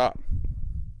 Like, shut up.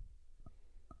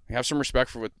 Have some respect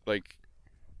for what, like,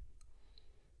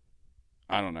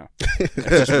 I don't know. It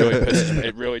just really pisses me.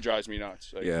 It really drives me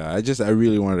nuts. Like, yeah, I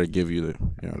really wanted to give you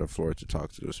the floor to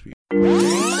talk to those people.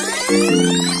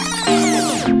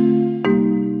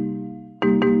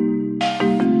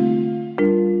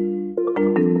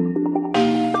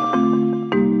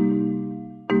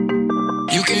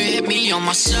 On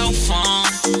my cell phone.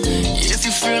 If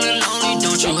you're feeling lonely,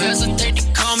 don't you hesitate to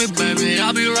call me, baby.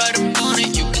 I'll be right up on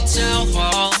it. You can tell,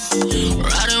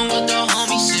 riding with the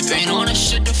homies, sipping on the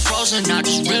shit that's frozen. I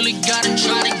just really gotta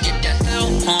try to get the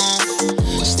hell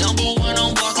home. Stumble when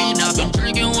I'm walking. I've been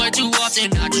drinking way too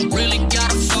often. I just really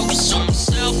gotta focus on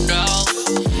myself, though.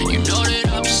 You know that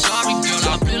I'll be sorry,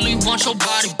 girl. I really want your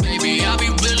body, baby. I'll be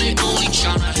really only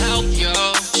trying to help you.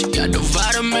 She got the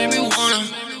vibe that made me wanna.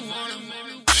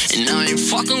 And I ain't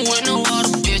fucking with no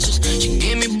other bitches. She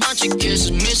give me a bunch of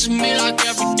kisses, misses me like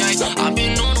every day. I've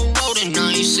been on the road and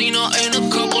I ain't seen her in a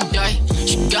couple days.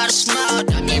 She got a smile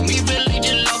that make me really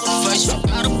just love her face.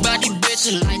 Forgot about these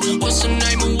bitches like, what's her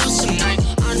name and what's her name?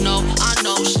 I know,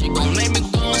 she gon' make me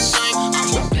go insane.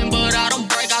 I'm a pin, but I don't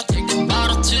break. I take the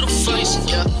bottle to the face,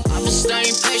 yeah. I've been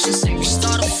staying patient since we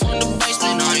started from the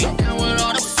basement. I ain't down with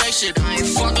all the fake shit. I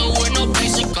ain't fucking with no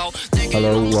basic goal.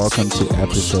 Hello, welcome to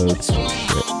episode.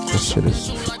 This shit is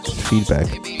feedback.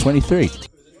 23.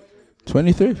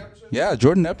 Yeah,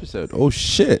 Jordan episode. Oh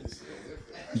shit.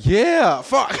 Yeah,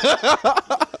 fuck.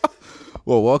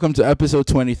 Well, welcome to episode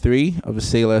 23 of the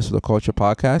Say Less of the Culture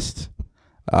podcast.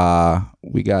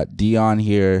 We got Dion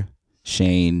here,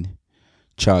 Shane,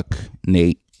 Chuck,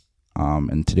 Nate,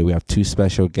 and today we have 2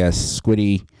 special guests,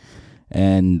 Squiddy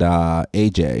and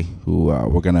AJ, who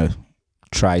we're gonna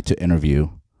try to interview.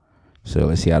 So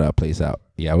let's see how that plays out.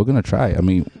 Yeah, we're gonna try. I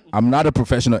mean, I'm not a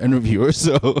professional interviewer,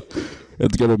 so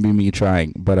it's gonna be me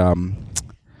trying. But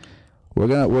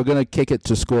we're gonna kick it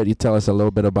to Squid. You tell us a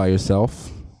little bit about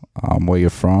yourself, where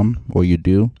you're from, what you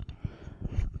do.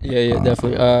 Yeah,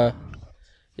 definitely.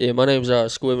 Yeah, my name's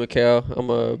Squid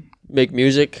McHale. Make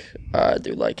music. I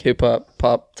do like hip hop,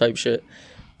 pop type shit.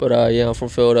 But yeah, I'm from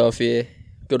Philadelphia.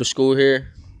 Go to school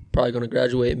here. probably gonna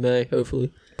graduate in May,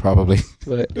 hopefully. Probably.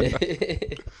 But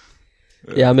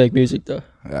yeah, I make music though.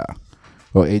 Yeah.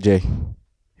 Well, AJ,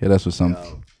 hit us with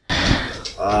something.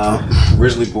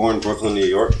 Originally born in Brooklyn, New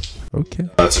York. Okay.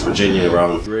 To Virginia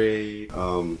around grade.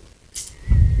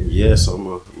 Yeah, so I'm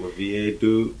a VA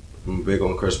dude. I'm big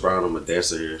on Chris Brown. I'm a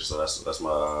dancer here, so that's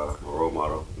my role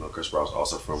model. You know, Chris Brown's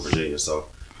also from Virginia, so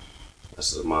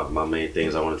that's my main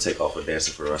things. I want to take off of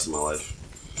dancing for the rest of my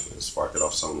life and spark it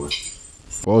off somewhere.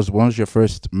 What was your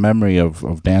first memory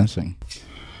of dancing?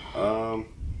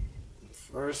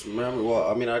 First memory. Well,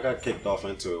 I mean, I got kicked off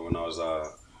into it when I was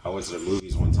I went to the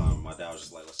movies one time. My dad was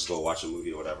just like, "Let's just go watch a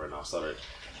movie or whatever," and I was like,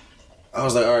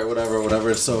 "All right,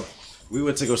 whatever." So we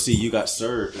went to go see You Got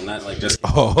Served, and that like just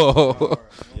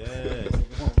yeah.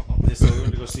 And so we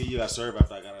went to go see You Got Served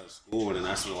after I got out of school, and then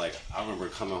that's when like I remember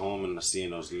coming home and seeing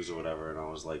those dudes or whatever, and I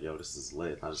was like, "Yo, this is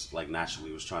lit." I just like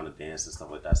naturally was trying to dance and stuff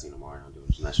like that. Seeing Mario do,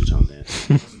 just naturally trying to dance,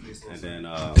 and then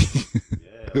I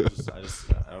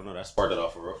don't know. That sparked it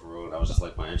off for real. And that was just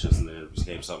like my interest, and then it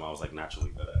became something I was like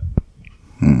naturally good at.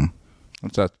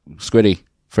 What's that, Squiddy?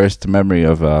 First memory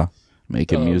of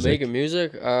making music. Making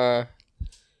music. Yeah.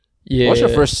 What's your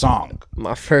first song?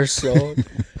 My first song.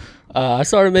 I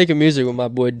started making music with my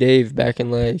boy Dave back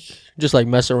in just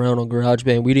messing around on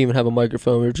GarageBand. We didn't even have a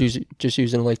microphone. We were just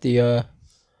using the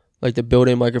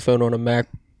built-in microphone on a Mac,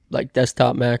 like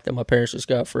desktop Mac that my parents just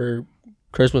got for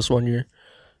Christmas one year.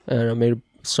 And I made a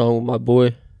song with my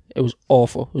boy. It was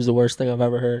awful. It was the worst thing I've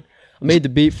ever heard. I made the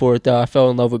beat for it though. I fell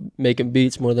in love with making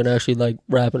beats more than actually like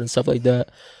rapping and stuff like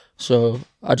that. So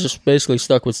I just basically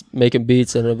stuck with making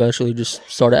beats and eventually just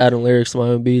started adding lyrics to my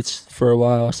own beats for a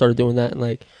while. I started doing that in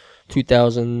like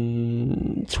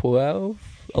 2012,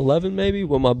 11 maybe,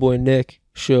 with my boy Nick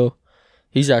Show.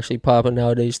 He's actually popping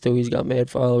nowadays too. He's got mad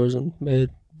followers and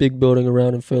mad big building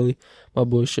around in Philly, my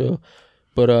boy Show.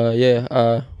 But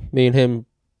me and him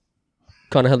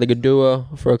kind of had like a duo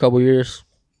for a couple years.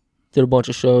 Did a bunch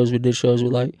of shows. We did shows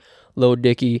with like Lil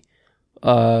Dicky,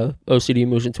 OCD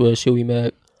Motion Twist, Huey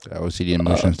Mac. OCD and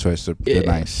Motion Twist are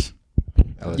nice.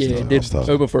 Yeah, did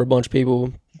open for a bunch of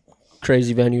people.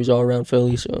 Crazy venues all around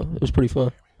Philly, so it was pretty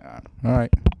fun. All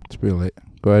right, it's pretty late.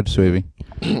 Go ahead, Swavey.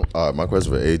 My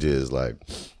question for AJ is like,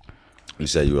 you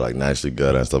said you were like naturally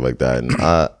good and stuff like that, and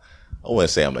I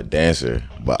wouldn't say I'm a dancer,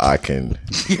 but I can.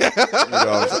 You know what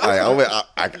I'm saying?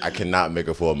 I cannot make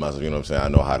a fool of myself. You know what I'm saying? I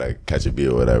know how to catch a beat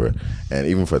or whatever. And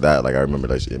even for that, like I remember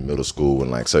like in middle school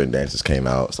when like certain dances came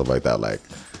out, stuff like that. Like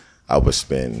I would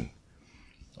spend,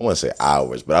 I wouldn't say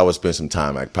hours, but I would spend some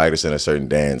time like practicing a certain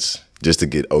dance just to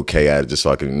get okay at it, just so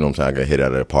I can, you know what I'm saying, I can hit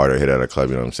at a party or hit at a club.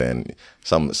 You know what I'm saying?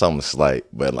 Something slight,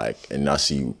 but like, and I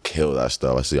see you kill that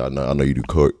stuff. I know you do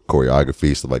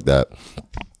choreography, stuff like that.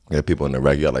 You have people in the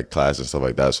rec, you got like class and stuff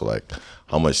like that. So like,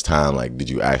 how much time like did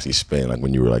you actually spend like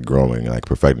when you were like growing and like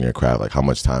perfecting your craft? Like how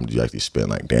much time did you actually spend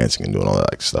like dancing and doing all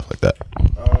that like stuff like that?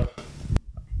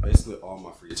 Basically, all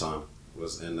my free time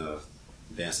was in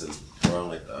dancing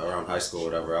around high school,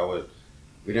 or whatever.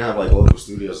 We didn't have like local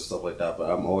studios and stuff like that, but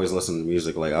I'm always listening to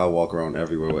music. Like I'll walk around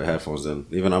everywhere with headphones in.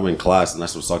 Even I'm in class, and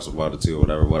that's what sucks about it too, or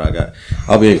whatever. But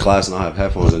I'll be in class and I'll have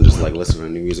headphones and just like listen to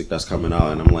new music that's coming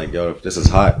out, and I'm like, yo, if this is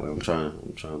hot, like, I'm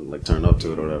trying to like turn up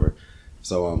to it or whatever.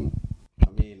 So I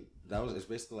mean, it's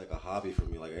basically like a hobby for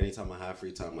me. Like anytime I have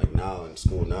free time, like now in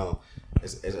school now,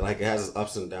 it's like it has its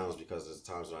ups and downs because there's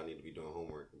times when I need to be doing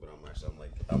homework, but I'm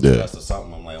stressed or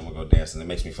something. I'm like, I'm gonna go dance, and it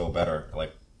makes me feel better.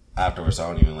 Like afterwards, I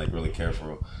don't even like really care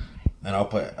for it. And I'll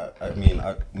put,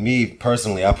 me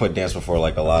personally, I put dance before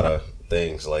like a lot of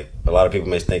things. Like a lot of people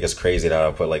may think it's crazy that I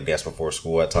put like dance before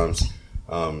school at times.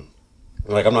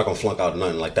 Like I'm not gonna flunk out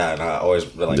nothing like that, and I always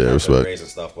like have grades and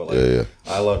stuff. But like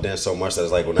I love dance so much that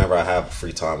it's like whenever I have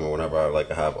free time or whenever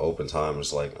I have open time,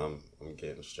 it's like I'm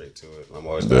getting straight to it. I'm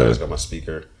always there. I always got my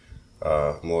speaker.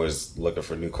 I'm always looking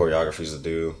for new choreographies to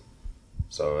do.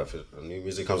 So if a new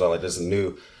music comes out, like this is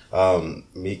new.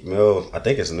 Meek Mill, I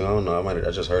think it's new. I don't know.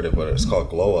 I just heard it, but it's called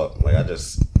Glow Up. Like I went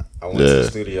to the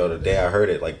studio the day I heard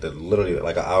it, like literally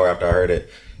like an hour after I heard it,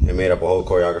 and made up a whole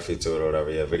choreography to it or whatever.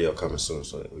 Yeah, video coming soon.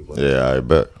 So I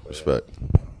bet. Respect.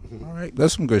 All right,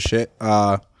 that's some good shit.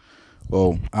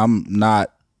 Well, I'm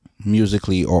not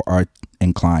musically or art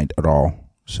inclined at all,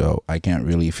 so I can't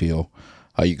really feel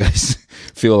how you guys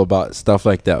feel about stuff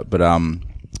like that. But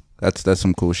that's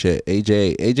some cool shit.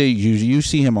 AJ, you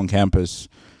see him on campus.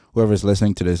 Whoever's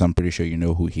listening to this, I'm pretty sure you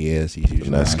know who he is. He's usually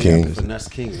Finesse King. Finesse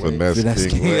King.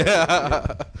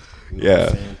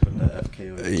 Yeah.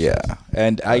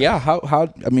 And how?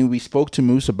 I mean, we spoke to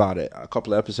Moose about it a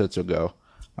couple of episodes ago,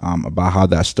 about how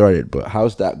that started. But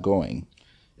how's that going?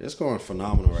 It's going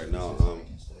phenomenal right now.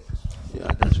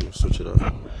 I got you. Switch it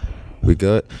up. We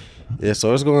good? Yeah,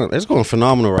 so it's going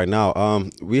phenomenal right now.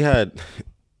 We had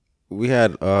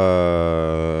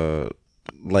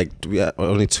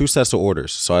only 2 sets of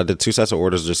orders. So I did 2 sets of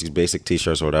orders, just these basic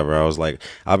t-shirts or whatever. I was like,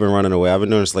 I've been running away. I've been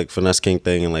doing this like Finesse King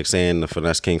thing and like saying the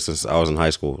Finesse King since I was in high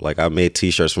school. Like I made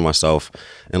t-shirts for myself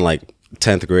in like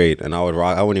 10th grade, and I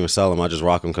wouldn't even sell them. I just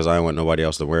rock them because I didn't want nobody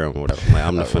else to wear them or whatever. Like,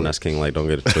 I'm the Finesse King, like don't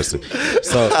get it twisted.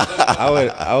 So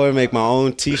I would make my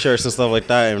own t-shirts and stuff like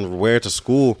that and wear it to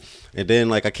school. And then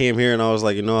like I came here and I was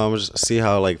like, I'm gonna just see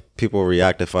how like people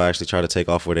react if I actually try to take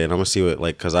off with it. And I'm gonna see what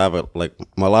like, cause I have a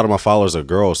lot of my followers are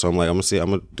girls, so I'm like, I'm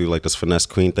gonna do like this finesse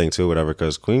queen thing too, whatever.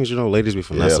 Cause queens, ladies be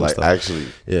finessing. Yeah, like stuff. actually,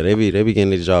 yeah, they be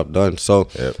getting their job done. So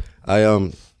I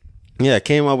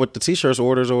came out with the t-shirts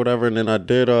orders or whatever, and then I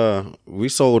did. We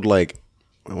sold like,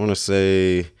 I want to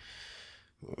say,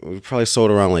 we probably sold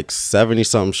around like 70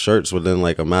 something shirts within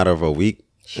like a matter of a week.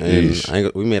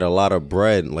 And we made a lot of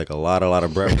bread, like a lot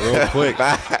of bread real quick.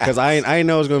 Because I ain't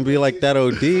know it was going to be like that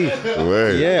OD.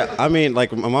 Word. Yeah, I mean,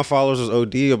 like my followers was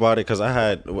OD about it because I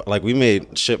had, like we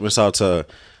made shipments out to,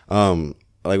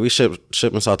 we shipped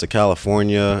shipments out to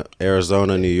California,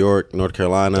 Arizona, New York, North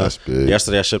Carolina. That's big.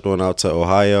 Yesterday I shipped one out to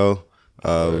Ohio.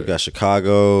 We got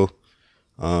Chicago.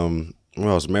 Where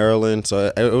else? Maryland.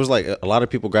 So it was like a lot of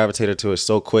people gravitated to it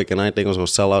so quick, and I didn't think it was gonna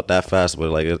sell out that fast, but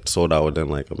like it sold out within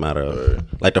like a matter of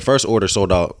like the first order sold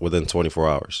out within 24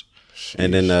 hours. Sheesh.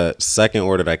 And then the second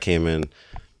order that came in,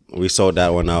 we sold that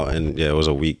one out, and yeah, it was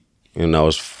a week, and that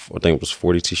was I think it was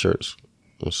 40 t-shirts.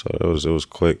 So it was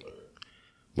quick.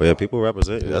 But yeah, people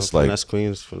represent. That's like Finesse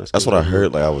Queens. That's what I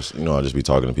heard. Like I was, I just be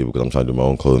talking to people because I'm trying to do my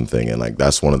own clothing thing, and like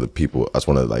that's one of the people. That's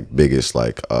one of the like biggest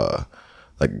like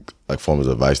forms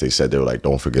of advice. They said they were like,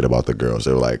 don't forget about the girls.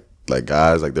 They were like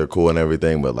guys, like they're cool and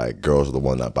everything, but like girls are the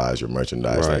one that buys your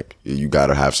merchandise. Right. Like you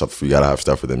gotta have stuff. You gotta have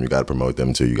stuff for them. You gotta promote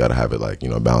them too. You gotta have it like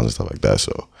balance and stuff like that.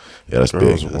 So yeah, that's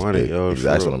girls big. That's want big. it, yo.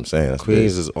 That's what I'm saying. That's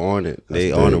Queens big. is on it. That's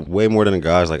they big. on it way more than the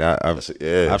guys. Like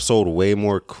I've sold way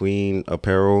more Queen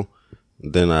apparel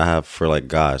than I have for like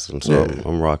guys, and so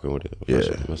I'm rocking with it.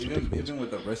 Even with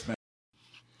the wristband.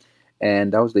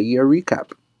 And that was the year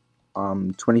recap.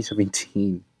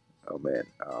 2017. Oh man,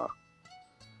 it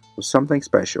was something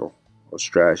special. It was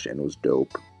trash and it was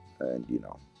dope, and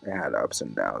it had ups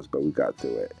and downs, but we got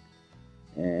through it.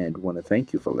 And want to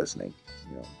thank you for listening.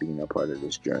 Being a part of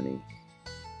this journey.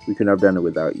 We couldn't have done it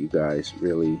without you guys,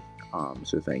 really.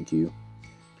 So thank you.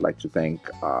 I'd like to thank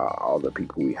all the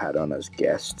people we had on as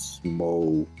guests: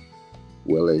 Mo,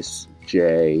 Willis,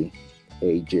 Jay,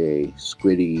 AJ,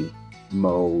 Squiddy,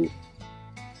 Mo.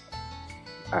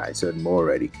 I said Mo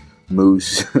already.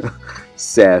 Moose,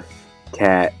 Seth,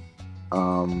 Kat,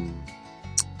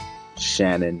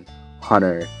 Shannon,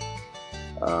 Hunter.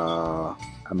 I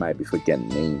might be forgetting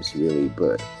names really,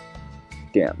 but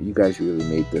damn, you guys really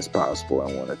made this possible.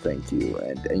 I want to thank you,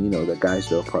 and the guys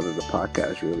that are part of the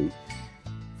podcast, really.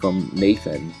 From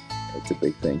Nathan, it's a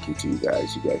big thank you to you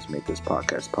guys. You guys make this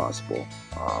podcast possible.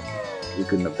 We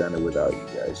couldn't have done it without you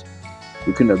guys.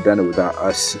 We couldn't have done it without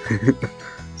us.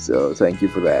 So thank you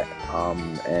for that.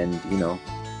 And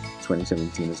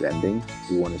 2017 is ending.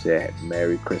 We want to say a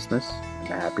Merry Christmas and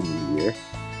a Happy New Year.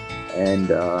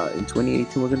 And in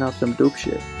 2018 we're gonna have some dope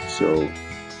shit. So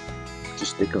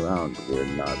just stick around. We're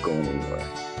not going anywhere.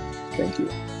 Thank you.